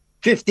first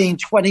 15,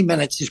 20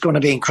 minutes is going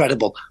to be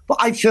incredible. But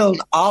I feel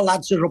our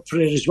lads are up for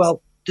it as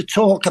well. To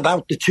talk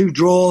about the two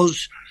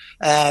draws,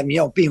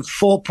 being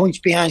 4 points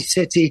behind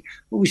City.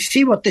 We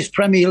see what this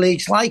Premier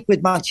League's like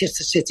with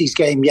Manchester City's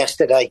game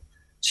yesterday.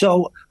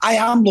 So I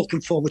am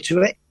looking forward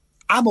to it.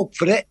 I'm up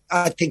for it.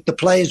 I think the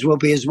players will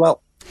be as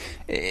well.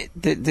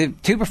 The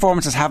two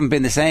performances haven't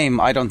been the same,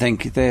 I don't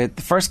think. The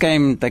first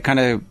game,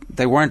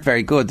 they weren't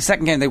very good. The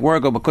second game, they were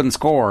good but couldn't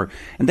score.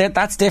 And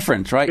that's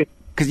different, right?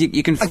 Because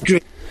you can...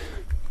 Agree.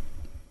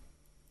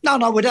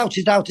 No, without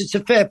a doubt, it's a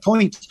fair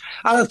point.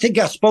 And I think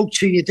I spoke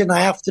to you, didn't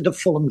I, after the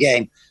Fulham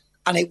game?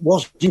 And it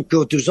wasn't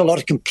good. There was a lot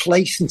of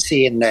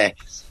complacency in there.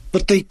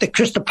 But the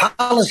Crystal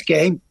Palace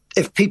game,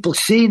 if people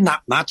seen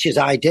that match as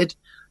I did,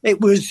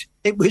 it was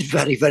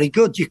very, very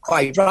good. You're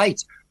quite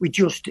right. We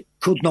just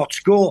could not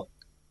score.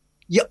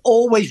 You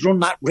always run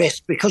that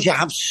risk because you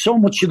have so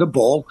much of the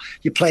ball.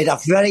 You play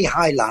that very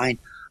high line.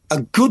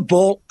 A good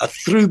ball, a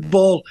through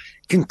ball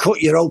can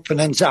cut your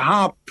open, and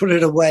Zaha put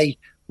it away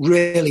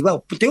really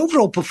well. But the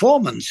overall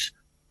performance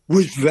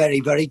was very,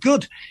 very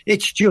good.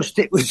 It's just,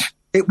 it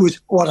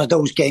was one of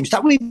those games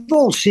that we've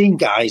all seen,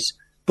 guys.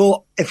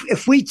 But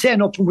if we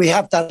turn up and we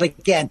have that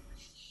again,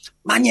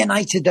 Man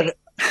United,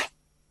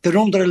 they're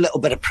under a little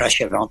bit of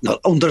pressure, aren't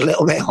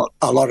they?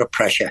 A lot of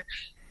pressure.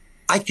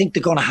 I think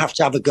they're going to have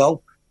a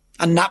go.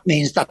 And that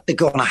means that they're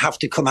going to have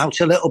to come out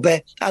a little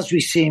bit. As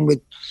we've seen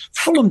with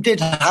Fulham did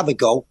have a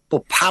go,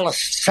 but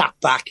Palace sat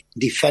back,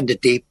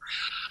 defended deep.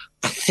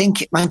 I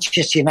think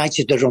Manchester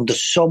United are under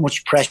so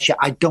much pressure.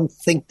 I don't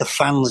think the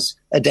fans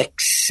would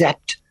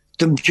accept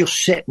them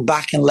just sitting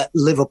back and let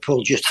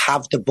Liverpool just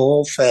have the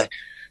ball for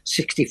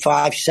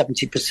 65,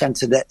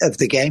 70% of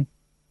the game.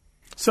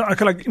 So,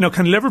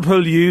 can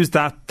Liverpool use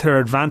that to their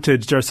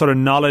advantage, their sort of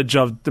knowledge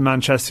of the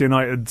Manchester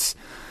United's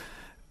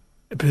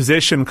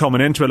position coming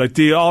into it? Like,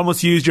 do you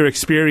almost use your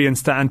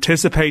experience to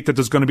anticipate that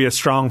there's going to be a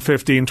strong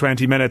 15,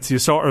 20 minutes? You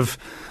sort of,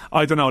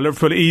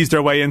 Liverpool ease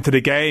their way into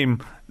the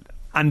game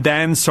and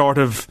then sort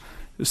of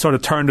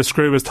turn the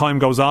screw as time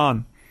goes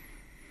on?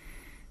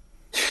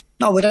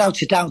 No, without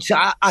a doubt.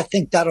 I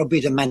think that'll be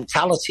the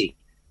mentality.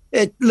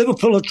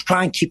 Liverpool will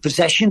try and keep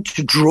possession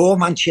to draw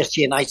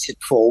Manchester United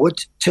forward,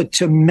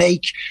 to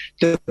make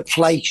the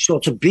play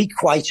sort of be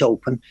quite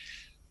open.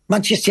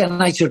 Manchester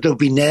United will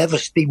be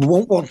nervous. They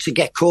won't want to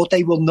get caught.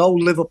 They will know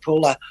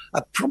Liverpool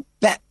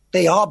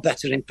they are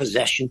better in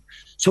possession.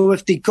 So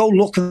if they go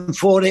looking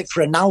for it,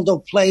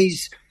 Ronaldo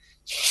plays,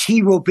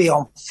 he will be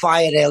on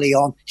fire early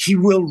on. He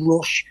will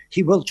rush.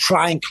 He will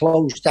try and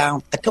close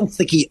down. I don't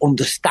think he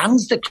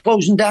understands the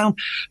closing down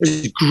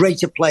as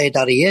great a player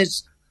that he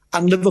is.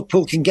 And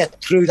Liverpool can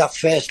get through that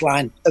first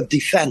line of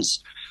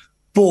defence.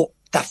 But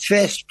that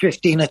first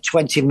 15 or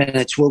 20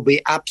 minutes will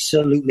be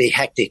absolutely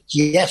hectic.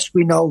 Yes,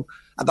 we know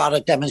about a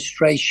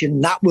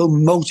demonstration. That will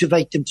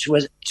motivate them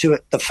to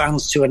the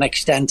fans to an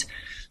extent.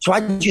 So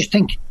I just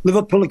think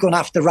Liverpool are going to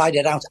have to ride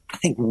it out. I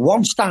think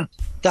once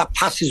that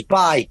passes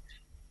by,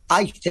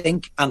 I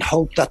think and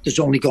hope that there's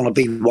only going to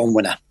be one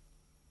winner.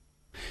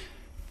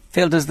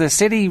 Phil, does the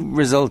City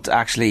result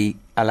actually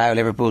allow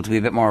Liverpool to be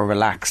a bit more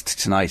relaxed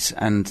tonight?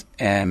 And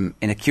in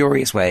a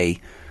curious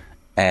way,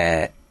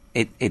 it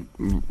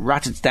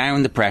ratchets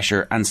down the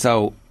pressure, and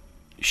so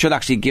should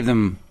actually give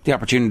them the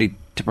opportunity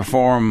to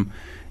perform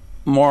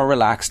more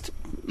relaxed,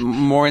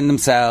 more in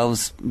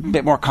themselves, a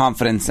bit more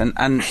confidence, and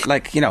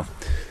do you know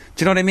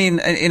what I mean?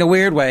 In a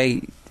weird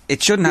way,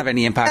 it shouldn't have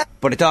any impact,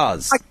 but it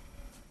does.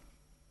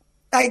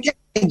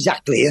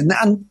 Exactly.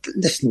 And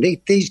listen,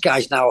 these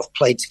guys now have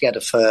played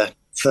together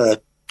for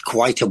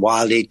quite a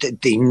while.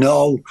 They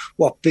know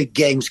what big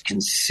games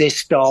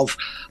consist of,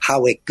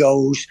 how it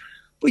goes.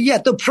 But yeah,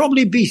 they'll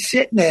probably be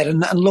sitting there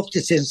and looked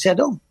at it and said,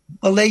 oh,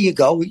 well, there you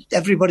go.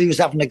 Everybody was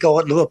having a go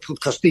at Liverpool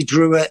because they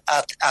drew it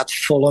at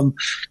Fulham,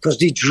 because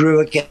they drew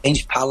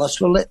against Palace.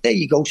 Well, there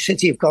you go.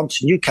 City have gone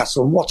to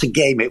Newcastle, and what a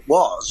game it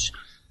was.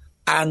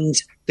 And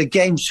the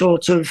game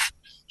sort of,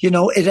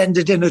 it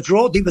ended in a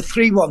draw. They were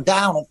 3-1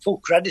 down, and full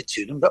credit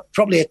to them, but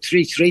probably at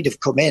 3-3 they've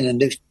come in and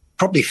they've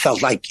probably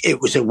felt like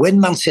it was a win,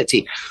 Man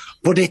City.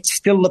 But it's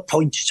still the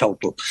points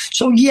total.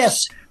 So,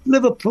 yes,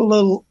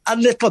 Liverpool a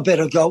little bit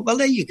ago. Well,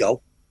 there you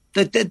go.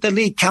 The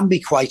league can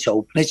be quite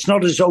open. It's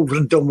not as over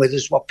and done with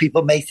as what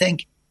people may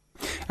think.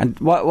 And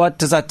what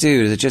does that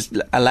do? Does it just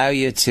allow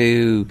you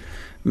to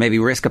maybe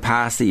risk a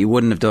pass that you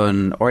wouldn't have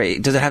done? Or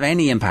does it have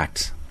any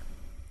impact?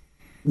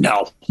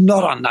 No,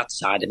 not on that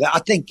side of it. I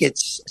think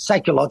it's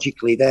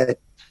psychologically the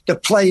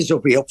players will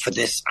be up for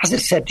this. As I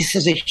said, this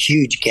is a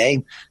huge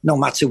game, no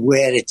matter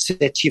where it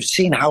sits. You've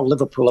seen how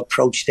Liverpool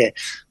approached it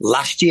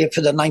last year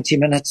for the 90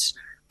 minutes,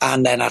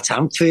 and then at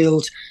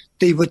Anfield,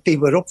 they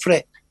were up for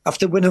it.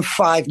 After winning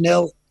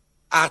 5-0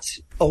 at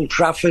Old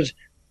Trafford,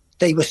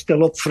 they were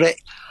still up for it.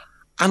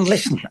 And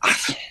listen,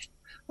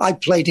 I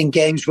played in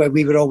games where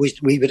we were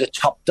the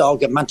top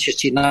dog, and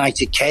Manchester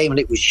United came and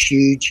it was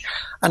huge.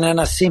 And then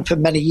I've seen for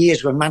many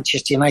years when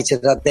Manchester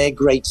United had their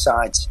great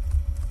sides,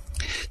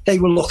 they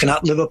were looking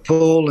at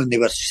Liverpool and they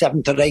were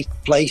 7th or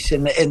 8th place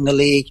in the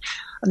league,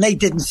 and they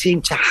didn't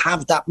seem to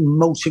have that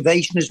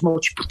motivation as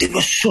much. But they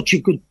were such a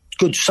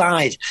good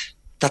side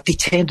that they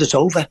turned us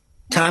over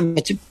time,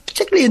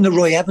 particularly in the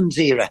Roy Evans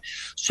era.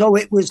 So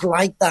it was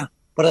like that.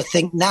 But I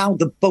think now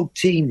both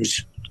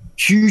teams,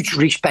 huge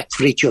respect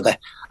for each other.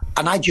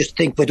 And I just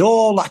think with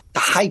all that,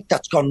 the hype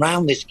that's gone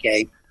round this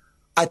game,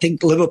 I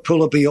think Liverpool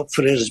will be up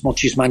for it as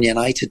much as Man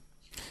United.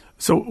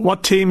 So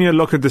what team are you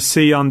looking to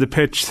see on the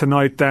pitch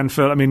tonight then,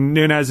 Phil? I mean,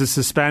 Núñez is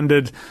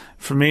suspended.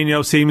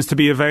 Firmino seems to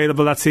be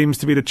available. That seems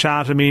to be the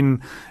chat. I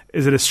mean,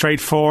 is it a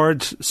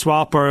straightforward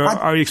swap, or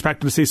are you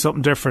expecting to see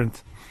something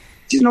different?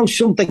 Do you know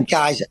something,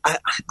 guys?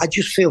 I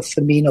just feel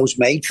Firmino's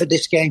made for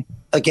this game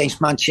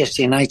against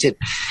Manchester United.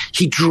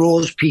 He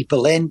draws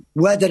people in,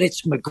 whether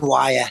it's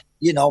Maguire.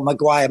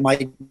 Maguire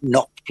might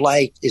not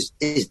play. Is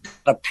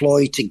a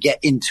ploy to get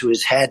into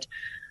his head?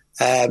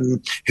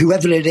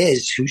 Whoever it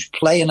is who's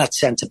playing at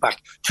centre-back,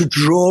 to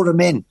draw him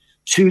in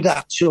to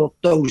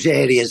those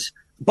areas.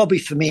 Bobby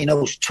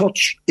Firmino's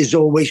touch is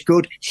always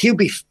good. He'll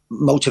be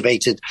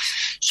motivated.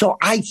 So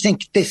I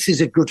think this is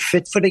a good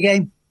fit for the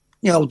game.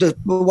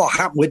 What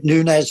happened with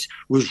Núñez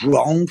was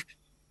wrong,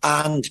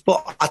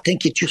 but I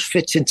think it just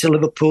fits into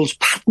Liverpool's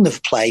pattern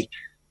of play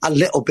a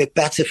little bit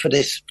better for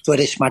this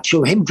match.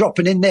 So him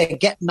dropping in there,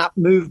 getting that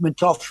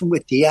movement off him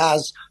with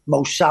Diaz,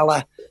 Mo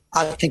Salah,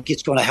 I think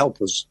it's going to help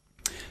us.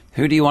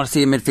 Who do you want to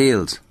see in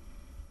midfield?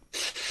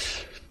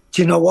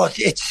 Do you know what?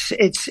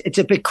 It's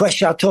a big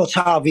question. I thought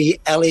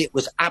Harvey Elliott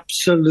was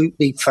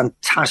absolutely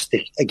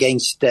fantastic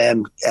against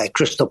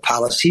Crystal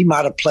Palace. He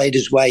might have played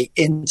his way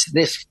into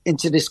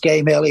this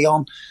game early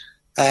on.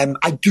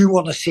 I do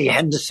want to see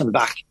Henderson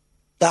back.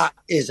 That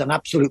is an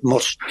absolute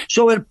must.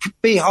 So it'll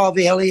be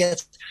Harvey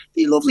Elliott. It'd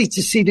be lovely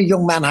to see the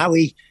young man, how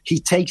he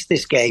takes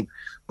this game.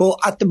 But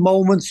at the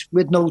moment,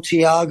 with no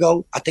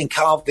Thiago, I think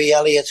Harvey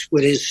Elliott,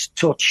 with his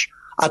touch,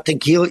 I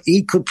think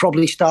he could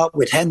probably start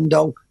with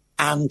Hendo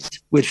and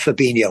with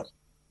Fabinho.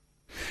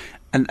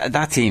 And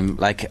that team,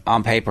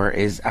 on paper,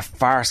 is a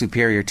far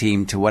superior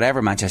team to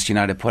whatever Manchester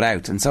United put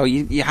out. And so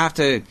you have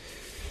to,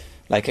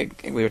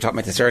 we were talking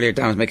about this earlier,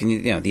 Dan was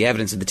making, the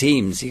evidence of the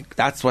teams.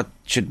 That's what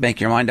should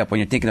make your mind up when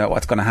you're thinking about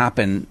what's going to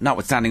happen,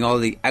 notwithstanding all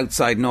the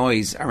outside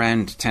noise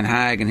around Ten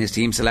Hag and his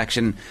team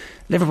selection.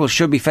 Liverpool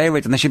should be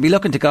favourites, and they should be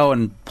looking to go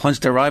and punch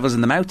their rivals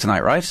in the mouth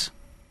tonight, right?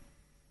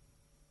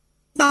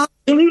 No,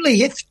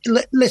 absolutely.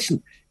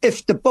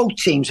 If the both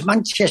teams,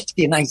 Manchester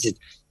United,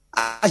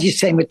 as you're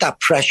saying, with that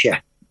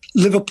pressure,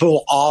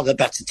 Liverpool are the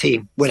better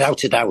team,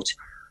 without a doubt.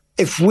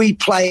 If we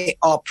play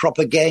our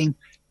proper game,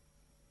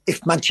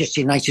 if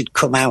Manchester United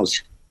come out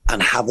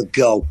and have a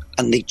go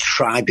and they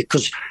try,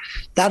 because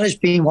that has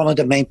been one of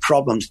the main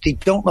problems. They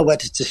don't know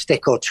whether to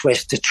stick or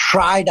twist, to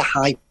try the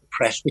high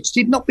press, which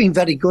they've not been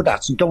very good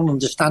at and don't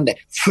understand it,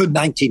 for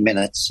 90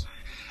 minutes.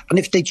 And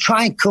if they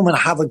try and come and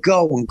have a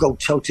go and go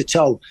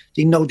toe-to-toe,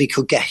 they know they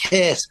could get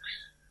hit.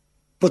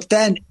 But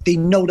then they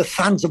know the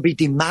fans will be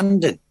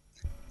demanding.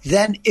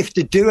 Then if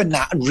they're doing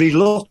that and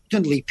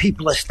reluctantly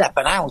people are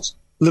stepping out,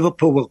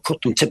 Liverpool will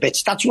cut them to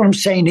bits. That's what I'm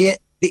saying here.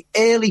 The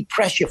early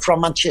pressure from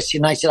Manchester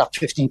United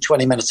after 15,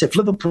 20 minutes. If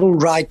Liverpool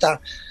ride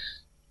that,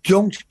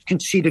 don't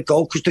concede a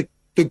goal, because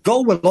the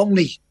goal will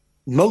only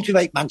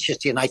motivate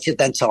Manchester United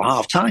then till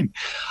half-time.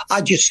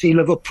 I just see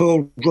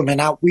Liverpool running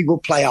out. We will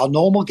play our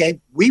normal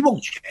game. We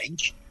won't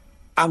change.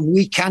 And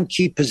we can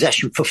keep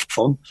possession for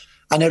fun.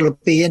 And it'll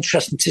be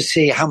interesting to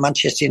see how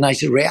Manchester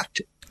United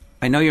react.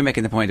 I know you're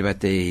making the point about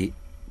the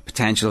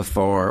potential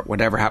for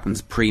whatever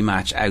happens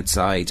pre-match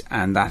outside,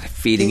 and that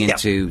feeding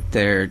into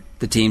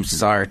the team's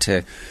desire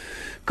to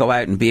go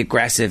out and be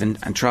aggressive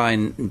and try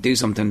and do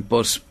something.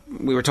 But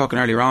we were talking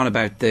earlier on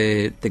about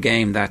the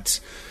game that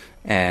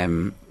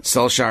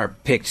Solskjaer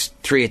picked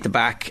 3 at the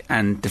back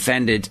and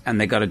defended, and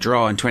they got a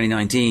draw in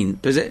 2019.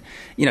 Does it,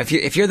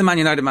 if you're the Man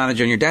United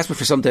manager and you're desperate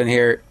for something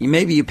here,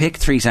 maybe you pick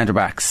 3 centre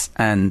backs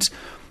and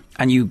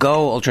you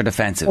go ultra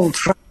defensive.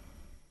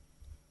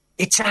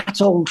 It's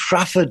at Old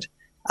Trafford,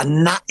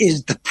 and that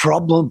is the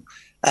problem.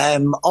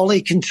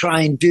 Ollie can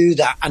try and do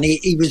that, and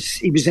he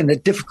was in a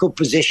difficult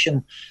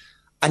position.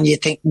 And you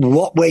think,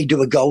 what way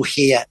do I go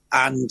here?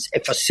 And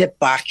if I sit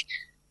back,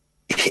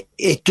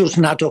 it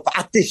doesn't add up.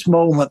 At this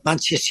moment,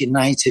 Manchester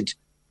United,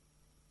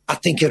 I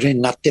think, are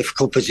in that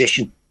difficult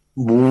position.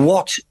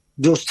 What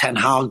does Ten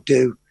Hag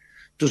do?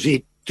 Does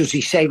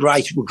he say,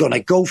 right, we're going to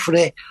go for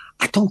it?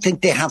 I don't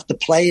think they have the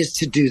players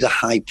to do the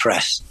high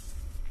press.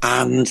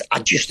 And I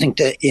just think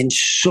they're in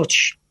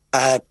such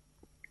a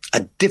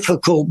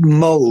difficult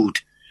mode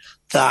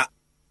that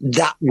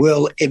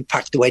will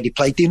impact the way they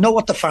play. They know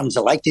what the fans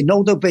are like. They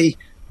know there'll be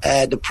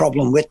the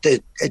problem with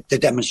the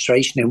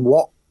demonstration and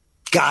what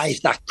guys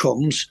that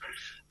comes,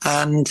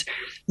 and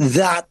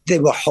that they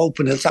were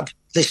hoping that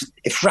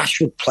if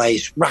Rashford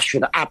plays,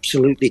 Rashford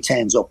absolutely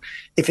turns up.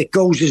 If it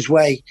goes his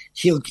way,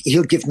 he'll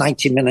give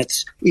 90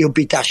 minutes. He'll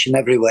be dashing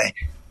everywhere.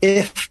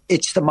 If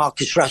it's the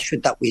Marcus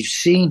Rashford that we've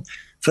seen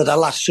for the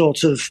last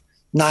sort of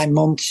 9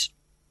 months,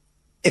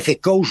 if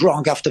it goes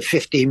wrong after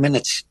 15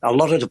 minutes, a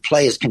lot of the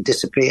players can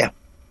disappear.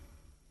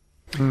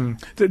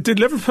 Did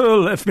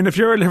Liverpool, if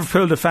you're a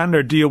Liverpool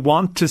defender, do you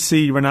want to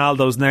see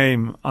Ronaldo's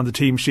name on the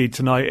team sheet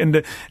tonight? In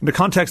the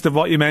context of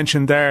what you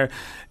mentioned there,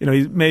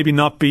 he maybe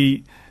not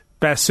be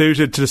best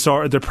suited to the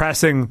sort of the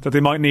pressing that they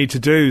might need to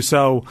do.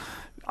 So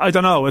I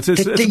don't know. It's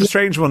a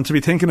strange one to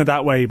be thinking it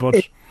that way,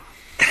 but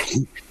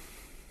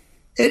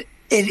it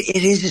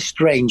is a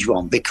strange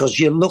one because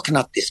you're looking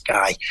at this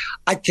guy.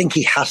 I think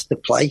he has to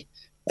play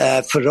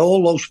for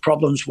all those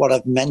problems what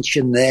I've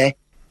mentioned there.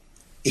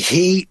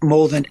 He,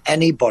 more than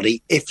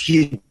anybody, if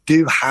you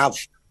do have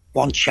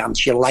one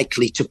chance, you're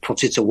likely to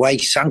put it away.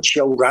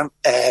 Sancho,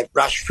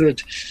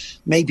 Rashford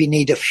maybe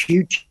need a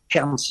few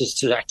chances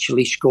to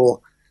actually score,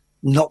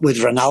 not with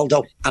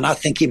Ronaldo. And I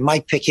think he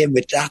might pick him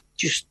with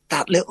just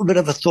that little bit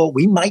of a thought.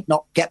 We might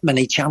not get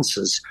many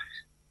chances.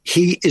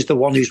 He is the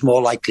one who's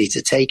more likely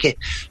to take it.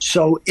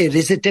 So it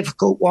is a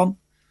difficult one.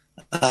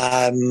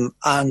 And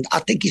I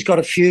think he's got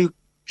a few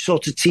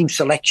sort of team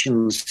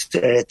selections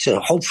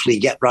to hopefully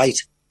get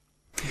right.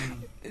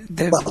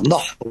 The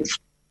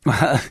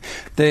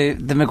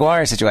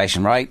Maguire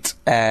situation, right?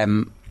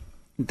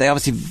 They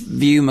obviously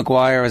view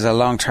Maguire as a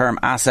long-term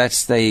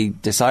asset. They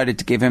decided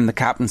to give him the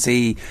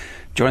captaincy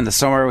during the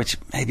summer, which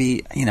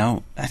maybe,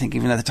 I think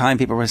even at the time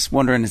people were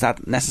wondering, is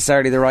that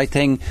necessarily the right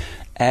thing?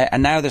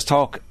 And now there's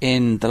talk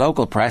in the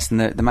local press and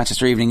the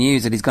Manchester Evening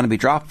News that he's going to be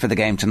dropped for the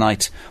game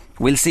tonight.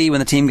 We'll see when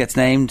the team gets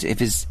named if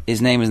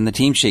his name is in the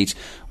team sheet.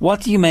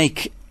 What do you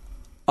make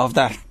of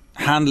that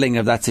handling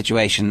of that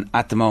situation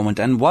at the moment,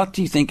 and what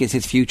do you think is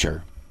his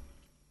future?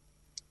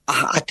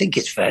 I think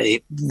it's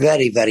very,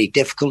 very, very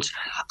difficult.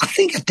 I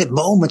think at the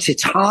moment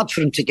it's hard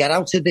for him to get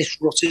out of this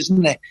rut,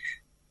 isn't it?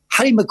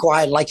 Harry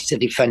Maguire likes to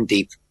defend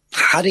deep.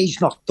 Harry's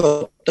not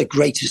the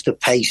greatest of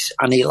pace,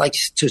 and he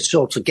likes to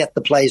sort of get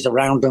the players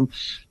around him,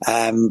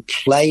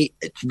 play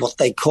what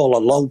they call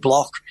a low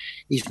block.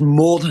 He's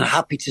more than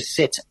happy to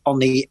sit on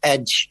the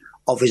edge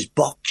of his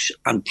box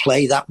and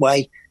play that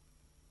way.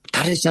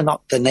 That is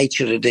not the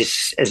nature of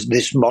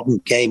this modern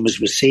game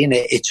as we're seeing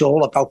it. It's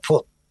all about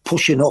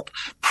pushing up,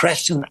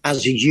 pressing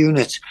as a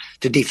unit,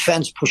 the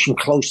defence pushing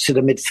close to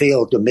the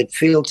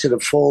midfield to the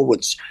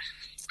forwards.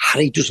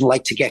 Harry doesn't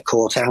like to get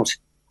caught out.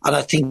 And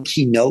I think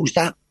he knows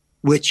that,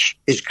 which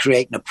is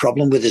creating a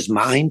problem with his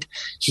mind.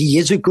 He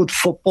is a good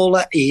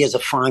footballer. He is a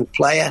fine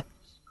player,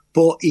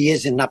 but he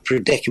is in that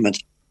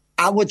predicament.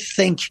 I would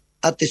think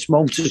at this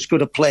moment, as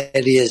good a player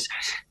he is,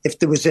 if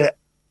there was a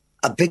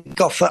big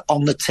offer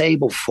on the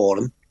table for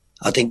him,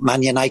 I think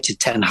Man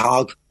United Ten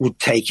Hag would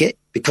take it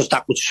because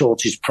that would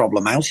sort his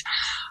problem out.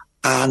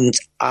 And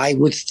I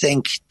would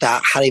think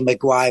that Harry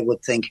Maguire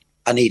would think,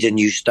 I need a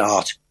new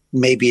start.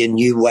 Maybe a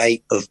new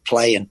way of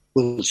playing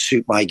will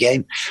suit my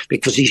game,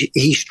 because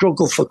he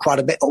struggled for quite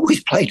a bit.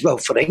 Always played well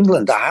for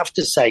England, I have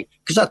to say,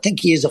 because I think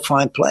he is a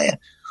fine player.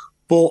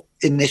 But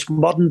in this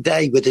modern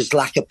day, with his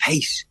lack of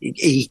pace,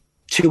 he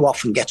too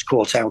often gets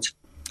caught out.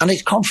 And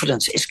his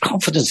confidence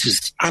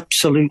is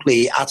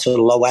absolutely at a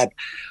low ebb.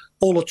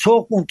 All the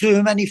talk won't do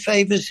him any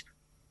favours.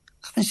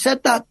 Having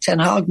said that, Ten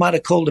Hag might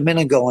have called him in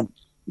and going,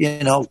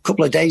 a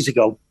couple of days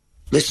ago,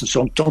 listen,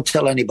 son, don't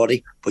tell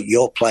anybody, but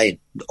you're playing.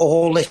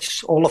 All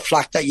the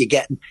flack that you're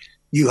getting,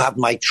 you have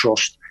my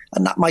trust.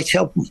 And that might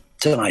help him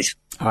tonight.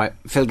 All right.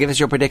 Phil, give us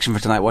your prediction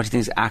for tonight. What do you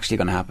think is actually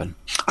going to happen?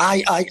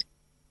 I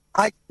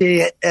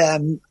see it.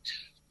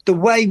 The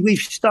way we've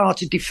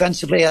started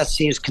defensively, I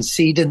see us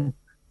conceding,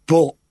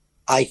 but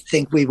I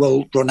think we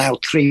will run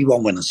out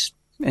 3-1 winners.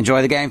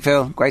 Enjoy the game,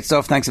 Phil. Great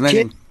stuff. Thanks a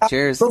million.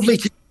 Cheers. Lovely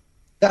to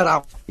that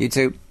out. You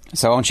too.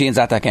 So Owen Sheehan's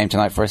at that game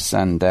tonight for us,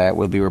 and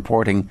we'll be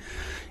reporting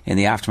in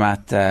the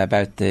aftermath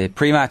about the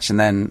pre-match, and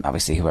then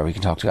obviously whoever we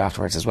can talk to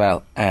afterwards as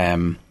well.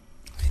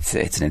 It's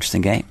an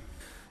interesting game.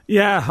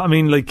 Yeah, I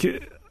mean, like,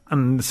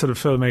 and sort of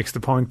Phil makes the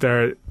point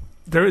there.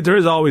 There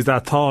is always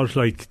that thought,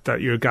 like,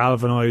 that you're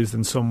galvanised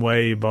in some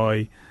way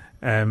by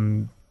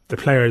the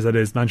players. That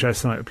is,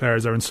 Manchester United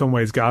players are in some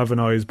ways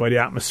galvanised by the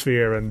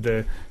atmosphere and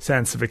the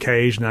sense of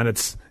occasion, and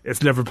it's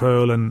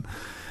Liverpool, and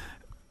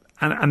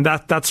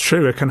that's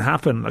true. It can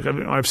happen. Like,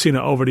 I've seen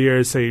it over the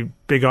years, say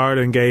big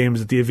Ireland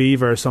games at the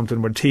Aviva or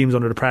something, where teams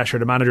under the pressure,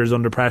 the manager's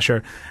under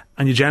pressure,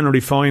 and you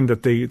generally find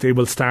that they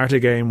will start a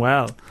game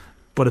well,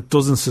 but it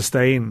doesn't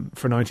sustain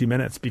for 90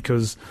 minutes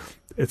because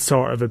it's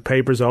sort of, it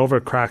papers over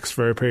cracks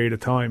for a period of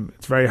time.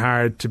 It's very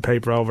hard to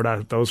paper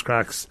over those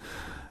cracks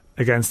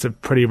against a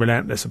pretty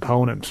relentless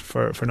opponent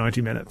for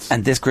 90 minutes.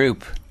 And this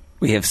group,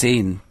 we have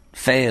seen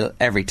fail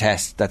every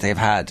test that they've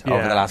had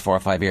over the last 4 or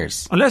 5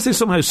 years. Unless they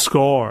somehow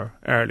score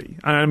early.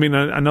 I mean,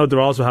 I know there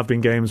also have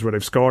been games where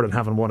they've scored and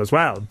haven't won as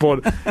well.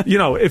 But, you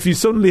know, if you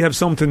suddenly have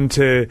something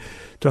to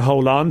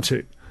hold on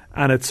to,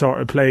 and it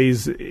sort of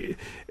plays,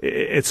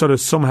 it sort of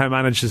somehow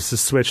manages to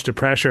switch the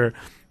pressure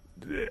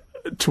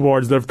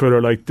towards Liverpool,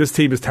 or like, this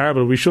team is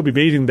terrible, we should be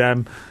beating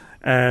them.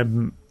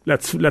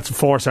 Let's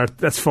force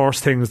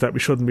things that we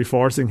shouldn't be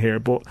forcing here.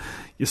 But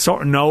you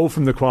sort of know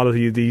from the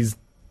quality of these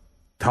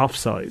top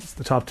sides,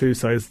 the top two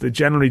sides, they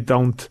generally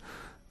don't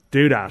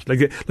do that. Like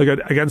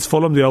against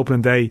Fulham the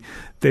opening day,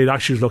 they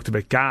actually looked a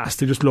bit gassed.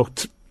 They just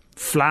looked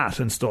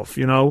flat and stuff,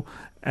 you know.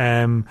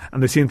 And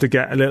they seem to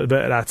get a little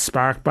bit of that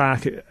spark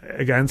back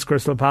against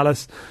Crystal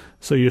Palace.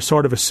 So you're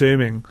sort of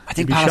assuming. I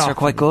think Palace are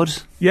quite good.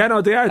 Yeah,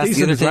 no, they are. That's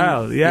decent as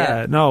well.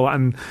 Yeah, no,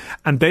 and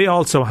they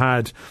also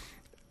had.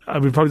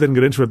 We probably didn't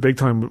get into it big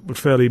time with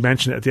Phil. He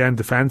mentioned it at the end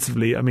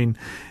defensively. I mean,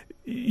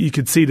 you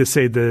could see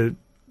the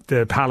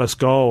Palace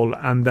goal,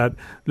 and that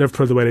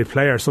Liverpool, the way they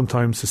play, are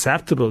sometimes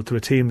susceptible to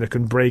a team that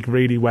can break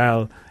really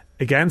well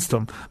against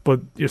them. But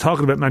you're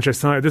talking about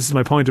Manchester United. This is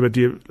my point about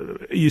you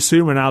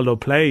assume Ronaldo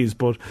plays,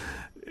 but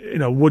you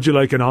know, would you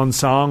like an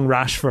on-song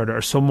Rashford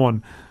or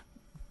someone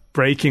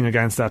breaking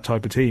against that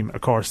type of team?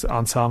 Of course,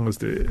 on-song is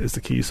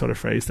the key sort of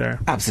phrase there.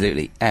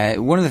 Absolutely.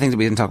 One of the things that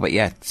we didn't talk about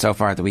yet so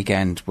far at the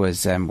weekend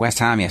was West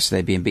Ham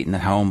yesterday being beaten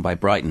at home by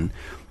Brighton.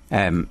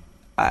 Brighton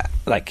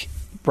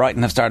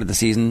have started the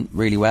season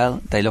really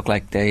well. They look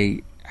like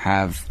they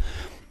have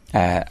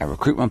a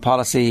recruitment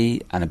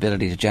policy, an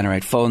ability to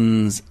generate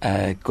funds,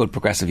 a good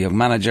progressive young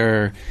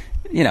manager.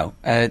 You know,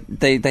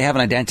 they have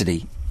an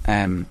identity.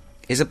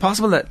 Is it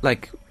possible that,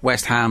 like,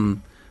 West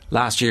Ham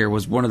last year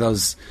was one of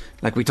those,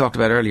 like we talked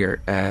about earlier,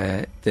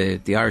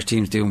 the Irish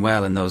teams doing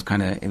well, and those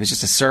kind of, it was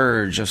just a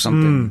surge of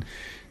something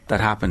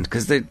that happened,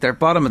 because they're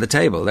bottom of the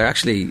table. They're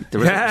actually, the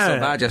result was so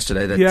bad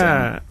yesterday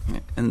that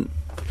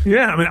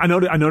I mean,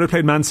 I know they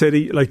played Man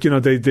City. Like, you know,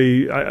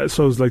 I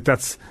suppose, like,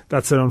 that's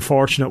an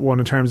unfortunate one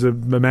in terms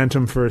of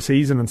momentum for a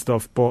season and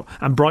stuff.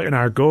 And Brighton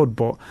are good,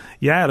 but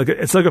yeah, like,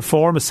 it's like a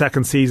form of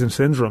second season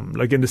syndrome.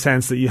 Like, in the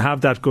sense that you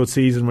have that good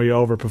season where you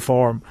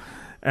overperform,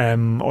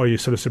 or you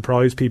sort of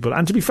surprise people.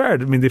 And to be fair, I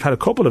mean, they've had a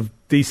couple of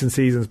decent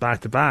seasons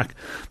back to back.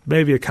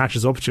 Maybe it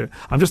catches up to you.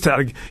 I'm just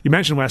telling you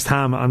mentioned West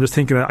Ham. I'm just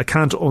thinking, I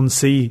can't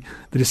unsee.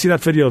 Did you see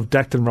that video of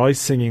Declan Rice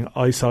singing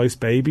 "Ice Ice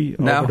Baby"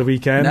 over the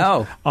weekend?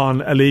 No.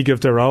 On A League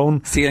of Their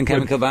Own, Stealing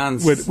Chemical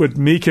Bands with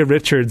Mika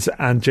Richards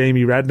and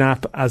Jamie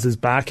Redknapp as his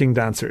backing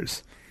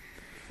dancers.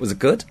 Was it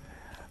good?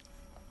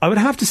 I would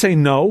have to say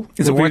no.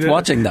 Is it worth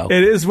watching, though?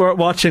 It is worth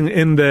watching.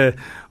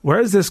 Where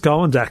is this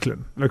going,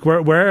 Declan? Like,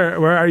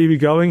 where are you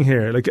going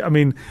here? Like, I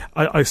mean,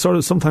 I sort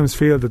of sometimes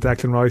feel that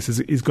Declan Rice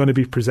is going to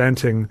be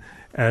presenting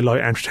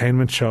light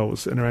entertainment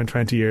shows in around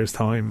 20 years'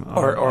 time,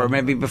 or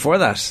maybe before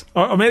that,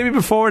 or maybe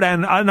before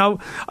then. I know.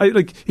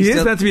 He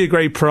is meant to be a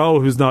great pro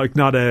who's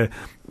not a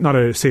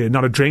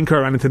drinker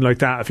or anything like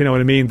that, if you know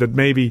what I mean. That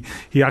maybe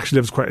he actually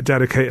lives quite a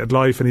dedicated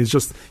life, and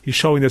he's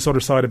showing this other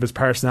side of his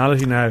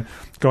personality now,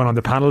 going on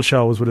the panel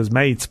shows with his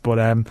mates. But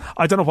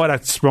I don't know why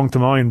that sprung to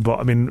mind,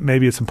 but I mean,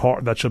 maybe it's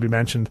important that should be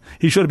mentioned.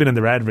 He should have been in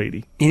the red,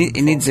 really. He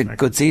needs a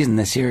good season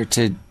this year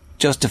to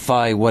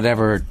justify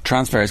whatever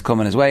transfer is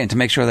coming his way, and to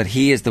make sure that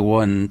he is the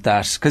one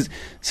that, because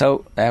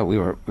we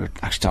were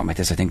actually talking about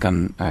this, I think,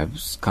 on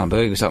Colin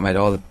Bowie was talking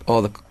about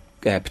all the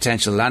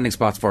potential landing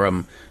spots for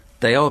him.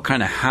 They all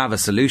kind of have a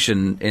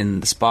solution in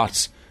the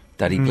spot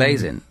that he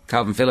plays in.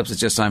 Calvin Phillips has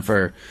just signed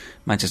for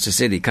Manchester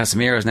City.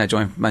 Casemiro has now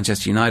joined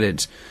Manchester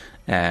United.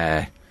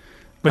 But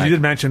you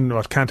did mention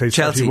Kante's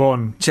Chelsea.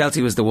 31.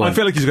 Chelsea was the one. I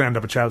feel like he's going to end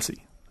up at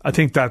Chelsea. I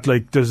think that,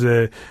 like,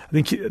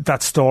 that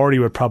story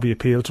would probably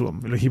appeal to him.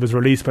 Like, he was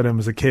released by them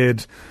as a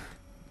kid.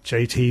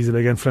 JT's a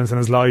big influence in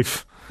his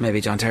life. Maybe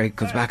John Terry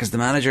comes back as the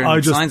manager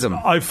and signs him.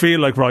 I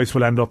feel like Rice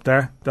will end up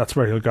there. That's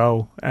where he'll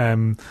go.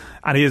 And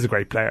he is a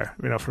great player,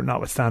 you know, for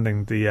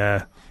notwithstanding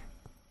the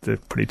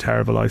pretty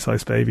terrible Ice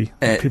Ice Baby.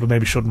 People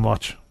maybe shouldn't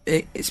watch.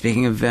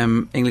 Speaking of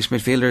English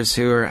midfielders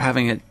who are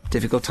having a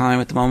difficult time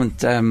at the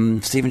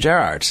moment, Steven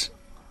Gerrard.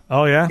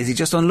 Oh, yeah? Is he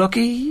just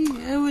unlucky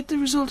with the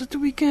result at the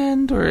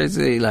weekend, or is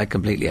he, like,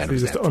 completely out of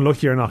his depth?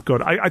 Unlucky or not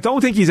good? I don't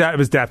think he's out of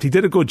his depth. He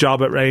did a good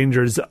job at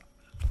Rangers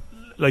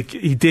like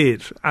he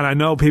did, and I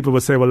know people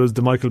would say, well, it was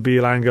the Michael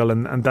Beale angle,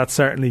 and that's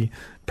certainly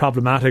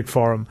problematic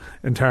for him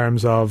in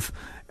terms of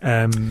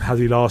has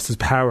he lost his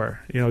power?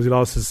 Has he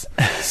lost his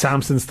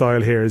Samson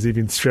style here? Has he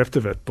been stripped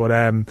of it? But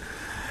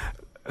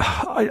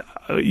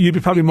you'd be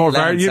probably more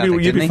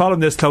you'd be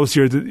following this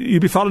closer.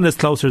 You'd be following this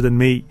closer than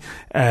me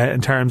in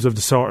terms of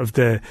the sort of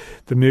the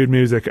mood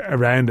music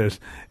around it.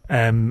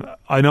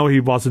 I know he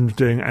wasn't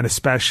doing an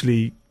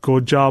especially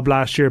good job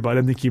last year, but I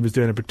don't think he was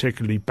doing a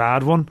particularly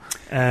bad one.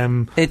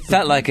 It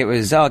felt like it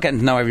was getting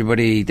to know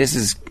everybody. This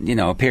is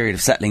a period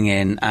of settling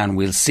in, and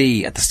we'll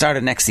see at the start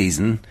of next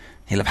season.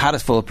 He'll have had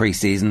his full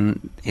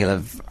pre-season. He'll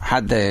have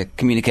had the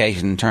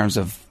communication in terms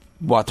of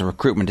what the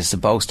recruitment is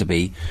supposed to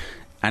be,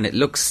 and it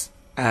looks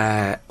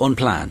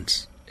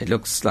unplanned. It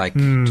looks like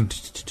now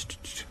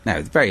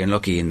it's very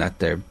unlucky in that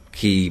their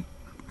key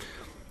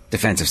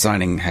defensive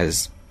signing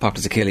has popped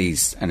his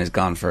Achilles and is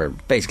gone for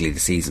basically the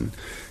season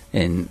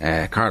in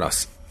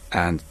Carlos,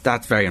 and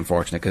that's very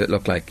unfortunate because it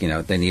looked like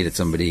they needed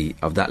somebody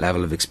of that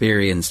level of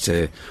experience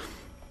to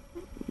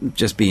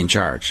just be in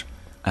charge,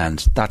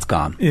 and that's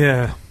gone.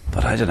 Yeah,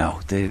 but I don't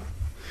know, they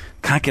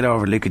can't get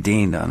over Luca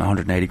Dean on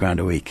 180 grand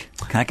a week.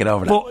 Can't get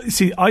over that. Well,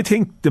 see, I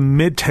think the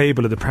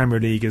mid-table of the Premier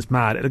League is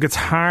mad. Like, it's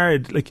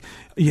hard. Like,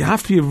 you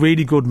have to be a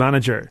really good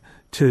manager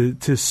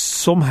to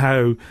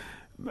somehow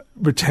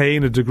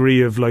retain a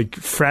degree of like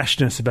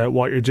freshness about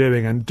what you're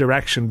doing and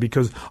direction,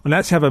 because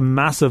unless you have a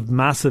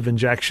massive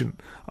injection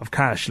of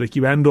cash, like,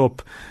 you end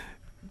up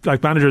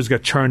like managers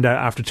get churned out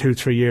after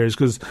 2-3 years,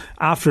 because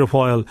after a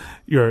while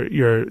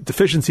your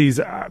deficiencies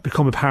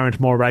become apparent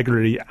more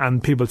regularly,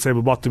 and people say,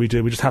 well, what do? We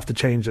just have to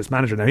change this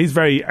manager. Now, he's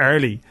very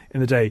early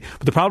in the day,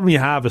 but the problem you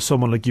have is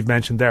someone like you've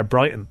mentioned there,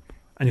 Brighton,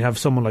 and you have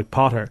someone like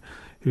Potter,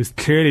 who's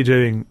clearly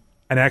doing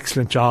an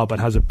excellent job and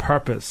has a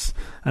purpose,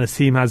 and his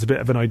team has a bit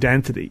of an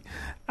identity,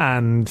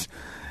 and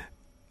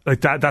like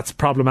that's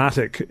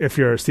problematic if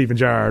you're Steven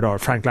Gerrard or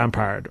Frank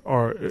Lampard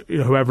or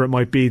whoever it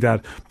might be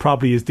that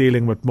probably is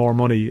dealing with more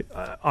money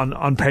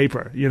on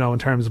paper, in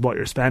terms of what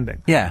you're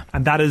spending. Yeah.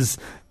 And that is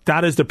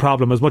the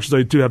problem. As much as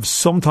I do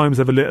sometimes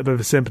have a little bit of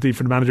a sympathy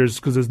for the managers,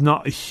 because there's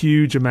not a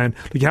huge amount.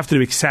 Like, you have to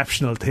do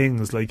exceptional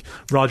things, like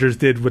Rodgers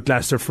did with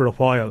Leicester for a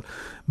while,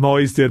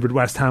 Moyes did with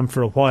West Ham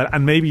for a while,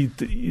 and maybe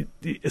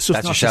it's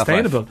just not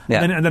sustainable.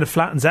 Yeah. And then it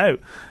flattens out.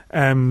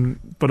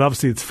 But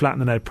obviously it's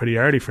flattening out pretty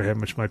early for him,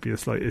 which might be a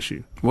slight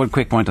issue. One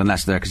quick point on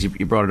Leicester there, because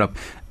you brought it up.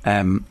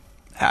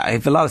 I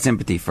have a lot of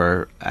sympathy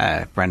for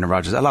Brendan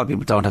Rodgers. A lot of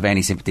people don't have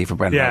any sympathy for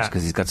Brendan Rodgers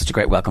because he's got such a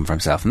great welcome for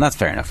himself, and that's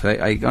fair enough.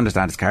 I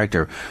understand his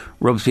character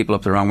rubs people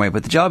up the wrong way,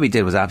 but the job he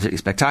did was absolutely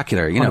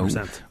spectacular.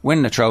 100%.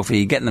 Winning a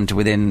trophy, getting them to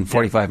within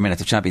 45 minutes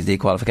of Champions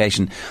League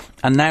qualification,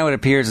 and now it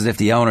appears as if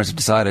the owners have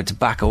decided to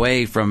back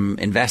away from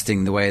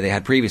investing the way they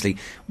had previously.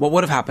 What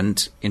would have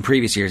happened in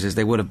previous years is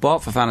they would have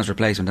bought Fofana's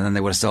replacement, and then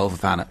they would have sold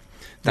Fofana.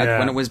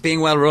 When it was being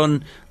well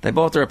run, they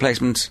bought the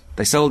replacement,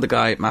 they sold the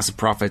guy at massive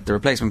profit, the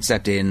replacement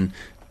stepped in,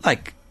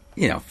 like,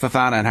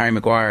 Fofana and Harry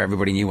Maguire,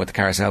 everybody knew what the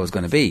carousel was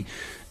going to be.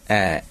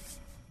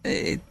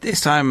 This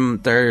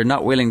time they're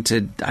not willing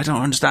to. I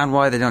don't understand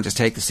why they don't just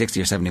take the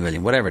 60 or 70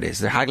 million, whatever it is.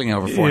 They're haggling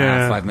over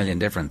 4.5-5 million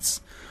difference.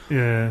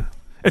 Yeah.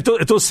 It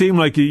does seem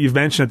like, you've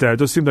mentioned it there, it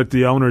does seem like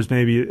the owners,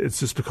 maybe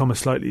it's just become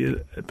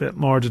a bit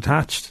more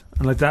detached,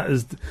 and like that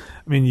is,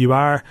 you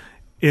are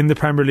in the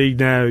Premier League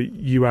now,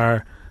 you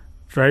are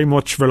very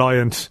much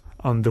reliant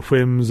on the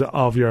whims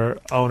of your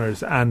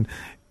owners, and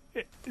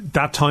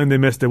that time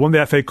they won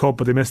the FA Cup,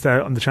 but they missed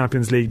out on the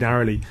Champions League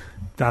narrowly.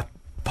 That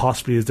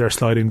possibly is their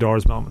sliding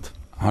doors moment.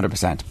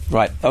 100%.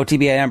 Right,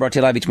 OTB AM brought to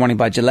you live each morning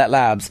by Gillette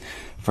Labs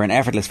for an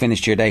effortless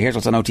finish to your day. Here's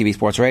what's on OTB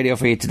Sports Radio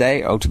for you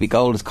today. OTB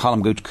Gold is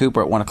Colm Gooch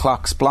Cooper at 1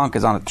 o'clock. Splonk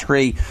is on at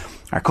 3.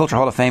 Our Culture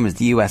Hall of Fame is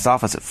the US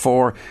office at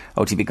 4.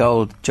 OTB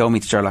Gold, Joe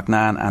meets Sherlock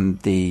Nan, and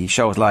the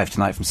show is live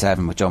tonight from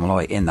 7 with Joe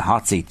Malloy in the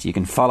hot seat. You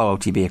can follow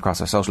OTB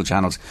across our social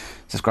channels,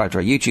 subscribe to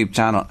our YouTube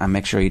channel, and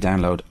make sure you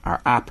download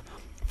our app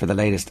for the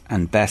latest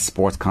and best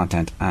sports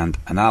content and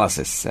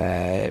analysis.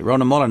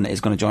 Ronan Mullen is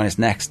going to join us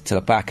next to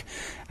look back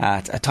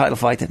at a title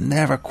fight that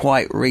never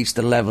quite reached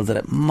the level that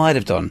it might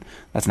have done.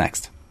 That's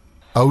next.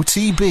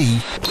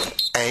 OTB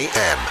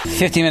AM.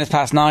 15 minutes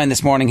past 9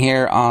 this morning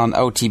here on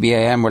OTB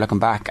AM. We're looking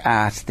back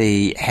at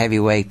the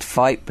heavyweight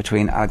fight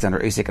between Alexander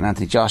Usyk and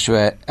Anthony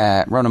Joshua.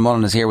 Ronan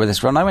Mullen is here with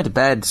us. Ronan, I went to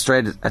bed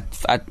straight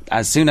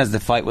as soon as the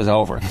fight was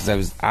over because I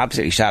was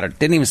absolutely shattered.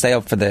 Didn't even stay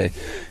up because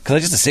I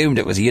just assumed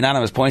it was a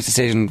unanimous points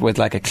decision with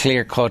like a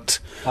clear-cut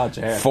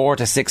 4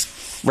 to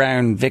 6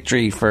 round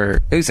victory for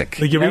Usyk.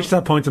 Like, you reach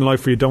that point in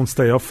life where you don't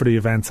stay up for the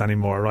events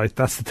anymore, right?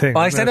 That's the thing.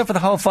 Well, I stayed up for the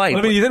whole fight.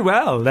 Well, you did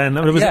well then.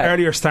 It was an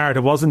earlier start.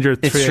 It wasn't your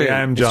 3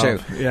 a.m. job.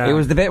 It's true. Yeah. It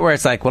was the bit where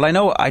it's like, well,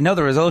 I know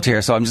the result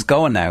here, so I'm just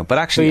going now. But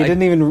actually, so you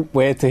didn't even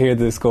wait to hear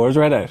the scores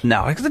read out?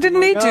 No, because I didn't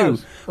need to.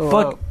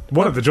 But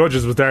one of the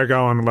judges was there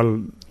going,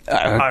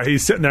 well,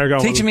 he's sitting there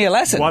going, teaching me a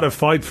lesson. What a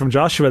fight from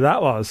Joshua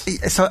that was.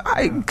 So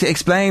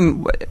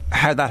explain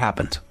how that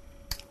happened.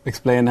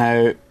 Explain how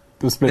it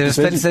was split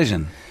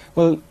decision.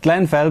 Well,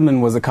 Glenn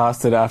Feldman was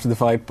accosted after the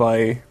fight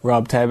by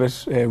Rob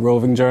Tebbett, a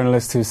roving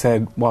journalist, who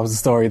said, what was the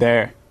story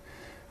there?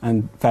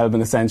 And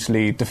Feldman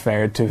essentially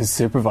deferred to his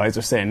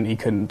supervisor, saying he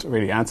couldn't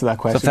really answer that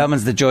question. So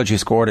Feldman's the judge who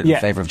scored it in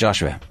favour of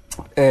Joshua.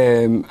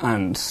 And,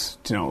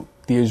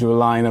 the usual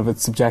line of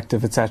it's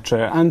subjective,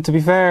 etc. And to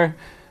be fair,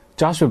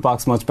 Joshua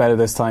boxed much better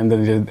this time than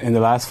he did in the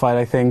last fight,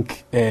 I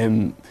think.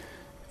 7-5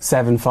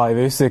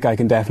 Usyk, I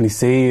can definitely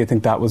see. I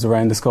think that was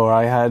around the score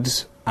I had.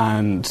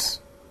 And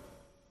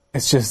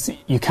it's just,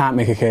 you can't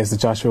make a case that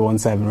Joshua won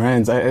 7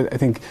 rounds. I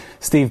think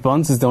Steve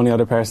Bunce is the only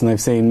other person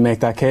I've seen make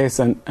that case,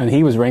 and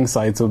he was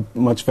ringside, so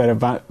much better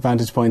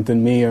vantage point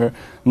than me or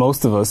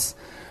most of us.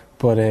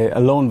 But a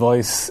lone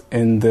voice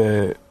in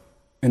the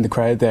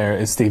crowd there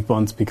is Steve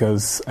Bunce,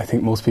 because I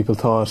think most people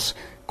thought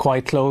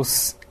quite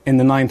close in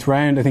the 9th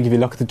round. I think if you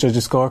look at the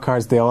judges'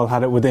 scorecards, they all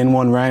had it within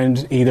 1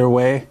 round either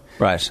way.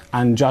 Right.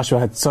 And Joshua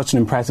had such an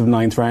impressive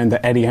 9th round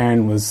that Eddie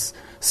Hearn was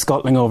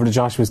scuttling over to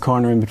Joshua's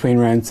corner in between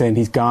rounds saying,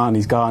 he's gone,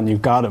 you've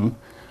got him.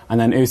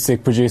 And then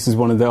Usyk produces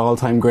one of the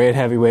all-time great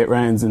heavyweight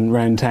rounds in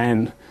round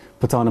 10,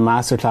 puts on a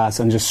masterclass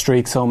and just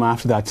streaks home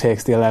after that,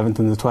 takes the 11th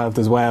and the 12th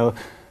as well,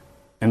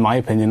 in my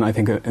opinion, I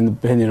think in the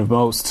opinion of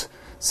most.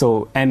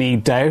 So any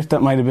doubt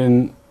that might have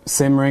been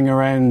simmering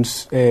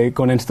around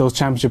going into those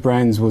championship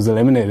rounds was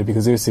eliminated,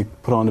 because Usyk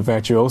put on a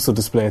virtuoso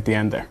display at the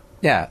end there.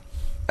 Yeah.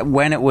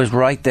 When it was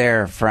right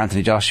there for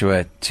Anthony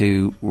Joshua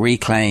to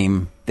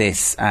reclaim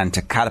this and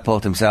to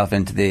catapult himself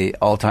into the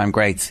all-time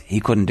greats, he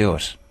couldn't do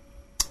it.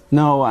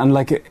 No, and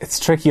it's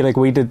tricky.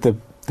 We did the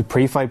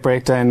pre-fight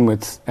breakdown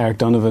with Eric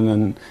Donovan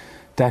and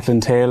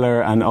Declan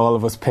Taylor, and all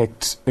of us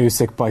picked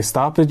Usyk by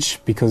stoppage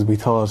because we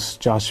thought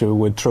Joshua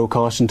would throw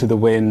caution to the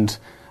wind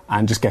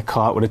and just get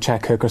caught with a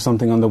check hook or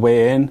something on the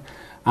way in.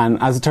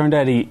 And as it turned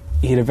out, he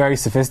had a very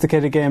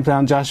sophisticated game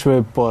plan,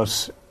 Joshua,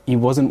 but he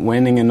wasn't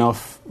winning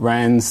enough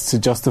rounds to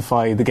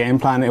justify the game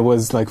plan. It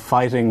was like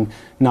fighting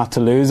not to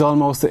lose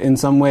almost in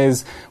some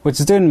ways, which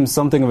is doing him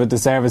something of a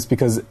disservice,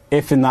 because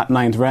if in that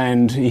 9th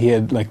round he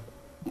had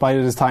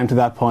bided his time to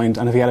that point,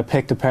 and if he had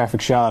picked a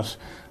perfect shot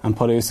and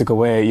put Usyk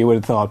away, you would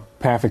have thought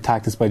perfect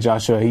tactics by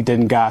Joshua. He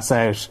didn't gas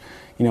out,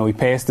 he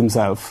paced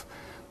himself.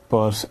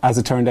 But as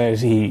it turned out,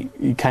 he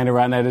kind of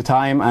ran out of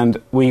time,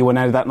 and we went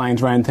out of that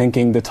 9th round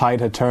thinking the tide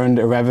had turned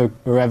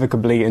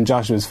irrevocably in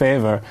Joshua's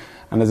favour.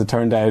 And as it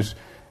turned out,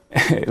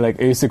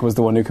 Usyk was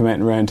the one who came out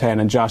in round 10,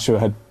 and Joshua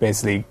had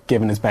basically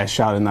given his best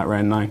shot in that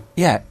round 9.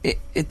 Yeah,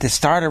 the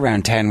start of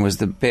round 10 was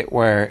the bit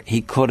where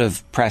he could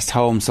have pressed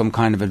home some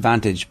kind of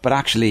advantage, but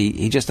actually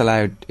he just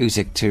allowed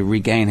Usyk to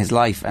regain his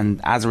life,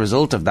 and as a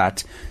result of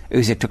that,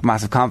 Usyk took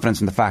massive confidence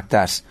in the fact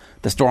that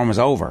the storm was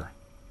over.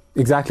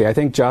 Exactly. I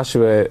think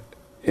Joshua,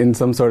 in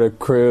some sort of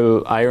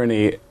cruel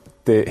irony,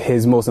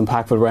 his most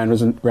impactful round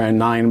was round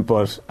 9,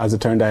 but as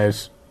it turned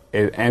out,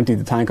 it emptied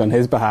the tank on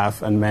his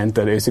behalf and meant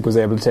that Usyk was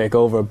able to take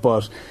over.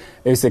 But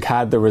Usyk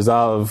had the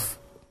resolve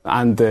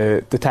and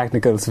the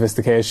technical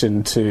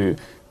sophistication to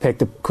pick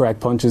the correct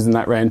punches in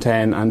that round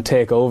 10 and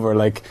take over.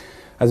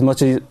 As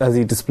much as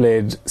he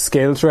displayed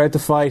skill throughout the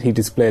fight, he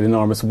displayed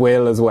enormous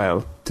will as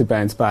well to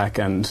bounce back.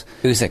 And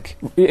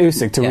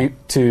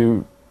Usyk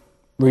to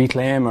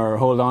reclaim or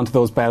hold on to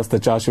those belts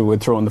that Joshua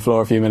would throw on the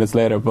floor a few minutes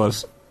later.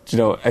 But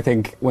I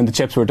think when the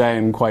chips were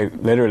down,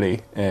 quite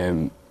literally,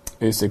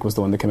 Usyk was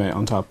the one that came out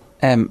on top.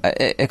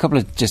 A couple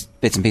of just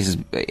bits and pieces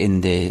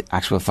in the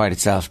actual fight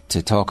itself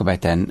to talk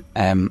about then.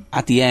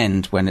 At the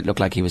end, when it looked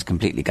like he was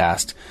completely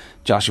gassed,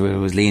 Joshua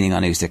was leaning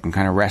on Usyk and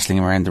kind of wrestling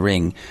him around the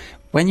ring.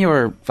 When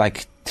you're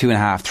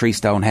 2.5, 3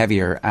 stone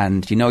heavier,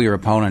 and your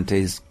opponent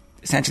is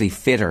essentially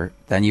fitter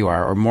than you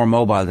are or more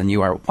mobile than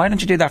you are, why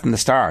don't you do that from the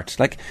start?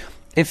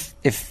 If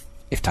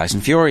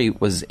Tyson Fury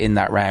was in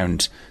that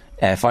round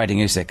fighting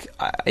Usyk,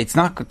 it's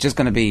not just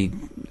going to be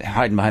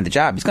hiding behind the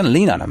jab. He's going to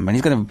lean on him, and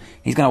he's going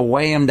to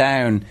weigh him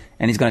down,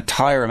 and he's going to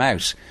tire him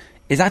out.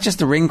 Is that just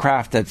the ring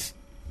craft that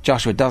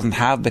Joshua doesn't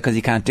have because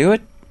he can't do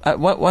it?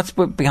 What's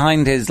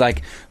behind his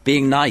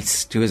being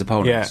nice to his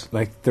opponent?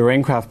 Yeah, the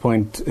ring craft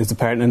point is a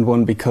pertinent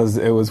one, because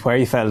it was where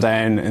he fell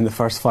down in the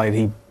first fight.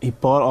 He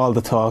bought all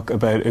the talk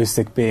about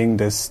Usyk being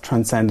this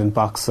transcendent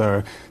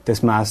boxer,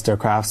 this master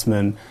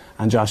craftsman,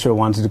 and Joshua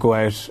wanted to go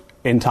out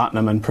in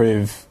Tottenham and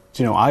prove,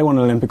 I won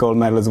an Olympic gold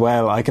medal as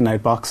well, I can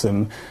outbox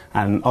him.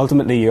 And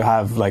ultimately you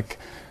have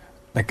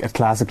a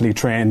classically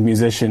trained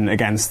musician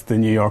against the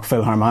New York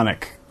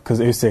Philharmonic, because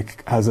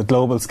Usyk has a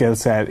global skill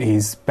set.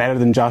 He's better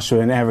than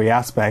Joshua in every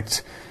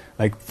aspect.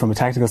 From a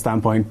technical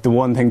standpoint, the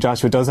one thing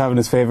Joshua does have in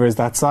his favour is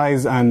that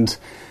size, and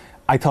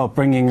I thought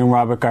bringing in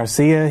Robert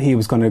Garcia, he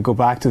was going to go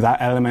back to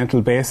that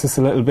elemental basis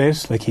a little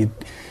bit.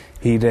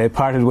 He'd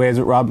parted ways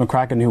with Rob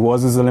McCracken, who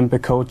was his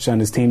Olympic coach and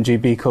his Team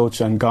GB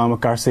coach, and gone with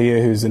Garcia,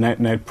 who's an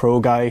out-and-out pro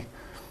guy.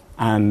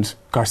 And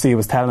Garcia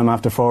was telling him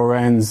after 4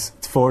 rounds,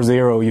 it's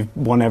 4-0, you've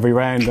won every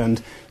round.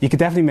 And you could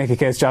definitely make a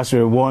case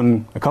Joshua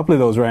won a couple of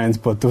those rounds,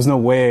 but there was no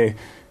way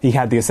he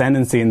had the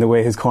ascendancy in the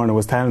way his corner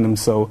was telling him.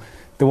 So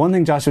the one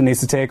thing Joshua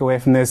needs to take away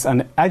from this,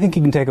 and I think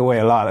he can take away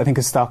a lot, I think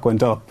his stock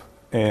went up.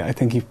 I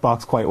think he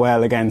boxed quite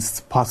well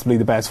against possibly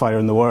the best fighter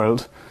in the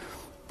world.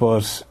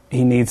 But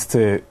he needs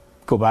to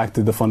go back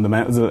to the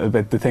fundamentals a little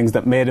bit, the things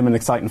that made him an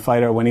exciting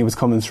fighter when he was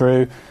coming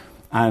through.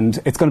 And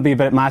it's going to be a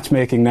bit of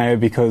matchmaking now,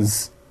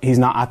 because he's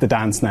not at the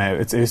dance now.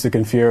 It's Usyk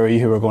and Fury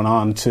who are going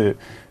on to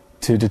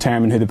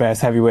determine who the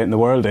best heavyweight in the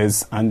world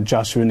is, and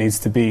Joshua needs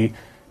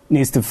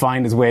to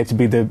find his way to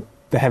be the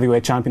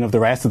heavyweight champion of the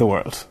rest of the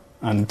world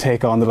and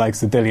take on the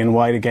likes of Dillian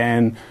White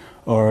again,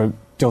 or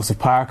Joseph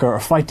Parker, or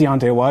fight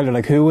Deontay Wilder.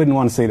 Like, who wouldn't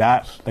want to see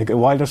that? Like,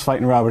 Wilder's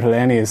fighting Robert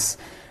Helenius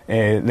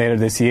later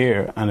this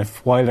year, and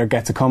if Wilder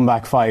gets a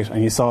comeback fight,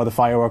 and you saw the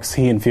fireworks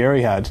he and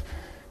Fury had,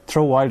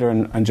 throw Wilder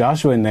and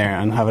Joshua in there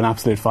and have an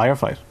absolute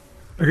firefight.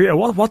 Yeah,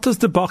 what does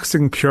the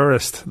boxing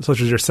purist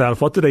such as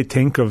yourself, what do they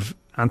think of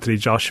Anthony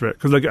Joshua?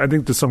 Because I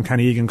think there's some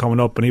Kenny Egan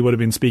coming up, and he would have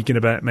been speaking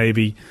about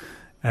maybe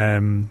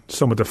some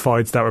of the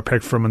fights that were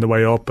picked from on the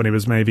way up, and he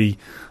was maybe,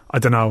 I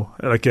don't know,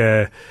 like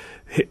a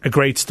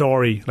great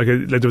story, like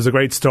there was a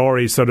great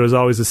story, so there was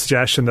always a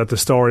suggestion that the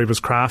story was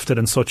crafted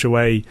in such a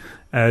way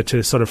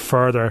to sort of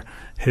further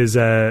his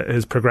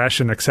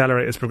progression,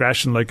 accelerate his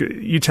progression. Like,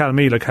 you tell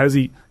me, like, has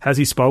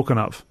he spoken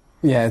of?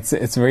 Yeah,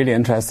 it's really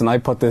interesting. I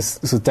put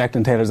this with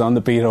Declan Taylor's on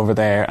the beat over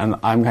there, and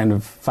I'm kind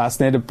of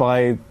fascinated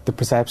by the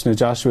perception of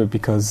Joshua,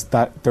 because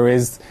that there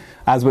is,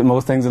 as with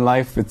most things in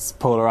life, it's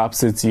polar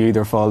opposites. You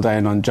either fall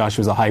down on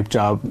Joshua's a hype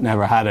job,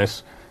 never had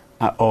it,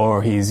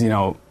 or he's,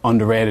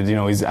 underrated,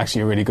 he's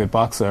actually a really good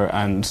boxer,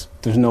 and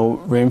there's no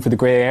room for the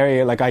grey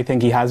area. Like, I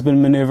think he has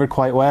been manoeuvred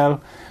quite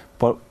well,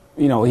 but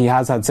he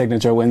has had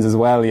signature wins as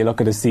well. You look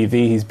at his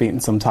CV, he's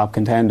beaten some top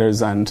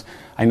contenders, and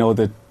I know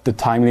that the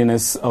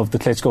timeliness of the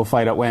Klitschko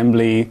fight at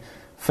Wembley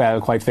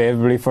fell quite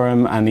favourably for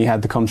him, and he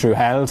had to come through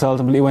hell to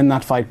ultimately win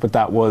that fight, but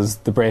that was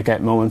the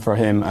breakout moment for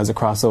him as a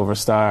crossover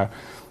star.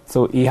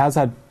 So he has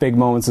had big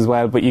moments as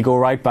well, but you go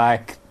right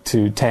back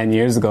to 10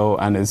 years ago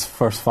and his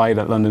first fight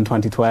at London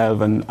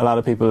 2012, and a lot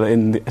of people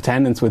in the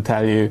attendance would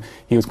tell you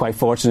he was quite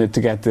fortunate to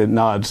get the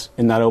nod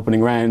in that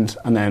opening round,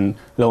 and then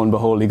lo and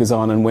behold he goes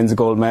on and wins a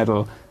gold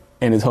medal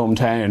in his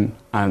hometown,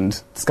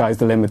 and the sky's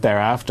the limit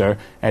thereafter.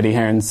 Eddie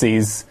Hearn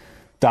sees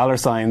dollar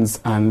signs,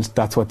 and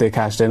that's what they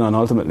cashed in on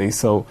ultimately.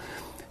 So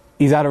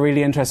he's at a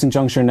really interesting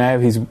juncture now.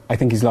 I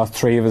think he's lost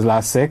 3 of his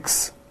last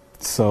 6.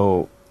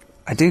 So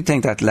I do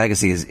think that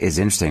legacy is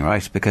interesting,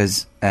 right?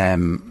 Because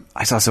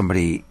I saw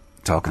somebody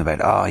talking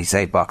about, he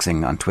saved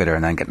boxing on Twitter,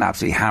 and then getting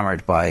absolutely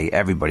hammered by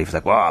everybody for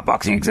like, wow,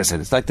 boxing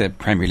existed. It's like the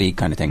Premier League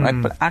kind of thing, right?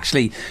 But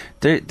actually,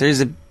 there's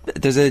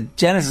a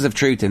genesis of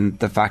truth in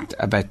the fact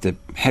about the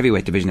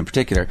heavyweight division in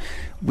particular.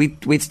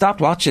 We'd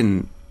stopped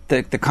watching,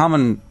 the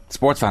common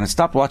sports fan had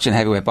stopped watching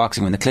heavyweight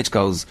boxing when the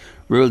Klitschkos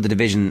ruled the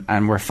division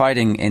and were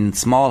fighting in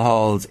small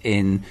halls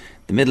in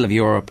the middle of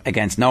Europe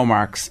against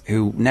no-marks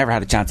who never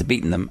had a chance of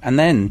beating them. And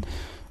then,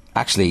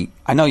 actually,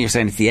 I know you're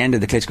saying it's the end of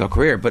the Klitschko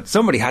career, but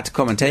somebody had to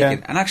come and take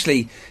it. And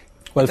actually,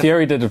 well,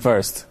 Fury did it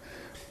first,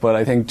 but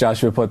I think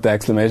Joshua put the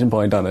exclamation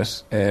point on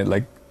it.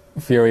 Like,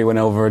 Fury went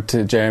over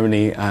to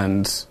Germany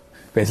and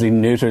basically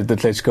neutered the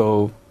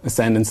Klitschko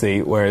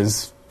ascendancy,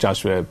 whereas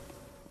Joshua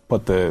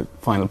put the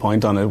final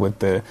point on it with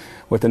the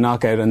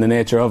knockout and the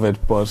nature of it.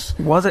 But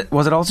was it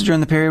also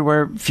during the period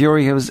where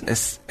Fury was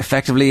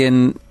effectively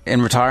in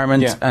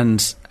retirement,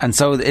 and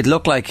so it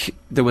looked like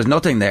there was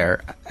nothing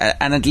there,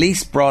 and at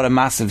least brought a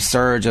massive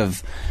surge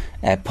of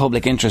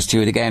public interest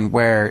to it again,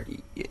 where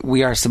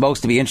we are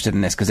supposed to be interested in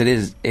this, because it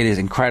is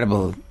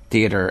incredible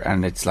theatre,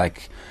 and it's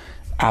like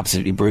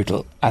absolutely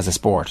brutal as a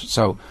sport.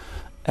 So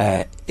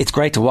it's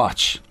great to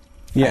watch.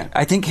 Yeah,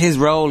 I think his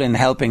role in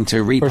helping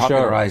to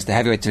repopularise the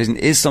heavyweight division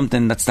is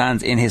something that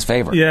stands in his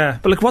favour. Yeah,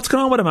 but like, what's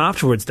going on with him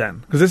afterwards then?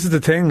 Because this is the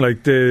thing,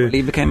 like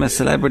he became a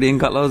celebrity and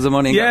got loads of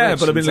money. Yeah,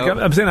 but I mean,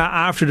 I'm saying that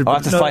after the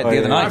fight the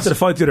other night. After the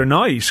fight the other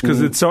night,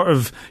 because it's sort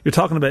of, you're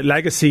talking about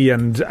legacy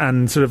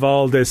and sort of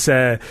all this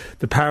the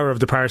power of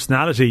the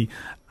personality.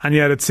 And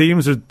yet it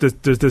seems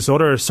there's this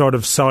other sort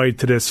of side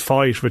to this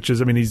fight, which is,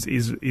 I mean, he's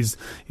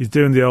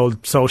doing the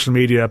old social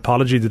media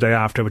apology the day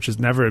after, which is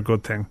never a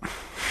good thing.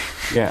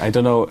 Yeah, I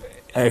don't know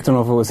if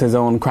it was his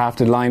own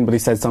crafted line, but he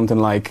said something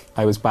like,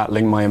 I was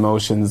battling my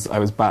emotions, I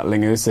was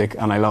battling Usyk,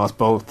 and I lost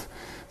both.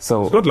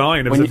 So it's a good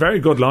line. It was a very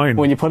good line.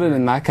 When you put it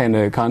in that kind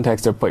of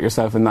context, or put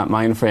yourself in that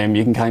mind frame,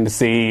 you can kind of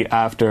see,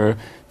 after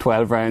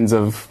 12 rounds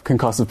of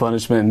concussive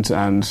punishment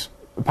and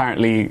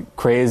apparently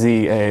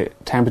crazy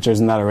temperatures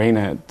in that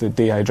arena, the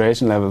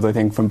dehydration levels, I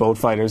think, from both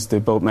fighters, they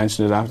both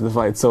mentioned it after the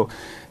fight. So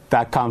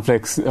that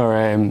conflicts,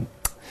 or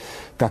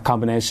that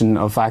combination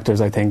of factors,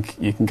 I think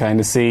you can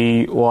kind of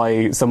see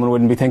why someone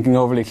wouldn't be thinking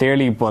overly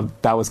clearly,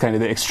 but that was kind of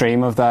the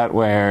extreme of that,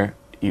 where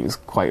he was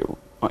quite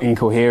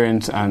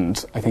incoherent.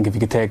 And I think if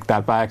you could take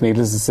that back,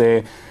 needless to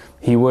say,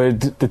 he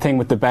would. The thing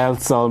with the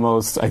belts,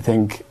 almost, I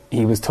think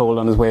he was told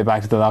on his way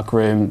back to the locker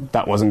room,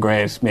 that wasn't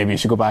great, maybe you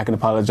should go back and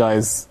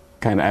apologise.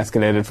 Kind of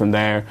escalated from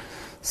there.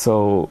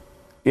 So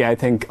yeah, I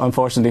think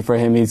unfortunately for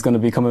him, he's going to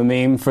become a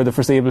meme for the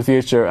foreseeable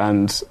future,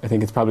 and I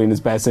think it's probably in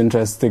his best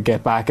interest to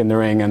get back in the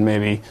ring and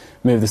maybe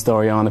move the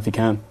story on if he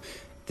can.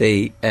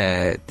 The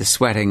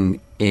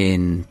sweating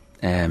in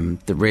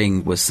the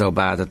ring was so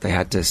bad that they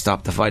had to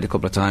stop the fight a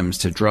couple of times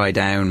to dry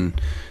down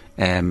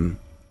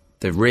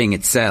the ring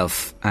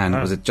itself, and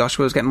was it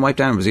Joshua was getting wiped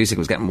down, or was Usyk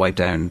was getting wiped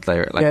down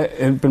there? Like, yeah, it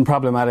had been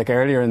problematic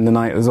earlier in the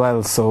night as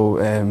well,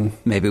 so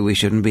maybe we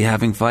shouldn't be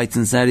having fights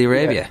in Saudi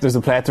Arabia. Yeah, there's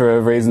a plethora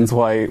of reasons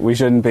why we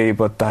shouldn't be,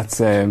 but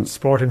that's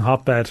sporting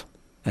hotbed.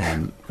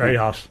 Very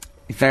hot.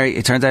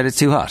 It turns out it's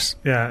too hot.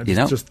 Yeah, you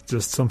know,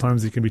 just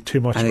sometimes it can be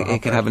too much, and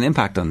it can have an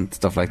impact on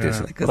stuff like this.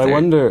 But I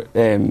wonder,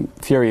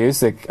 Fury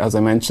Usyk, as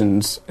I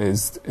mentioned,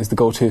 is the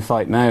go-to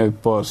fight now,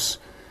 but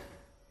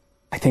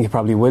I think it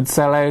probably would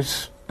sell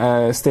out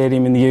a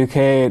stadium in the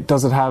UK.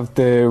 Does it have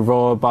the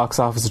raw box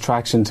office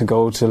attraction to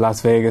go to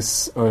Las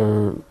Vegas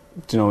or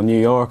New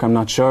York? I'm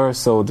not sure.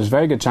 So there's a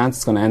very good chance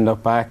it's going to end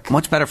up back.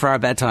 Much better for our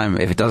bedtime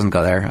if it doesn't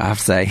go there, I have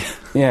to say.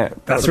 Yeah,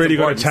 that's really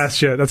going to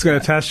test you. That's going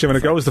to test you when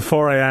it goes to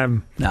 4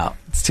 a.m. No,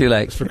 it's too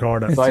late. Just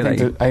record it. So I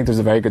think there's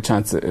a very good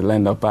chance it'll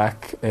end up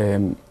back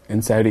in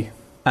Saudi.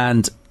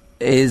 And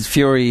is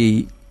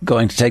Fury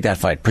going to take that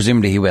fight?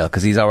 Presumably he will,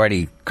 because he's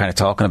already kind of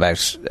talking about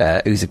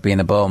Usyk being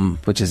a bum,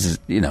 which is,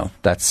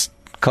 that's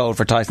cold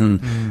for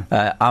Tyson.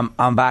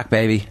 I'm back,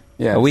 baby.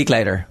 Yeah, a week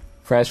later,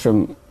 fresh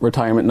from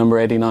retirement number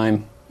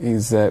 89,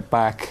 he's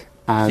back.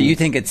 And so you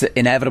think it's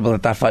inevitable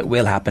that fight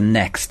will happen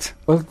next?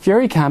 Well,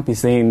 Fury can't be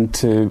seen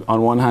to,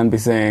 on one hand, be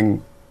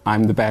saying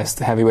I'm the best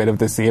heavyweight of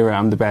this era,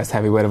 I'm the best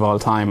heavyweight of all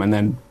time, and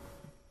then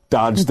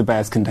dodge the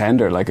best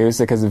contender. Like,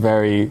 Usyk has a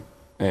very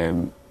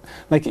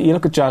like, you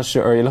look at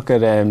Joshua, or you look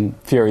at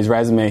Fury's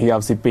resume, he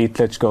obviously beat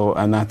Klitschko,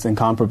 and that's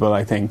incomparable,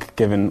 I think,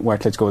 given where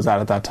Klitschko was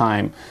at that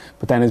time.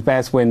 But then his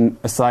best win,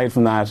 aside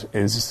from that,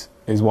 is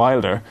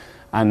Wilder.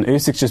 And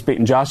Usyk's just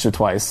beaten Joshua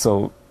twice,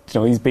 so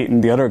he's beaten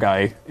the other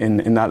guy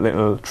in that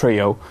little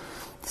trio.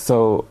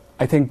 So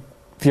I think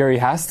Fury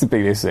has to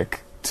beat Usyk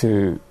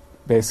to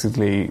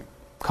basically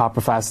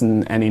copper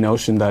fasten any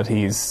notion that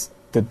he's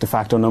the de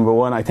facto number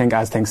one. I think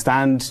as things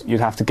stand, you'd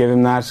have to give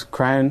him that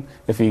crown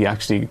if he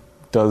actually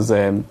does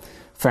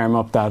firm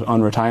up that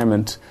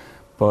unretirement.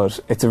 But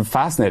it's a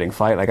fascinating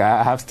fight. Like,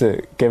 I have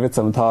to give it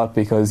some thought,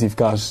 because you've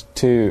got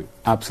two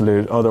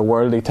absolute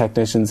otherworldly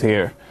technicians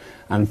here,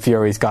 and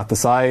Fury's got the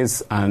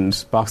size,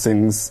 and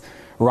boxing's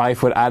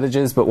rife with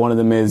adages, but one of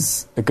them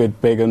is a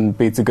good big one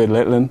beats a good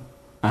little one,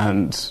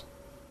 and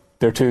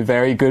they're two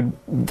very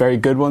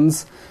good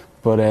ones.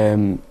 But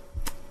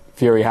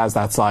Fury has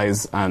that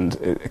size, and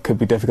it could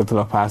be difficult to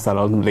look past that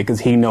ultimately,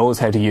 because he knows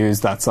how to use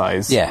that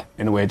size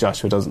in a way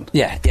Joshua doesn't.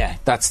 Yeah,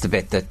 that's the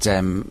bit that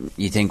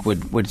you think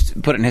would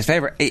put it in his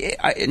favour.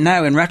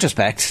 Now, in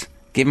retrospect,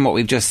 given what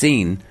we've just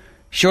seen,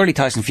 surely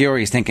Tyson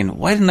Fury is thinking,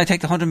 why didn't I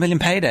take the 100 million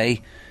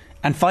payday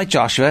and fight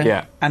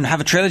Joshua and have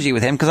a trilogy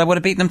with him, because I would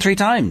have beaten him 3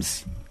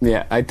 times.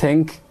 Yeah, I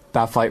think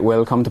that fight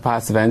will come to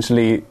pass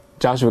eventually.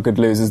 Joshua could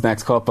lose his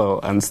next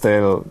couple and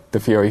still the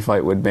Fury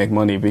fight would make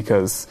money,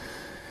 because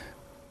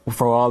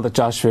for all that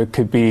Joshua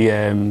could be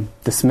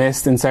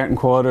dismissed in certain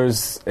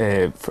quarters,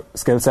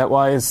 skill set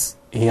wise,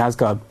 he has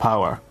got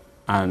power,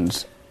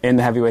 and in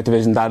the heavyweight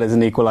division that is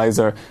an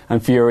equaliser,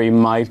 and Fury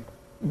might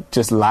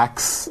just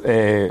lapse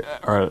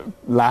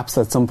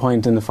at some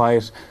point in the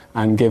fight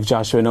and give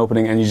Joshua an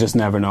opening, and you just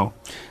never know.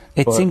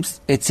 It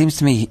seems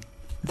to me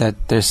that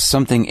there's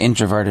something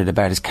introverted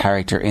about his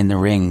character in the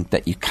ring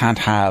that you can't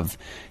have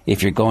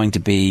if you're going to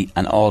be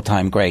an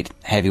all-time great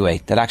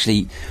heavyweight. That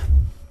actually,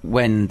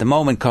 when the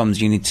moment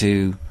comes, you need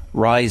to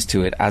rise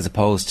to it, as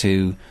opposed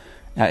to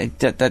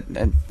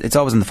it's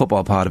always in the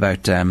football pod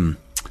about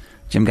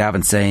Jim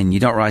Gavin saying you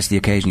don't rise to the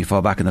occasion, you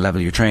fall back in the level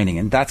of your training,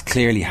 and that's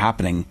clearly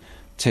happening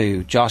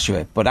to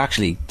Joshua. But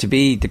actually, to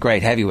be the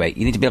great heavyweight,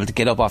 you need to be able to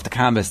get up off the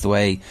canvas the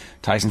way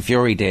Tyson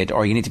Fury did,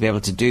 or you need to be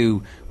able to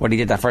do what he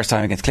did that first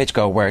time against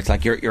Klitschko, where it's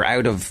like you're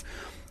out of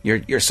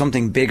you're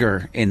something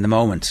bigger in the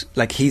moment.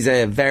 Like, he's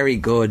had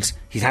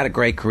a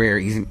great career,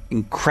 he's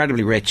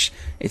incredibly rich,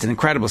 it's an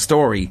incredible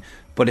story,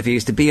 but if he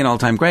used to be an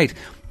all-time great,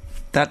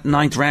 that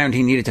 9th round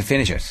he needed to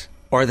finish it,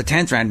 or the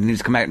 10th round he needed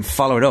to come out and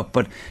follow it up.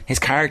 But his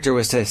character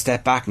was to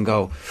step back and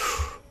go,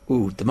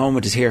 ooh, the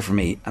moment is here for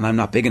me and I'm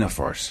not big enough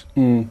for it.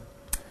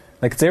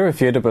 Like, it's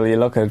irrefutable. You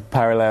look at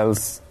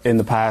parallels in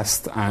the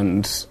past,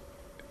 and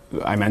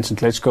I mentioned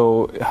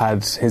Klitschko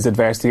had his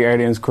adversity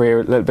early in his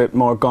career, a little bit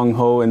more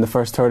gung-ho in the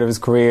first third of his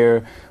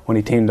career when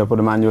he teamed up with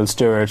Emmanuel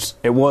Stewart.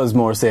 It was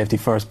more safety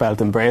first,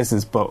 belt and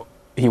braces, but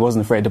he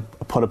wasn't afraid to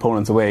put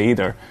opponents away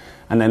either.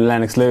 And then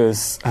Lennox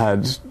Lewis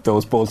had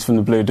those bolts from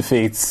the blue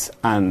defeats,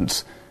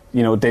 and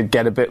did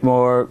get a bit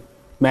more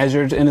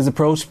measured in his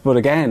approach. But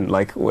again,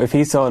 like, if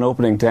he saw an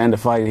opening to end a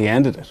fight, he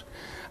ended it.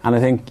 And I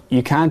think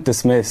you can't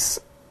dismiss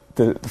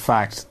the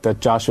fact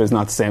that Joshua is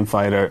not the same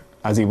fighter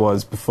as he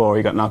was before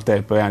he got knocked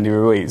out by Andy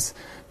Ruiz,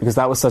 because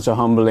that was such a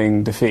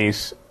humbling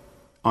defeat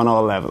on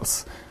all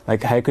levels.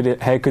 Like, how could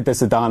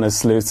this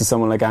Adonis lose to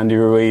someone like Andy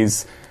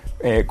Ruiz,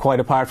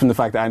 quite apart from the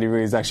fact that Andy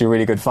Ruiz is actually a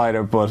really good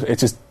fighter, but it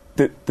just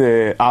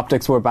the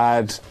optics were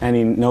bad.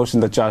 Any notion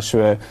that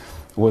Joshua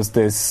was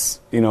this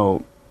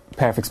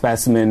perfect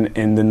specimen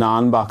in the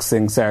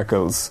non-boxing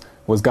circles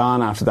was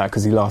gone after that,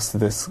 because he lost to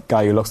this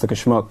guy who looks like a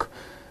schmuck.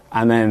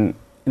 And then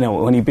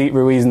when he beat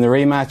Ruiz in the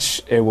rematch,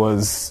 it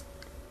was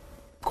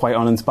quite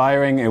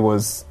uninspiring. There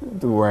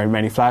were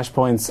many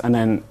flashpoints, and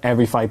then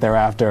every fight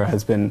thereafter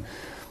there's been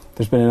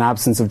an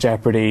absence of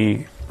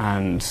jeopardy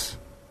and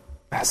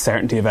a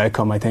certainty of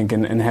outcome, I think,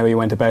 in how he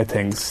went about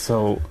things.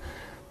 So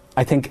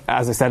I think,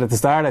 as I said at the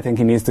start, I think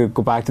he needs to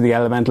go back to the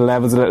elemental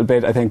levels a little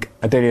bit. I think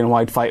a Dillian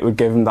Whyte fight would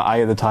give him the eye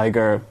of the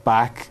tiger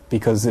back,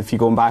 because if you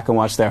go back and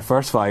watch their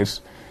first fight,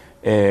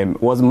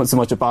 it wasn't so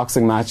much a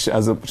boxing match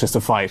as just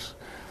a fight.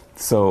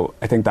 So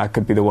I think that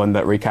could be the one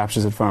that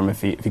recaptures it for him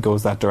if he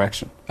goes that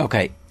direction.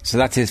 Okay, so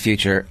that's his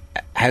future.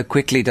 How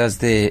quickly does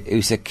the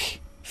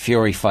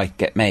Usyk-Fury fight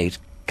get made?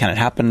 Can it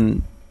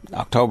happen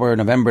October,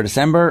 November,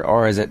 December,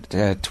 or is it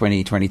a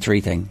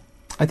 2023 thing?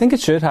 I think it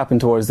should happen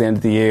towards the end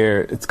of the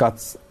year. It's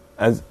got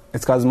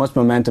as much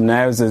momentum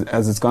now as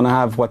it's going to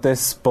have. What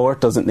this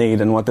sport doesn't need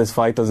and what this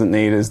fight doesn't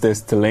need is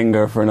this to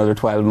linger for another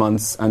 12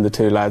 months and the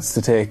two lads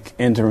to take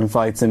interim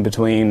fights in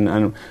between,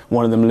 and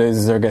one of them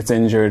loses or gets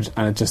injured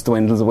and it just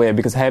dwindles away.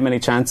 Because how many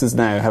chances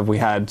now have we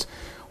had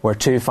where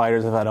two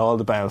fighters have had all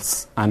the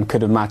belts and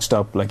could have matched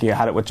up? Like, you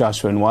had it with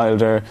Joshua and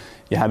Wilder,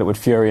 you had it with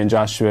Fury and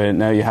Joshua,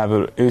 now you have it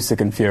with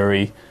Usyk and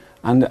Fury.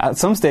 And at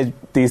some stage,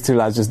 these two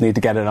lads just need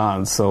to get it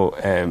on.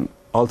 So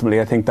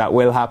ultimately, I think that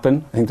will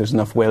happen. I think there's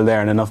enough will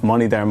there and enough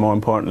money there, more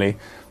importantly.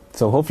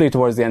 So hopefully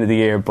towards the end of the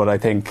year, but I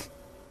think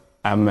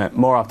I'm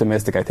more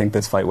optimistic. I think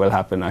this fight will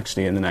happen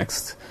actually in the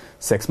next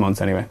 6 months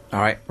anyway.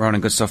 All right,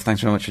 Ronan, good stuff.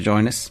 Thanks very much for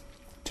joining us.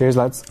 Cheers,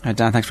 lads.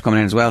 Dan, thanks for coming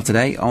in as well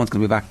today. Owen's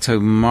going to be back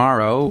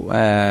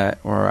tomorrow,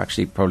 or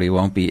actually probably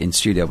won't be in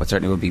studio, but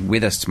certainly will be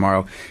with us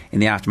tomorrow in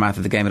the aftermath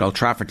of the game at Old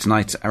Trafford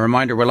tonight. A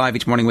reminder, we're live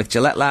each morning with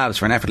Gillette Labs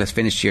for an effortless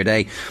finish to your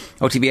day.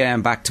 OTB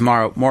AM back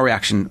tomorrow. More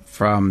reaction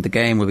from the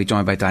game. We'll be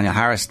joined by Daniel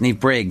Harris. Niamh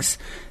Briggs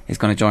is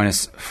going to join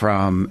us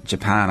from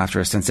Japan after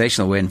a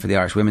sensational win for the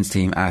Irish women's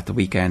team at the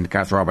weekend.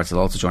 Gareth Roberts will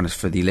also join us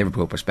for the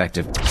Liverpool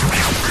perspective.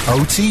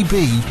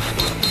 OTB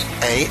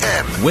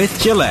AM. With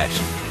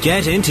Gillette.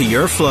 Get into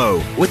your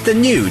flow with the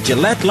new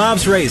Gillette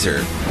Labs Razor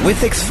with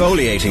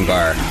exfoliating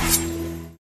bar.